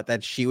she thought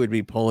that she would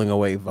be pulling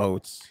away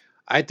votes.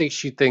 I think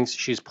she thinks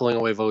she's pulling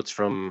away votes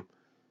from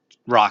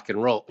rock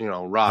and roll,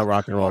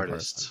 rock and roll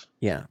artists. Person.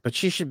 Yeah, but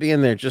she should be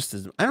in there just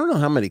as. I don't know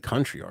how many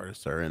country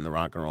artists are in the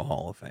Rock and Roll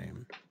Hall of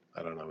Fame.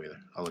 I don't know either.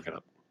 I'll look it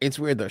up. It's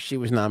weird though. She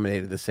was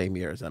nominated the same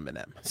year as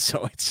Eminem,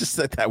 so it's just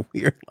that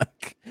weird.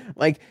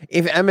 Like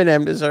if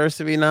Eminem deserves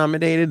to be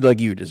nominated, like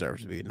you deserve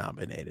to be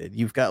nominated.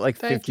 You've got like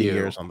 50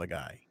 years on the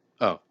guy.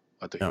 Oh,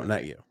 no,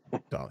 not you,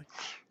 Dolly.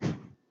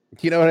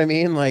 You know what I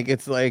mean? Like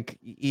it's like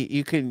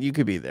you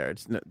could be there.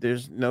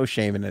 There's no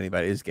shame in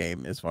anybody's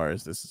game as far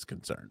as this is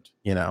concerned.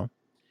 You know.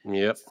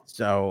 Yep.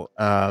 So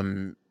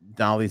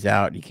Dolly's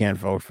out. You can't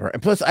vote for her.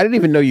 And plus, I didn't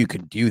even know you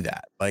could do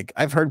that. Like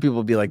I've heard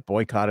people be like,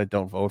 boycott it,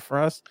 don't vote for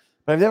us.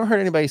 But I've never heard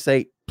anybody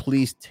say,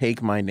 please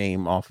take my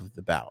name off of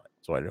the ballot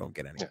so I don't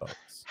get any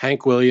votes.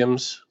 Hank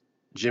Williams,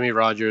 Jimmy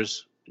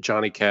Rogers,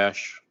 Johnny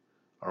Cash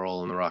are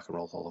all in the Rock and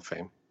Roll Hall of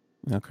Fame.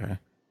 Okay.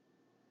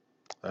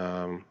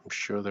 I'm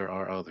sure there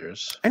are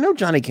others. I know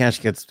Johnny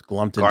Cash gets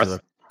lumped into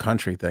the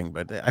country thing,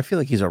 but I feel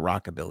like he's a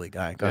rockabilly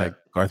guy. Go ahead,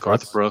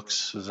 Garth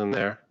Brooks is in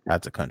there.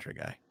 That's a country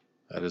guy.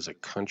 That is a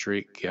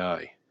country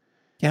guy.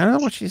 Yeah, I don't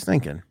know what she's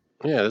thinking.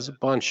 Yeah, there's a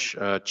bunch.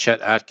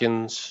 Chet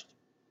Atkins.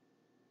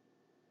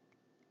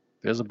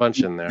 There's a bunch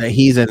in there.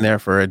 He's in there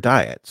for a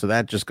diet, so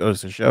that just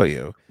goes to show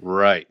you,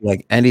 right?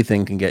 Like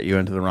anything can get you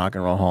into the Rock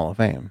and Roll Hall of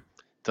Fame.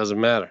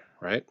 Doesn't matter,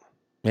 right?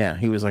 Yeah,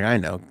 he was like, I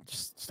know,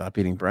 just stop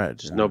eating bread.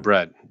 There's no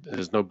bread.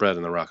 There's no bread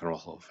in the Rock and Roll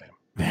Hall of Fame.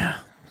 Yeah,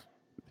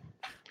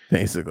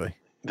 basically.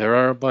 There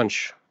are a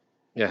bunch.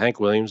 Yeah, Hank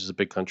Williams is a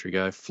big country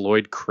guy.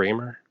 Floyd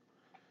Kramer,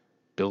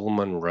 Bill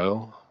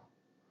Monroe.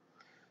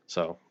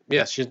 So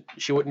yeah, she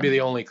wouldn't be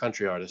the only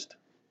country artist.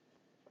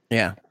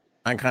 Yeah.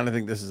 I kind of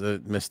think this is a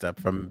misstep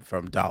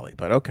from Dolly,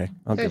 but okay.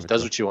 She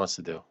does what she wants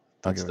to do.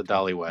 That's the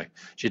Dolly way.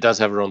 She does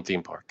have her own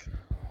theme park.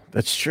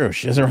 That's true.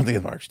 She has her own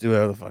theme park. She do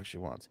whatever the fuck she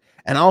wants.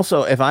 And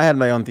also, if I had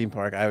my own theme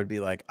park, I would be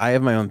like, I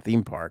have my own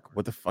theme park.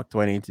 What the fuck do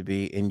I need to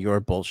be in your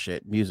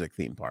bullshit music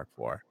theme park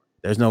for?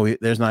 There's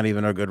not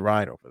even a good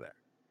ride over there.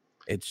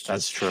 It's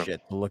just shit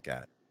to look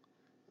at.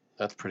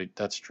 That's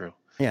true.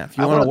 Yeah. If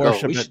you want to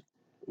worship we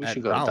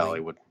should go to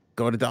Dollywood.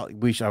 Go to Dolly.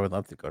 I would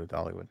love to go to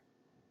Dollywood.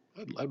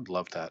 I'd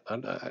love that.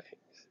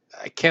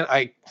 I can't.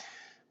 I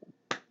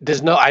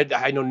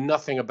know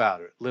nothing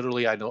about it.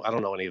 Literally, I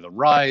don't know any of the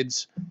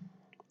rides.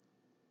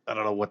 I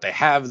don't know what they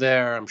have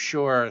there. I'm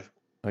sure.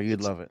 Oh,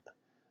 you'd love it.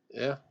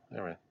 Yeah.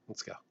 All right.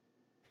 Let's go.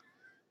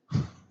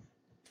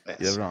 Yes.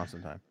 You have an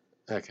awesome time.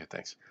 Okay.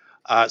 Thanks.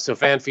 So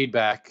fan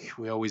feedback,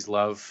 we always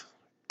love.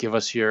 Give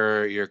us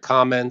your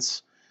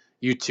comments.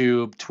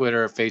 YouTube,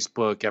 Twitter,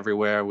 Facebook,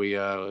 everywhere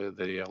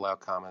they allow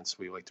comments.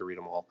 We like to read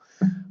them all.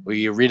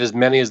 We read as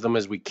many of them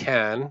as we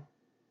can.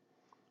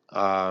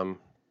 Anthony's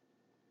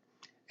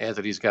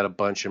got a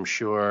bunch, I'm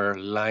sure,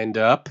 lined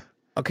up.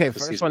 Okay,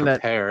 first one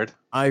prepared. That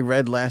I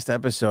read last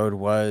episode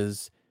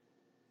was,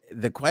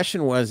 the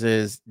question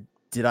is,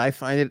 did I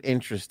find it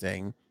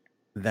interesting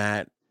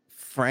that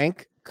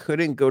Frank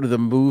couldn't go to the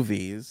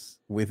movies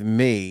with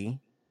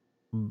me,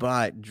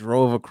 but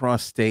drove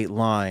across state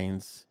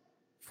lines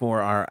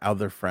for our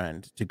other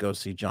friend to go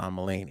see John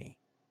Mulaney?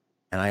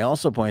 And I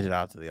also pointed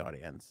out to the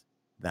audience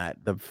that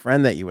the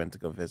friend that you went to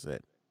go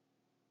visit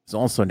is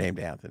also named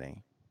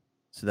Anthony,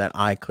 so that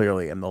I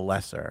clearly am the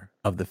lesser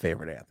of the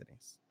favorite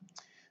Anthonys.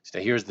 So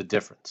here's the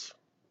difference.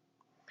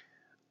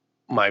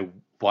 My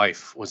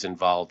wife was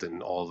involved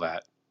in all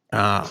that,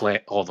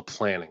 all the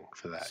planning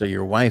for that. So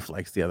your wife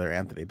likes the other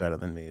Anthony better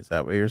than me. Is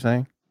that what you're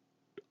saying?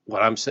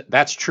 What I'm saying,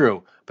 that's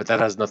true, but that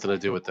has nothing to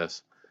do with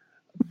this.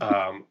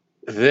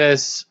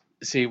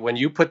 See, when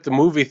you put the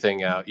movie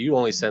thing out, you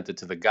only sent it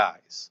to the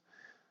guys.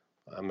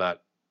 I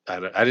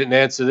didn't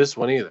answer this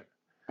one either.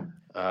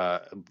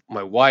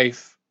 My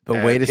wife,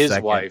 his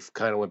wife,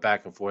 kind of went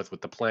back and forth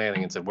with the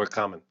planning and said, "We're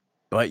coming."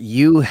 But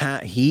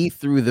he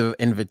threw the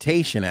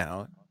invitation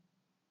out.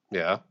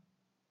 Yeah.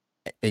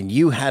 And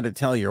you had to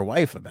tell your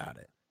wife about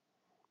it.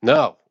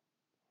 No.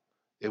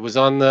 It was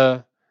in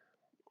the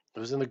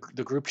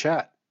group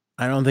chat.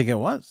 I don't think it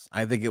was.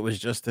 I think it was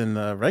just in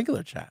the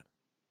regular chat.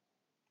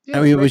 Yeah,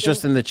 I mean, it was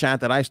just in the chat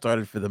that I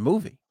started for the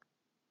movie.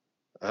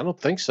 I don't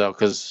think so,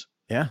 because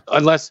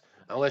unless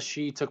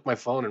she took my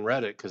phone and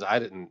read it, because I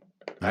didn't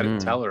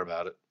tell her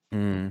about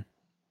it,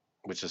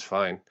 which is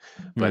fine.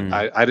 But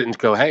I didn't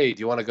go, "Hey, do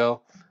you want to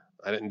go?"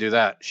 I didn't do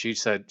that. She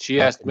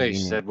asked me. She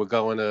said, "We're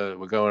going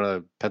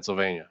to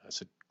Pennsylvania." I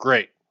said,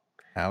 "Great."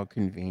 How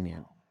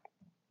convenient.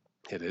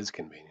 It is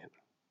convenient.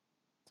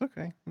 It's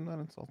okay. I'm not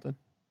insulted.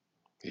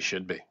 You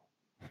should be.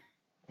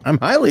 I'm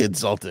highly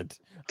insulted.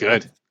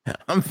 Good.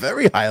 I'm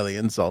very highly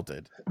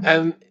insulted.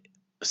 And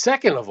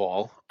second of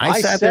all, I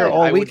sat there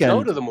all weekend,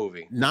 go to the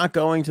movie, not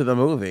going to the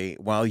movie,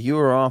 while you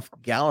were off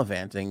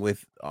gallivanting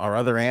with our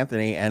other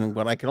Anthony and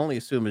what I can only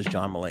assume is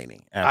John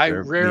Mulaney. I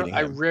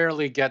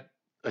rarely get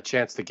a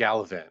chance to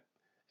gallivant,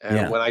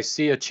 and when I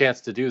see a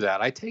chance to do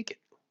that, I take it.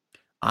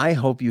 I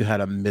hope you had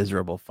a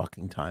miserable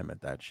fucking time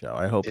at that show.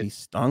 I hope he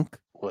stunk.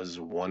 Was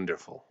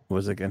wonderful.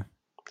 Was it good?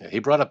 Yeah, he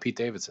brought up Pete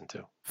Davidson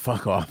too.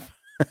 Fuck off.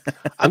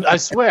 I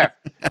swear,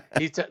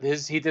 he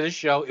did a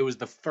show. It was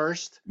the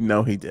first.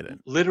 No, he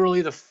didn't.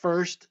 Literally the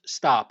first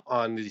stop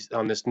on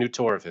this new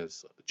tour of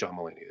his, John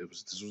Mulaney.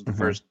 This was the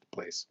first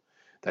place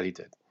that he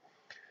did,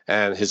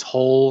 and his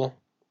whole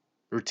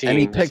routine. And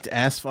he picked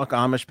Fuck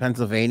Amish,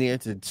 Pennsylvania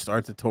to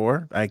start the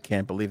tour. I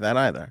can't believe that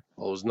either.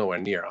 Well, it was nowhere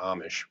near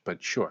Amish,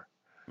 but sure.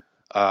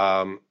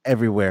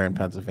 Everywhere in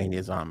Pennsylvania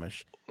is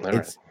Amish.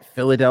 It's right.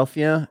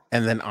 Philadelphia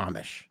and then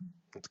Amish.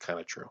 It's kind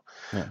of true,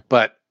 yeah.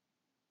 But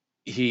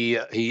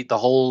the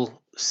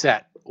whole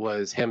set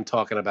was him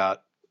talking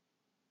about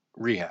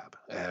rehab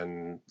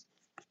and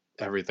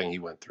everything he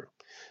went through.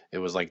 It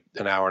was like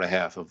an hour and a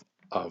half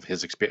of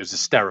his experience. It was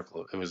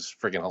hysterical. It was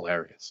freaking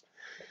hilarious.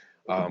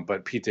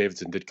 But Pete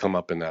Davidson did come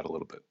up in that a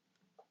little bit.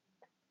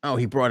 Oh,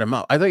 he brought him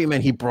up. I thought you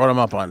meant he brought him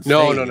up on stage.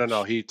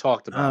 No. He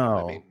talked about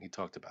him. I mean, he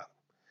talked about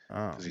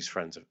him because he's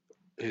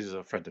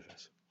a friend of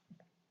his.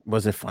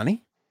 Was it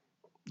funny?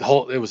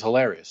 It was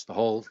hilarious. The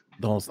whole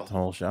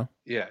show.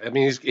 Yeah, I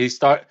mean, this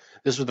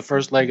was the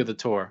first leg of the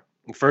tour,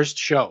 first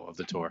show of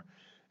the tour,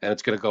 and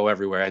it's gonna go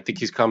everywhere. I think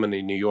he's coming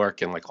to New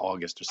York in like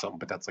August or something,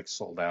 but that's like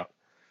sold out.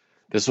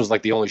 This was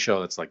like the only show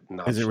that's like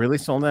not. Is it really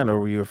sold out, or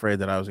were you afraid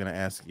that I was going to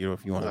ask you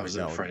if you wanted to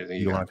go? Afraid that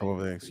you want to come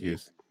over with an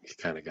excuse? You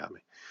kind of got me,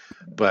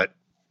 but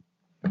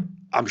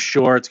I'm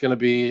sure it's going to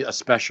be a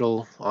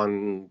special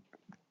on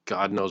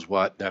God knows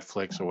what,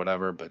 Netflix or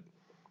whatever. But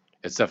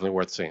it's definitely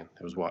worth seeing.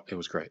 It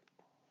was great.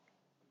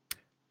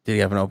 Did he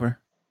have an opener?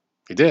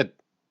 He did.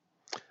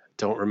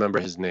 Don't remember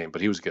his name,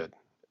 but he was good.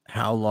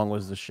 How long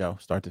was the show,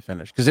 start to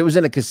finish? Because it was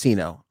in a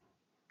casino.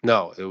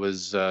 No, it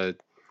was.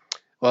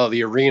 Well,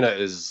 the arena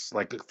is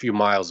like a few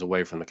miles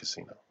away from the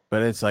casino.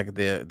 But it's like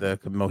the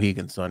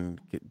Mohegan Sun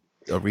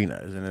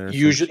arena, isn't it?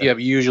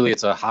 Usually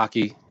it's a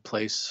hockey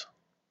place.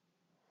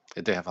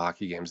 They have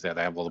hockey games there.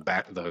 They have all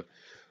the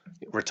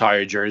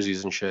retired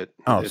jerseys and shit.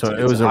 Oh, so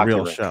it was a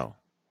real show.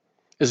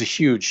 It was a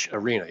huge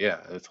arena. Yeah,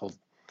 it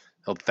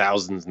held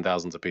thousands and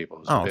thousands of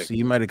people. Oh, big. So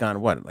you might have gone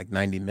what, like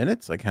 90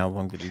 minutes? Like how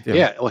long did he do?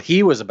 Yeah, well,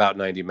 he was about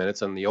 90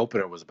 minutes, and the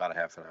opener was about a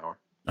half an hour.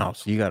 Oh,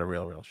 so you got a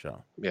real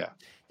show. Yeah.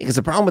 Because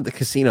the problem with the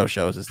casino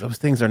shows is those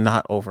things are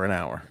not over an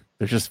hour.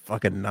 They're just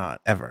fucking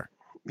not ever.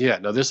 Yeah,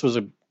 no, this was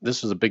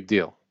a big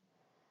deal.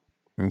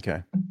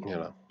 Okay. You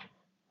know.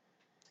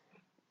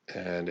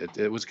 And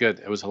it was good.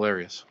 It was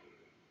hilarious.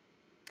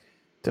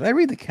 Did I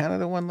read the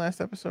Canada one last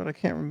episode? I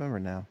can't remember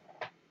now.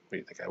 What do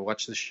you think? I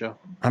watched this show?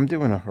 I'm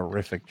doing a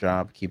horrific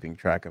job keeping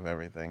track of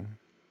everything.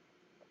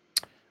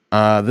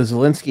 The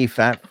Zelensky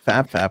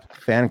Fap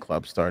fan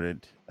club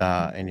started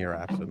in your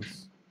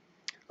absence.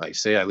 Like you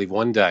say, I leave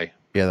one day.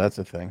 Yeah, that's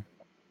a thing.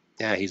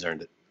 Yeah, he's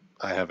earned it.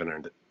 I haven't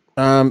earned it.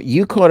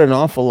 You caught an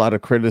awful lot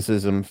of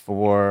criticism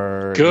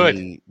for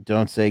the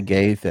 "Don't Say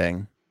Gay"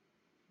 thing.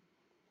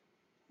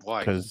 Why?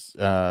 Because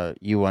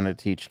you want to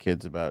teach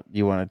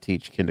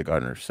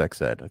kindergartners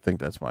sex ed. I think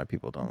that's why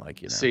people don't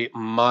like you now. See,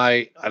 and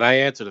I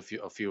answered a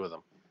few of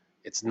them.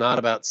 It's not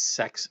about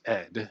sex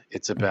ed.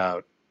 It's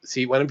about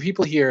when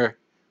people hear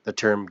the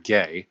term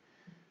gay,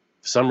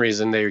 for some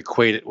reason they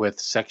equate it with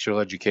sexual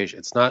education.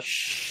 It's not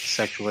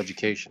sexual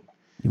education.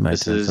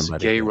 This is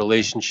gay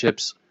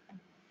relationships.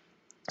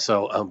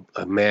 So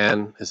a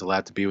man is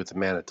allowed to be with a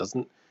man. It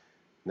doesn't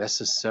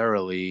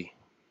necessarily.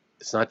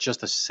 It's not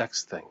just a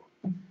sex thing.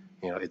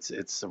 You know,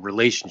 it's a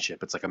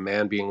relationship. It's like a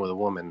man being with a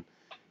woman.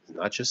 It's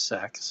not just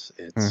sex.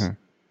 It's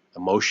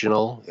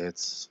emotional.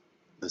 It's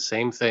the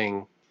same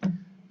thing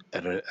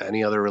that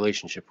any other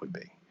relationship would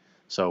be.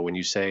 So when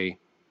you say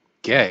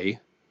gay,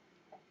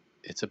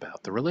 it's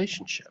about the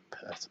relationship.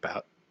 It's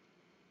about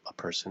a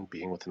person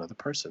being with another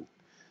person.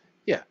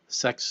 Yeah,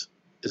 sex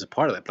is a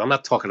part of that. But I'm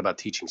not talking about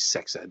teaching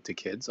sex ed to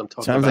kids. I'm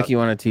talking Sounds like you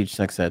want to teach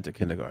sex ed to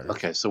kindergarten.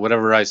 Okay, so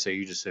whatever I say,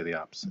 you just say the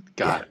opposite.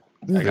 Got it.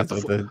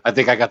 I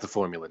think I got the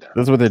formula down.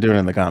 That's what they're doing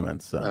in the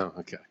comments. So. Oh,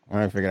 okay.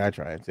 I figured I'd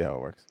try it, see how it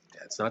works.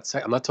 Yeah, it's not.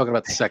 I'm not talking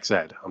about the sex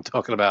ed. I'm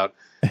talking about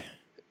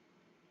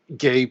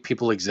gay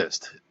people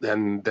exist,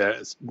 and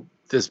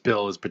this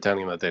bill is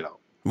pretending that they don't.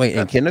 Wait,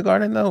 in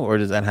kindergarten though, or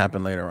does that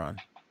happen later on?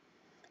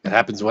 It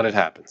happens when it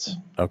happens.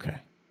 Okay.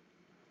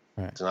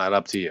 All right. It's not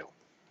up to you.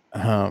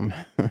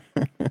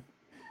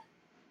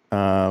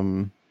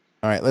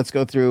 All right, let's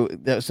go through.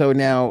 So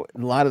now a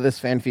lot of this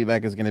fan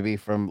feedback is going to be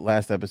from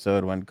last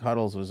episode when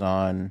Cuddles was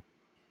on.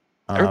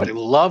 Everybody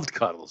loved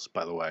Cuddles,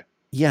 by the way.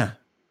 Yeah.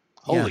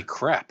 Holy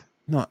crap.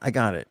 No, I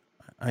got it.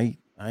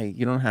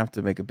 You don't have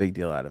to make a big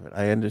deal out of it.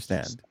 I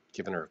understand. Just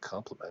giving her a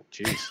compliment.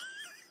 Jeez.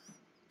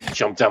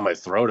 Jumped down my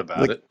throat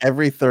about it.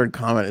 Every third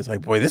comment is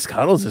like, boy, this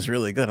Cuddles is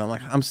really good. I'm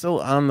like, I'm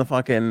still on the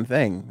fucking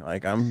thing.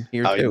 Like, I'm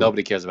here too.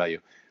 Nobody cares about you.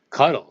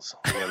 Cuddles,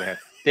 on the other hand.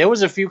 There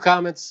was a few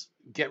comments.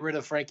 Get rid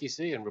of Frankie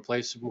C and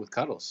replace him with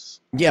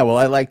Cuddles. Yeah, well,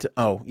 I like to.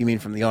 Oh, you mean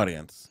from the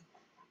audience?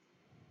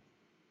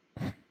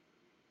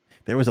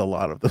 There was a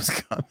lot of those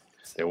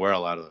comments. There were a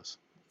lot of those.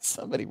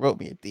 Somebody wrote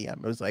me a DM.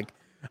 It was like,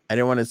 I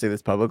didn't want to say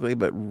this publicly,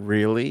 but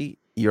really,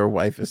 your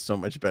wife is so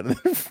much better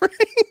than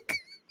Frank.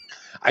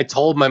 I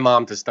told my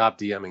mom to stop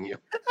DMing you.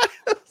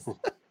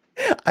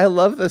 I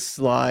love the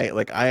sly.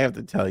 Like, I have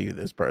to tell you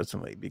this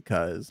personally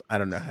because I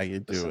don't know how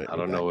you do it. I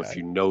don't know if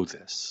you know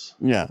this.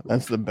 Yeah,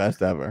 that's the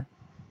best ever.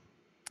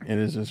 It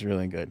is just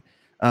really good.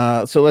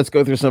 So let's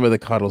go through some of the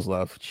Cuddles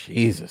love.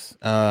 Jesus.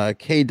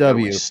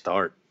 KW.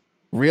 Start.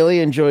 Really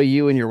enjoy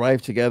you and your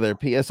wife together.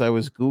 P.S. I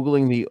was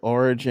Googling the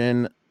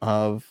origin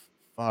of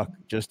fuck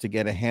just to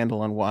get a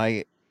handle on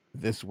why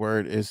this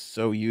word is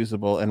so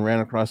usable and ran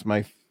across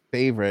my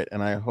favorite,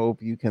 and I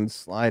hope you can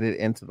slide it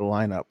into the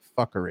lineup.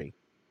 Fuckery.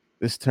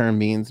 This term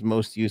means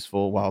most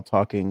useful while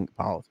talking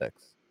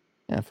politics.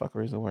 Yeah,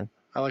 fuckery is the word.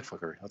 I like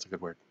fuckery. That's a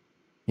good word.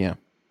 Yeah.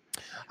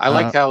 I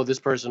like how this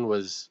person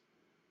was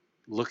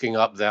looking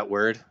up that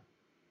word.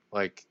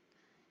 Like,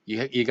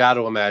 you got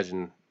to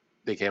imagine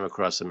they came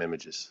across some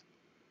images.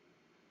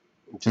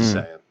 I'm just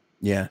saying.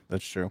 Yeah,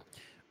 that's true.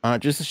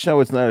 Just to show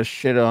it's not a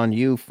shit on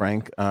you,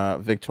 Frank,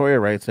 Victoria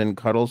writes in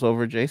Cuddles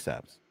over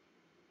JSABs.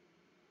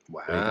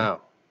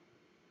 Wow.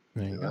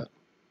 There you go.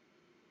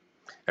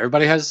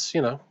 Everybody has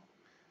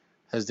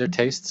has their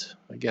tastes.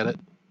 I get it.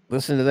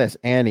 Listen to this,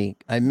 Annie.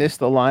 I missed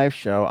the live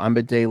show. I'm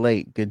a day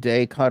late. Good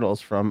day, Cuddles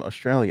from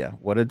Australia.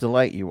 What a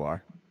delight you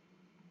are.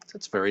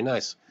 That's very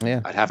nice.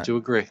 Yeah, I'd have to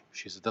agree.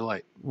 She's a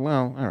delight.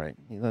 Well, all right.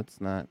 That's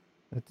not.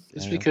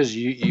 Just because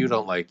you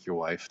don't like your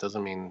wife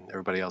doesn't mean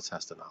everybody else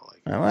has to not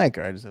like her. I like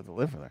her. I just have to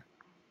live with her.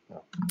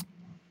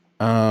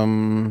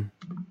 Oh.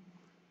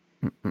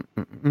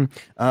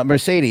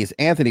 Mercedes,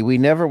 Anthony, we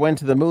never went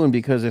to the moon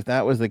because if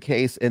that was the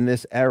case in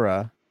this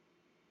era,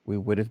 we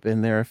would have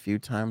been there a few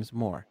times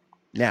more.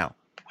 Now,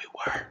 we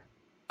were.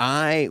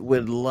 I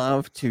would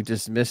love to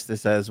dismiss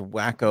this as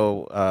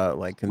wacko,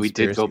 like conspiracy. We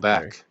did go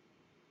back. Theory.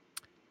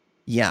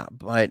 Yeah,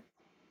 but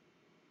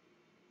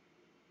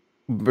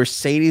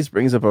Mercedes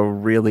brings up a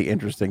really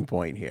interesting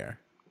point here.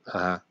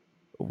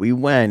 We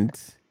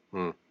went,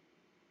 and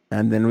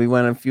then we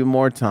went a few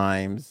more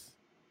times.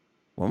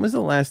 When was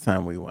the last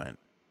time we went?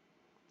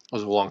 It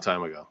was a long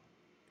time ago.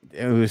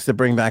 It was to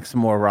bring back some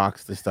more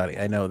rocks to study.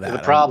 I know that. The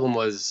problem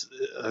was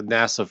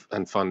NASA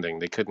and funding.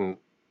 They couldn't,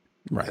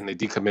 and they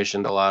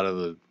decommissioned a lot of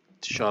the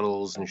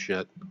shuttles and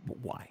shit.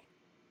 Why?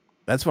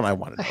 That's what I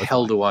wanted to know. The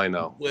hell do I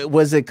know?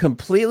 Was it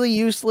completely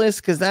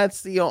useless? Because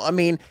that's the, I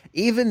mean,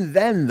 even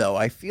then, though,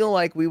 I feel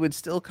like we would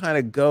still kind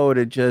of go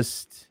to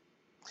just.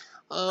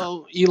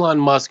 Oh, Elon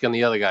Musk and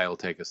the other guy will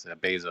take us there,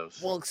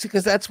 Bezos. Well,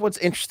 because that's what's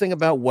interesting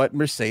about what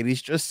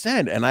Mercedes just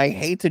said. And I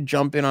hate to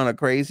jump in on a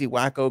crazy,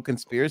 wacko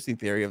conspiracy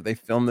theory if they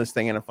filmed this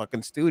thing in a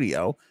fucking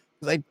studio.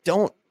 Because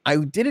I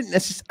didn't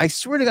necessarily, I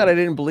swear to God, I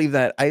didn't believe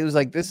that. I was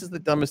like, this is the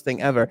dumbest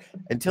thing ever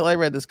until I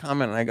read this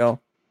comment and I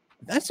go,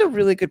 that's a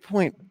really good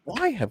point.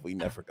 Why have we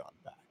never gone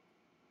back?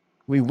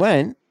 We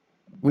went,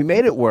 we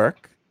made it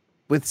work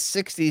with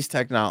 60s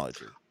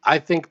technology. I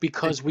think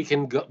because we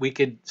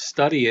could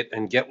study it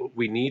and get what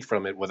we need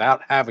from it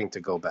without having to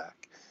go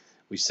back.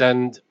 We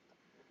send,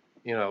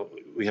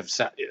 we have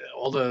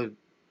all the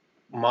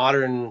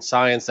modern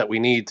science that we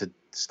need to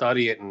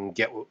study it and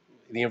get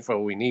the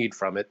info we need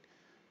from it.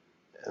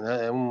 And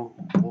then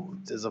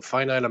there's a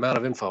finite amount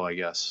of info, I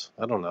guess.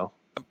 I don't know.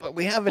 But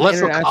we have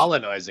unless we're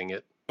colonizing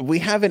it. We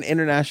have an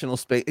international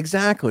space.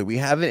 Exactly. We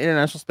have an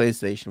international space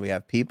station. We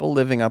have people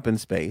living up in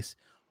space.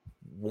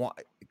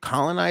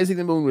 Colonizing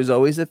the moon was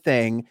always a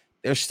thing.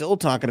 They're still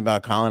talking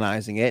about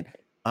colonizing it.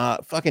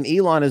 Fucking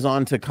Elon is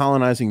on to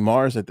colonizing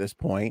Mars at this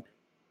point.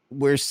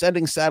 We're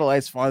sending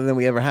satellites farther than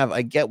we ever have.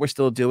 I get we're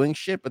still doing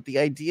shit, but the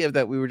idea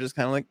that we were just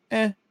kind of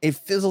like, it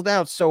fizzled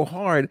out so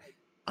hard.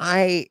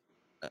 I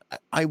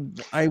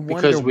wonder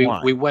because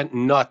why. We went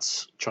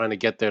nuts trying to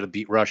get there to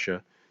beat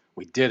Russia.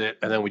 We did it,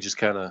 and then we just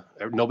kind of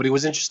nobody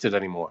was interested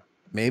anymore.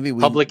 Maybe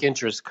public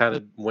interest kind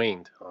of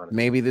waned on it.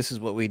 Maybe this is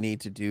what we need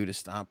to do to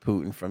stop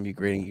Putin from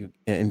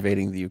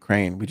invading the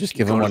Ukraine. We just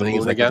give him one of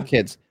these like the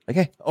kids. Like,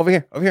 hey, over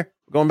here, we're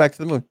going back to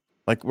the moon.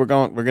 Like we're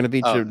gonna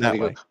beat you that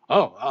way.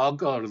 Oh, I'll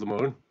go to the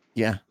moon.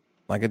 Yeah,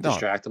 like a dog.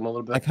 Distract them a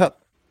little bit.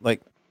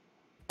 Like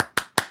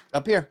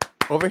up here,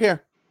 over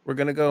here. We're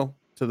gonna go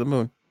to the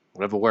moon.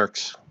 Whatever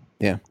works.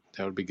 Yeah,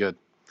 that would be good.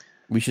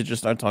 We should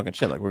just start talking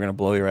shit. Like we're gonna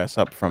blow your ass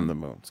up from the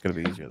moon. It's gonna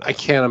be easier. I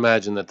can't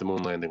imagine that the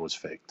moon landing was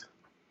faked.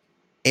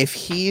 If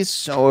he's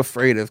so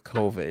afraid of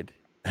COVID,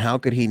 how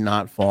could he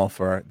not fall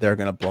for they're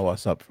going to blow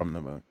us up from the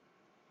moon?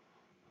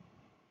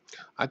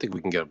 I think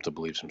we can get him to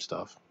believe some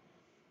stuff.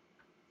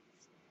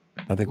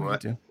 I think we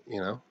do.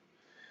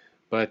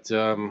 But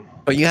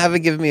you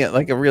haven't given me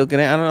a real good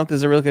answer. I don't know if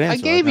there's a real good answer.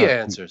 I gave you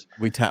answers.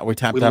 We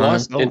tapped out. We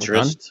lost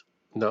interest.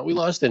 No, we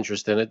lost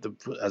interest in it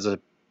as a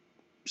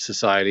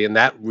society, and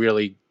that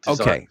really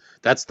okay.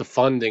 That's the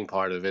funding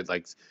part of it.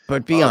 Like,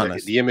 but be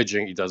honest, the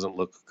imaging doesn't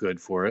look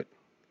good for it.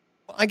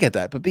 I get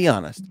that, but be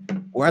honest.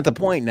 We're at the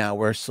point now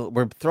where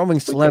we're throwing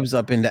celebs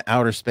up into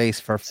outer space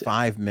for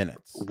 5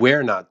 minutes.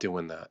 We're not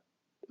doing that.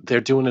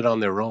 They're doing it on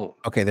their own.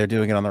 Okay, they're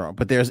doing it on their own,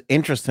 but there's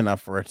interest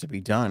enough for it to be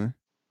done.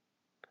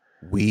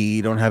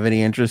 We don't have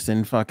any interest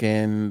in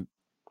fucking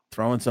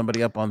throwing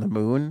somebody up on the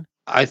moon.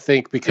 I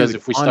think because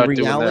if we start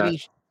doing that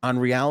on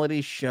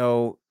reality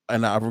show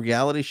and a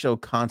reality show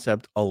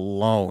concept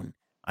alone,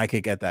 I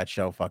could get that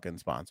show fucking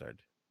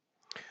sponsored.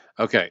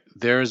 Okay,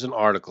 there's an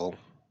article.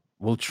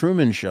 Will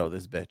Truman Show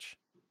this bitch?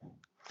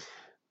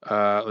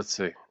 Let's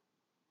see.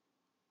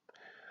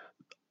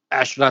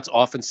 Astronauts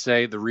often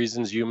say the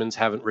reasons humans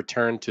haven't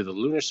returned to the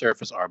lunar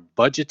surface are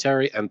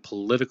budgetary and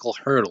political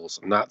hurdles,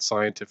 not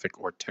scientific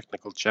or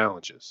technical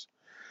challenges.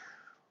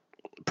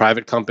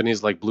 Private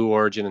companies like Blue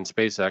Origin and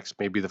SpaceX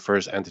may be the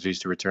first entities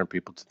to return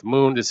people to the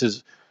moon. This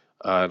is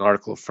an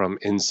article from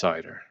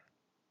Insider.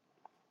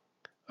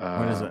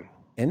 What is it?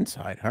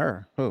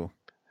 Insider? Who?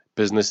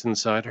 Business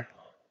Insider.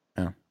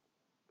 Oh.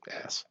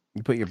 Yes.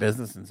 You put your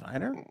Business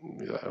Insider?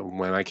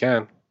 When I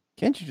can.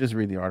 Can't you just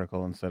read the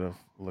article instead of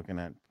looking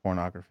at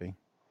pornography?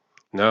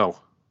 No.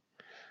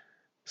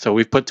 So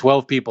we've put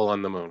 12 people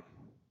on the moon.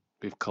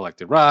 We've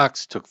collected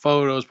rocks, took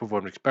photos,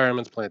 performed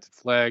experiments, planted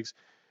flags,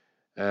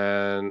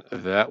 and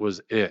that was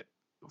it.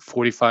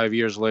 45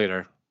 years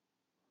later,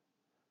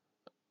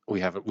 we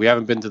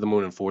haven't been to the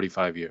moon in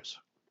 45 years.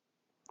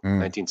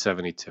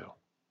 1972.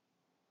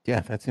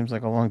 Yeah, that seems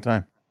like a long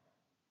time.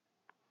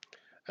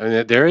 I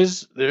mean,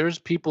 there's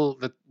people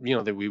that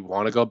that we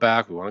want to go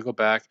back. We want to go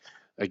back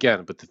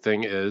again, but the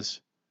thing is,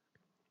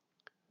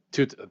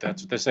 that's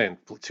what they're saying.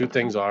 Two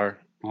things are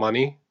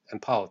money and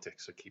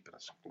politics are keeping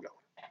us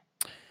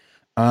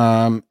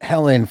going.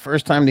 Helen,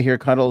 first time to hear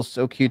Cuddles,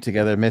 so cute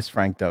together. Miss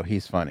Frank though,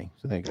 he's funny.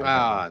 So thank you.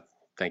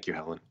 Thank you,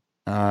 Helen.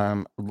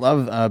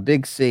 Love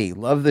Big C.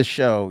 Love the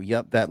show.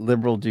 Yep, that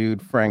liberal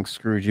dude Frank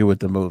screwed you with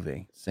the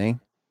movie. See?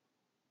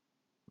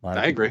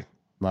 I agree. A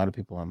lot of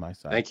people on my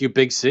side. Thank you,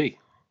 Big C.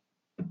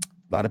 A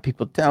lot of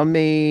people tell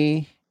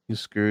me you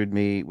screwed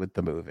me with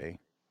the movie.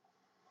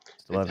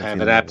 I have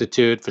an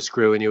aptitude for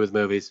screwing you with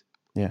movies.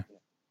 Yeah.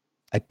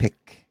 I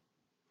picked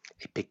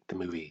the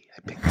movie.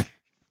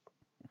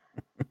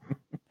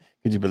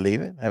 Could you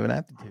believe it? I have an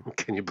aptitude.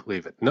 Can you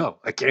believe it? No,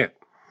 I can't.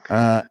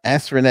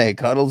 S. Renee,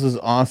 Cuddles is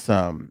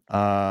awesome.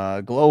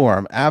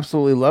 Glowworm,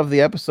 absolutely love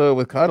the episode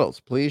with Cuddles.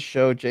 Please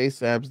show J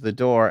Sabs the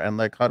door and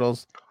let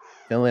Cuddles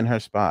fill in her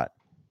spot.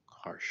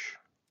 Harsh.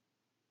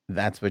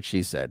 That's what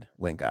she said.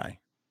 Wink eye.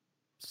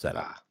 Set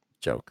up.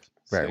 Joke.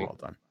 Very well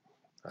done.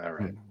 All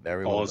right.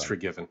 Very well done. All is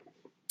forgiven.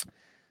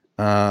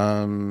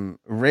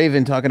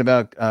 Raven talking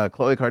about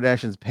Khloe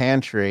Kardashian's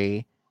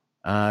pantry,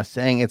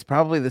 saying it's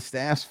probably the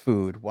staff's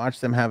food. Watch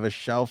them have a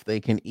shelf they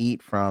can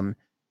eat from,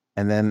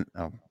 and then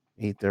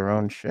eat their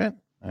own shit.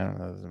 I don't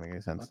know. That doesn't make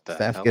any sense.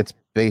 Staff gets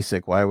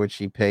basic. Why would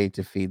she pay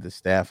to feed the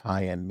staff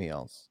high-end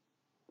meals?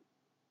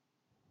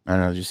 I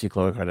don't know. Did you see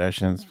Khloe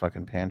Kardashian's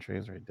fucking pantry?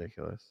 It's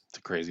ridiculous. It's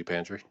a crazy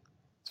pantry.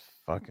 It's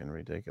fucking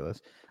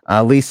ridiculous.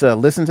 Lisa,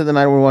 listen to the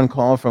 911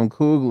 call from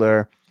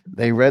Kugler.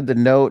 They read the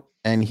note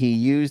and he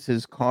used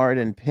his card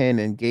and PIN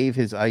and gave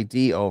his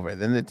ID over.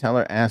 Then the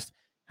teller asked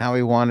how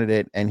he wanted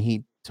it, and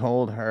he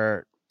told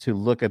her to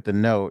look at the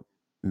note.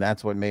 And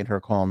that's what made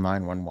her call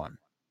 911.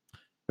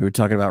 We were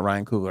talking about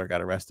Ryan Coogler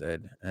got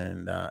arrested,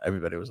 and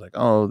everybody was like,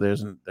 "Oh,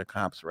 the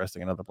cops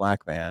arresting another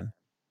black man,"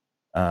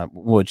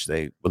 which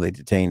they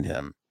detained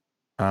him.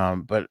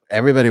 But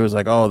everybody was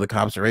like, "Oh, the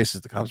cops are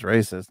racist. The cops are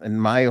racist."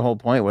 And my whole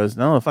point was,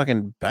 no, the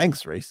fucking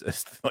bank's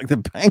racist. Like the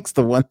bank's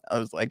the one that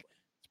was like,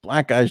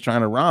 black guy's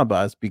trying to rob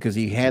us because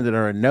he handed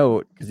her a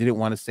note because he didn't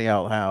want to say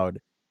out loud,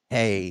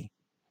 "Hey,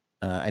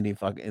 I need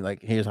fucking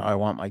here's how I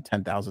want my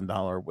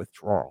 $10,000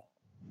 withdrawal."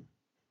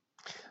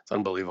 It's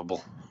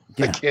unbelievable.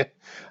 Yeah. I can't.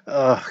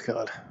 Oh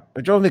God.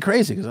 It drove me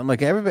crazy because I'm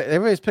like,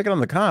 everybody's picking on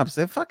the cops.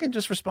 They're fucking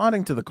just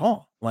responding to the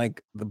call.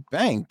 Like the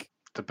bank.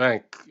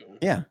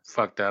 Yeah.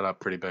 Fucked that up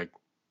pretty big.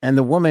 And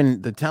the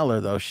woman, the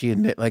teller, though, she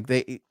admit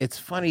it's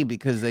funny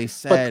because they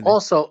said. But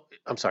also,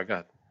 I'm sorry, go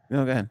ahead.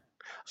 No, go ahead.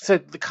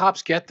 Said the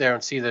cops get there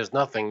and see there's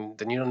nothing,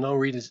 then no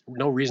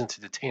reason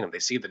to detain them. They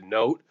see the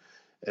note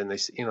and they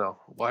see,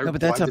 why. No,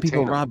 but that's how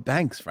people rob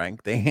banks,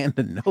 Frank. They hand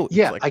a note.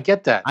 Yeah, I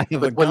get that. I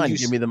have a gun.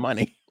 Give me the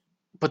money.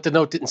 But the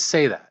note didn't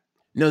say that.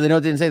 No, the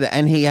note didn't say that,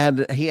 and he had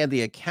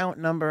the account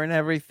number and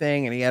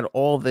everything, and he had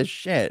all this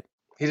shit.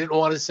 He didn't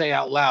want to say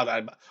out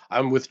loud,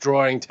 "I'm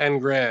withdrawing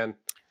 $10,000."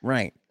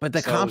 Right, but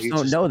the cops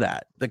don't know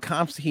that. The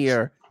cops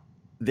hear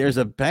there's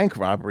a bank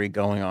robbery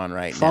going on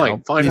right now.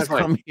 Please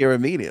come here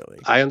immediately.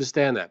 I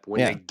understand that, but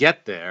when they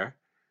get there,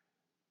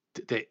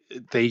 they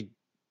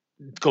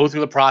go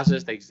through the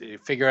process. They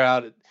figure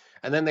out,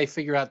 and then they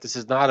figure out this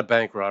is not a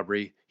bank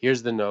robbery.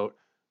 Here's the note.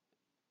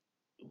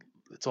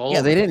 It's all.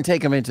 Yeah, they didn't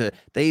take him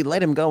they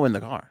let him go in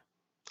the car.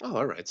 Oh,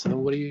 all right. So then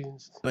what do you?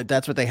 But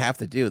that's what they have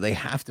to do. They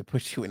have to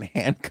put you in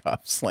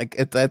handcuffs.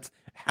 That's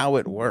how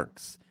it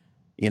works.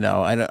 I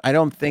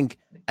didn't think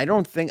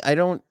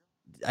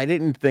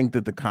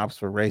that the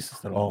cops were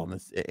racist at all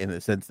in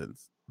this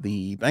instance.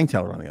 The bank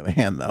teller, on the other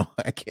hand, though,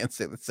 I can't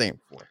say the same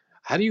for.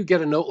 How do you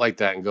get a note like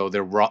that and go,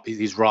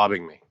 he's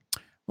robbing me?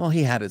 Well,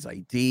 he had his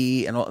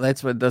ID and all.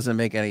 That's what doesn't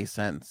make any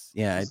sense.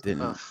 Yeah, it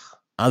didn't.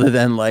 Other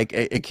than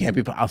it can't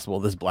be possible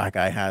this black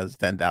guy has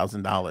 $10,000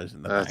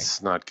 in the bank.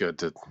 That's not good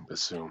to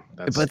assume.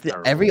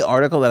 Every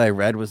article that I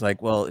read was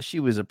like, well,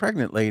 she was a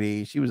pregnant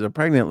lady.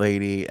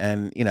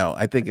 And,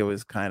 I think it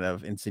was kind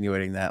of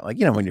insinuating that,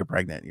 when you're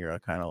pregnant, you're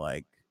kind of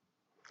like,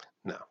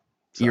 no,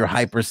 you're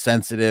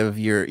hypersensitive.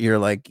 You're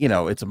like,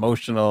 it's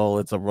emotional.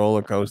 It's a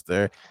roller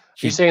coaster.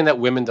 She's saying that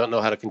women don't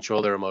know how to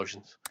control their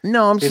emotions.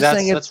 No, I'm just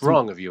saying that's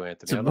wrong of you,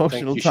 Anthony. I don't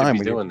think you should be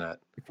doing that.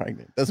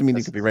 Pregnant doesn't mean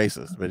you could be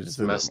racist, but it's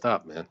messed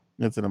up, man.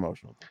 It's an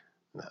emotional.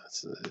 No,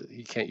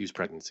 you can't use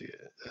pregnancy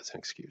as an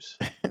excuse.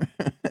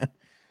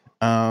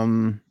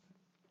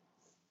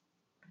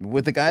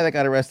 With the guy that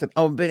got arrested.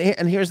 Oh,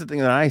 and here's the thing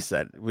that I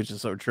said, which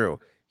is so true.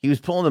 He was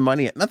pulling the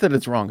money. Not that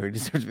it's wrong or he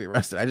deserves to be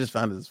arrested. I just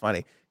found this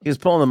funny. He was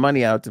pulling the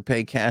money out to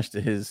pay cash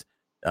to his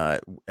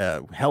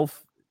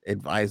health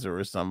advisor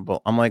or something.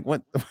 But I'm like,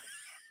 what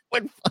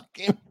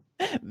fucking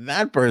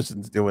that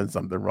person's doing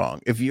something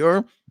wrong. If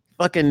you're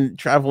fucking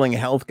traveling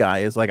health guy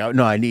is like, oh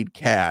no, I need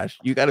cash.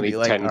 You got to be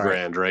like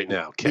 $10,000 right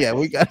now. Okay. Yeah,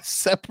 we got to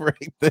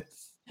separate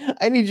this.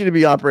 I need you to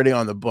be operating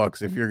on the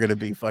books if you're going to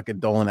be fucking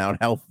doling out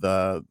health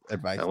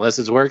advice. Unless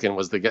it's working.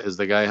 Is the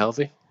guy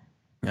healthy?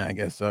 Yeah, I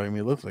guess so. I mean,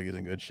 it looks like he's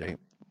in good shape.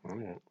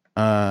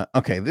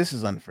 Okay, this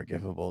is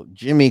unforgivable.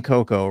 Jimmy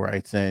Coco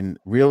writes in,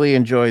 really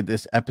enjoyed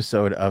this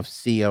episode of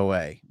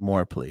COA.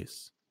 More,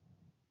 please.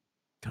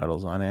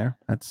 Cuddles on air.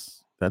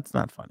 That's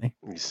not funny.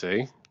 You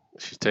see,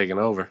 she's taking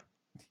over.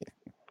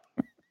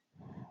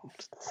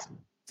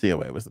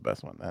 COA was the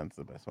best one. That's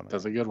the best one.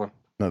 That's a good one.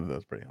 No, that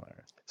was pretty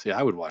hilarious. See,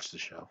 I would watch the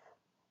show.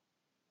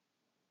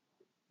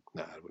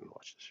 No, I wouldn't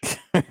watch the show.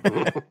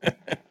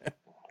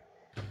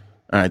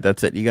 All right,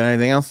 that's it. You got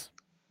anything else?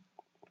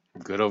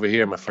 I'm good over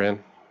here, my friend.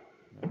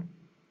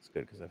 It's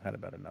good because I've had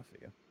about enough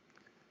of you.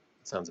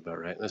 Sounds about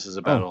right. This is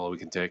about all we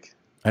can take.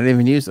 I didn't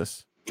even use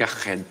this. Go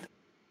ahead.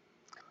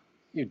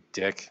 You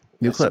dick.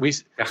 New clip. We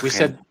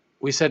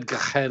said go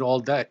ahead all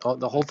day,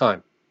 the whole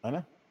time. I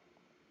know.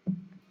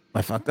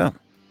 I fucked up.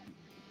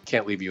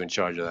 Can't leave you in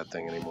charge of that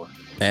thing anymore.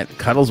 And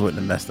Cuddles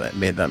wouldn't have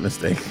made that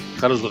mistake.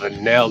 Cuddles would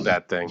have nailed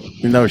that thing.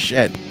 No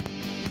shit.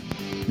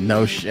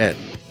 No shit.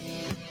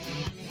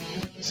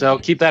 So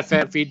keep that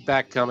fan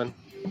feedback coming.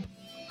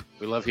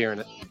 We love hearing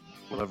it.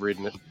 We love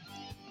reading it.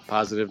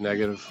 Positive,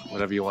 negative,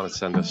 whatever you want to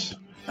send us.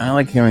 I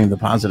like hearing the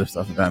positive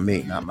stuff about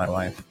me, not my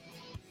wife.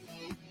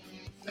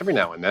 Every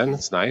now and then,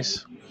 it's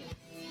nice.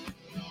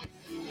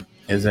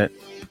 Is it?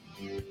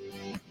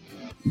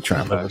 I'm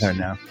trying to live with her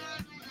now.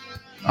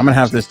 I'm gonna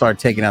have to start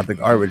taking out the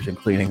garbage and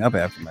cleaning up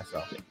after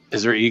myself.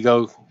 Is her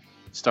ego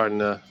starting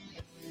to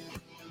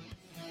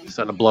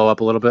blow up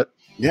a little bit?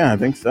 Yeah, I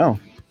think so.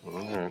 All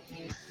right.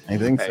 I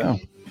think so.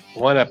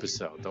 One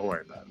episode. Don't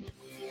worry about it.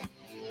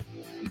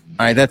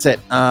 All right, that's it.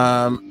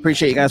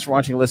 Appreciate you guys for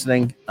watching and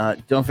listening.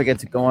 Don't forget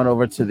to go on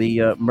over to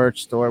the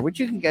merch store, which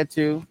you can get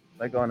to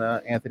by going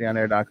to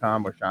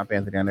anthonyonair.com or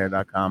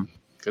shopanthonyonair.com.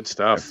 Good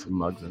stuff. Some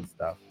mugs and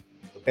stuff.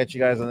 We'll catch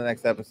you guys on the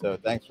next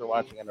episode. Thanks for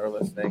watching and or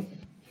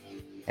listening.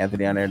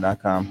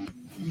 anthonyonair.com.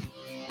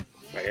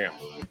 Bam.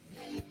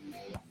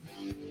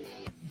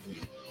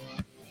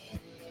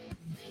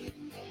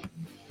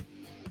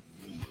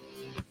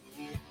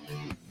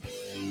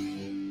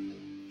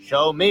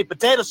 Show me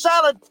potato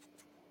salad.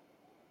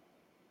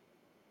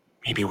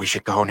 Maybe we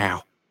should go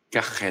now. Go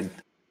ahead.